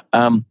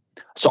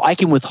 So I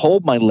can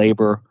withhold my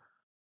labor,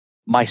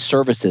 my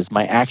services,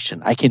 my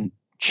action. I can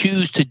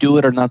choose to do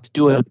it or not to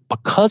do it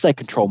because I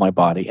control my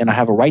body, and I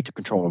have a right to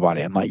control my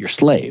body. I'm not your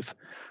slave.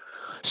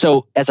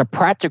 So as a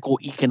practical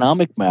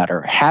economic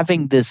matter,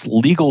 having this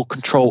legal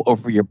control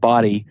over your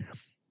body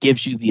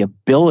gives you the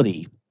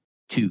ability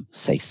to,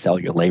 say, sell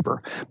your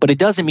labor. But it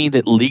doesn't mean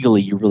that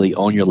legally you really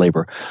own your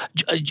labor.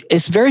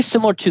 It's very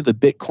similar to the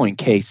Bitcoin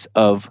case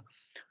of,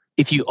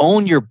 if you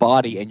own your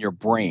body and your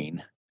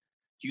brain,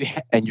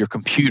 and your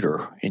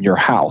computer in your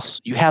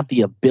house, you have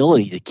the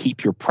ability to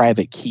keep your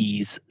private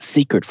keys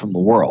secret from the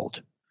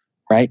world,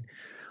 right?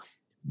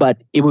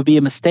 But it would be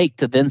a mistake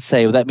to then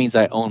say, well, that means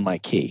I own my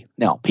key.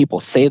 Now, people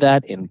say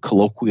that in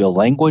colloquial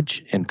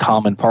language, in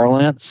common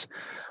parlance,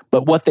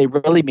 but what they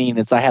really mean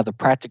is I have the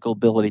practical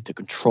ability to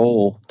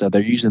control.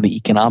 They're using the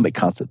economic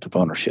concept of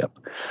ownership.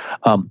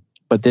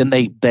 But then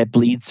that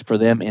bleeds for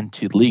them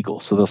into legal.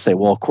 So they'll say,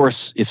 well, of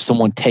course, if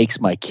someone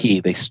takes my key,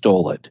 they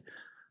stole it.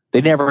 They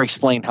never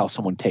explained how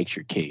someone takes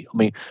your key. I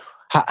mean,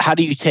 how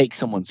do you take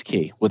someone's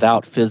key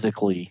without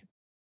physically,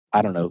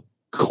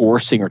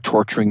 coercing or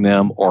torturing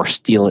them, or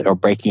stealing or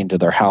breaking into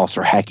their house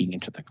or hacking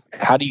into them?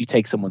 How do you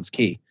take someone's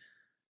key?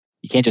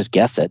 You can't just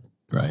guess it.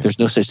 Right. There's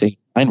no such thing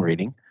as mind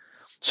reading.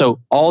 So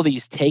all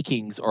these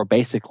takings are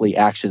basically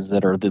actions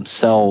that are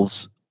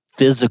themselves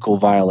physical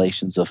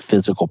violations of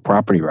physical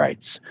property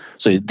rights.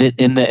 So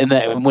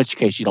in which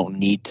case you don't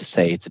need to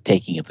say it's a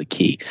taking of the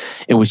key.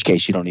 In which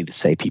case you don't need to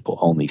say people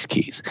own these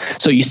keys.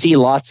 So you see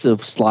lots of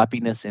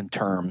sloppiness in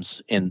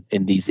terms in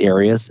these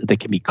areas that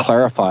can be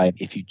clarified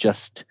if you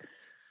just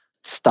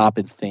stop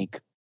and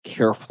think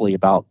carefully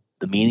about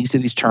the meanings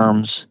of these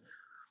terms,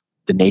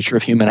 the nature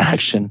of human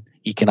action,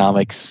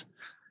 economics,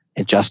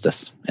 and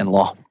justice and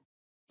law.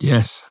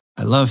 Yes.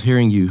 I love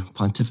hearing you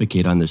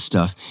pontificate on this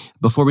stuff.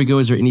 Before we go,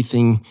 is there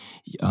anything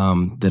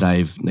that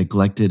I've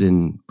neglected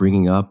in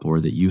bringing up,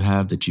 or that you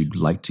have that you'd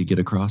like to get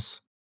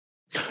across?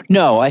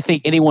 No, I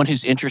think anyone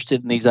who's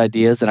interested in these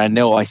ideas, and I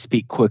know I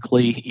speak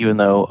quickly, even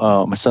though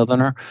I'm a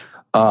Southerner,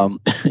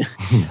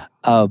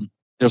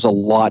 there's a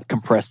lot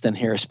compressed in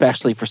here,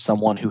 especially for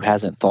someone who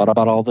hasn't thought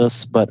about all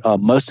this. But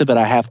most of it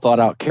I have thought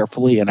out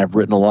carefully, and I've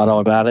written a lot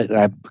about it, and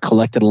I've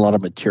collected a lot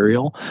of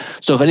material.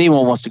 So if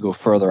anyone wants to go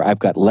further, I've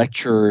got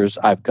lectures,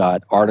 I've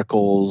got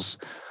articles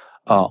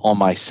on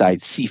my site,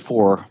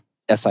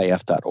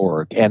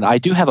 c4sif.org. And I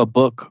do have a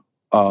book.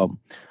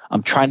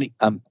 I'm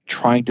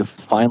trying to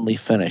finally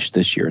finish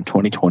this year in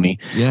 2020,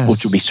 Yes.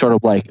 which would be sort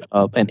of like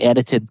an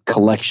edited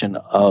collection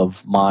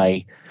of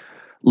my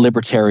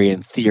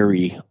libertarian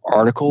theory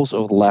articles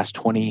over the last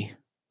 20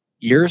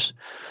 years.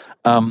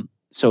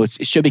 So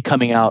it should be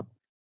coming out,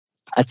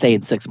 I'd say,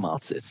 in 6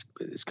 months. It's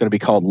going to be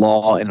called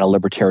Law in a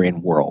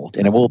Libertarian World,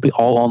 and it will be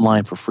all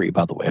online for free,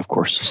 by the way, of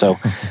course. So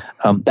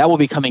that will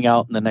be coming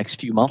out in the next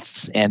few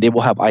months, and it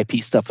will have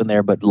IP stuff in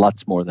there, but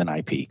lots more than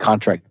IP: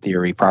 contract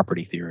theory,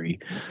 property theory,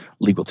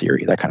 legal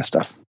theory, that kind of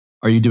stuff.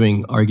 Are you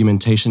doing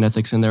argumentation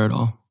ethics in there at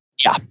all?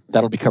 Yeah,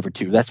 that'll be covered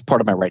too. That's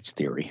part of my rights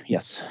theory.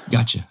 Yes.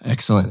 Gotcha.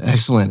 Excellent.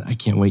 Excellent. I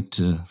can't wait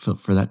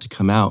for that to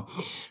come out.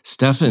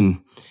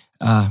 Stefan,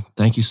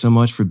 thank you so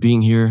much for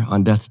being here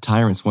on Death to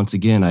Tyrants. Once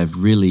again, I've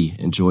really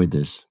enjoyed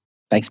this.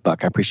 Thanks,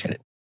 Buck. I appreciate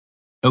it.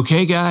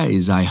 Okay,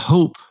 guys, I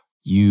hope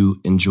you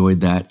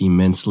enjoyed that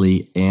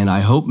immensely. And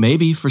I hope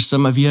maybe for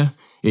some of you,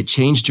 it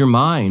changed your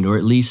mind, or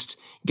at least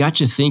got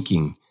you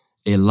thinking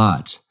a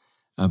lot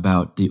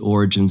about the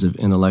origins of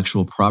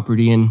intellectual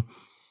property and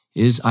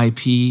is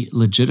IP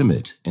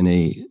legitimate in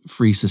a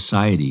free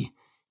society?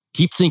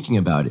 Keep thinking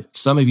about it.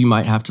 Some of you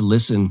might have to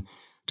listen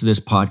to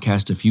this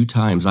podcast a few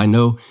times. I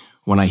know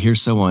when I hear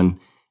someone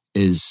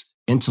is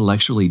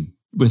intellectually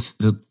with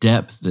the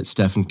depth that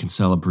Stefan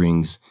Kinsella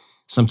brings,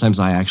 sometimes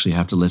I actually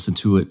have to listen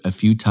to it a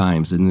few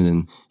times, and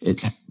then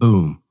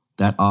boom,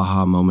 that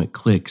aha moment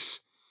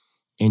clicks,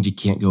 and you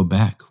can't go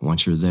back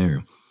once you're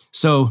there.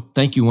 So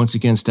thank you once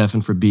again,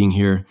 Stefan, for being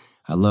here.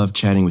 I love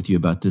chatting with you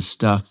about this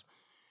stuff.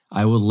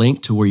 I will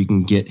link to where you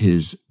can get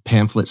his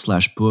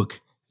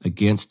pamphlet/book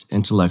Against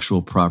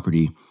Intellectual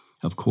Property,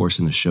 of course,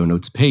 in the show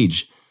notes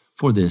page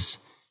for this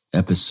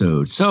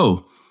episode.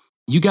 So,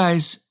 you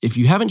guys, if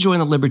you haven't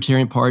joined the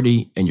Libertarian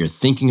Party and you're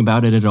thinking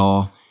about it at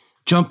all,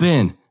 jump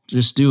in.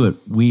 Just do it.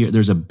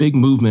 There's a big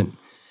movement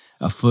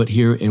afoot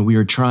here, and we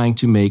are trying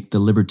to make the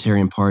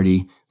Libertarian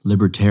Party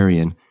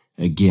libertarian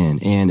again.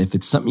 And if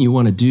it's something you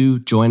want to do,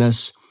 join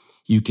us.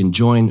 You can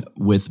join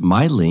with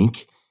my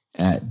link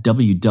at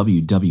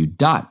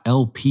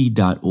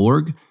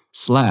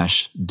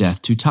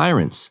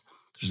www.lp.org/death-to-tyrants.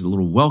 There's a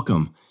little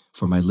welcome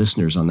for my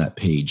listeners on that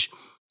page.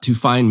 To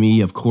find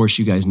me, of course,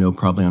 you guys know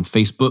probably on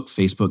Facebook,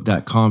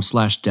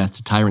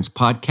 facebook.com/death-to-tyrants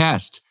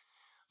podcast.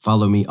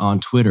 Follow me on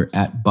Twitter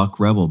at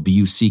BuckRebel,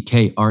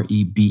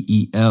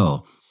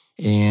 BuckRebel.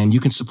 And you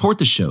can support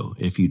the show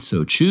if you'd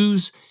so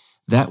choose.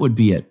 That would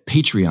be at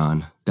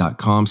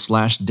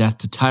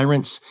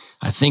patreon.com/death-to-tyrants.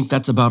 I think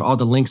that's about all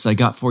the links I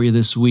got for you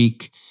this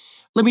week.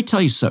 Let me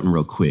tell you something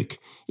real quick.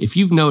 If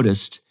you've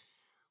noticed,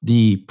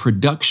 the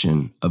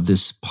production of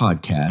this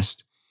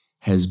podcast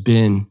has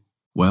been,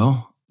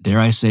 well, dare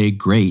I say,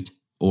 great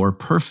or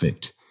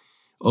perfect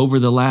over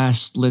the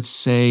last, let's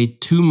say,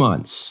 2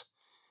 months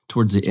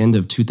towards the end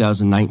of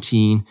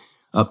 2019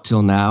 up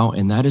till now.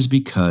 And that is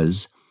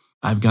because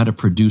I've got a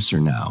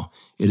producer now.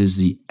 It is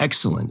the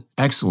excellent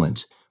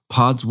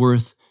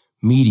Podsworth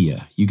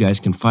Media. You guys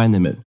can find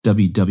them at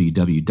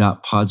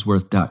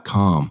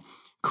www.podsworth.com.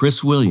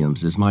 Chris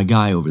Williams is my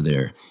guy over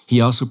there.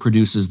 He also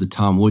produces The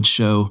Tom Woods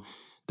Show,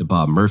 The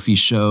Bob Murphy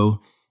Show,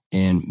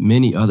 and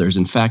many others.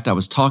 In fact, I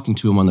was talking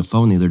to him on the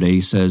phone the other day. He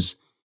says,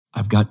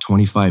 I've got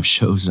 25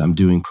 shows I'm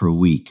doing per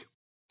week.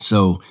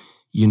 So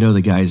you know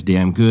the guy's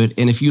damn good.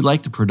 And if you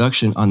like the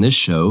production on this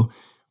show,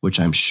 which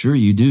I'm sure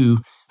you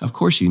do, of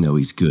course you know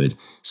he's good.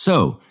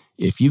 So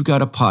if you've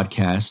got a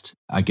podcast,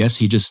 I guess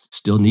he just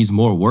still needs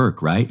more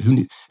work, right?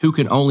 Who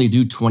can only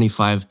do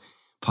 25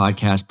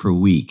 podcasts per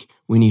week?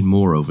 We need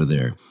more over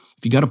there.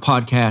 If you got a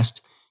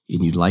podcast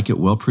and you'd like it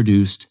well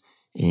produced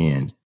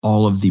and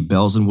all of the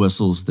bells and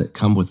whistles that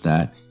come with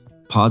that,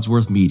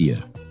 Podsworth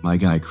Media, my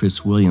guy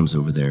Chris Williams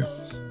over there,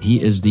 he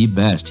is the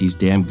best. He's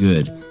damn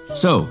good.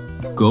 So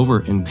go over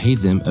and pay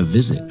them a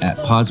visit at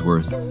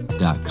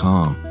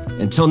podsworth.com.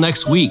 Until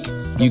next week,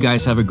 you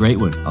guys have a great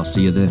one. I'll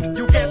see you then.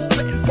 You get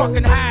split in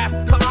fucking half,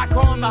 till I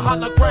call him the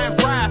hologram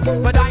wrath.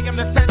 But I am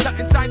the center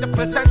inside the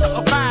placenta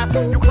of math.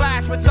 You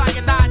clash with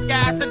cyanide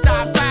gas and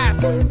die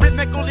fast.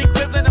 Rhythmical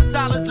equivalent of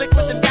solids,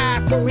 liquid and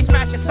gas. We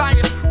smash your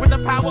sinus with the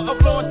power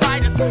of Lord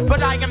Titus.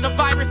 But I am the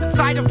virus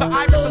inside of the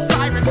iris of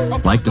Cyrus.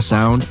 Like the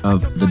sound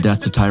of the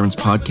Death to Tyrants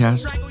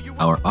podcast?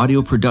 Our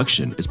audio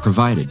production is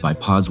provided by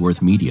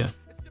Podsworth Media.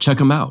 Check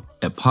them out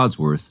at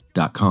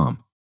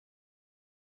podsworth.com.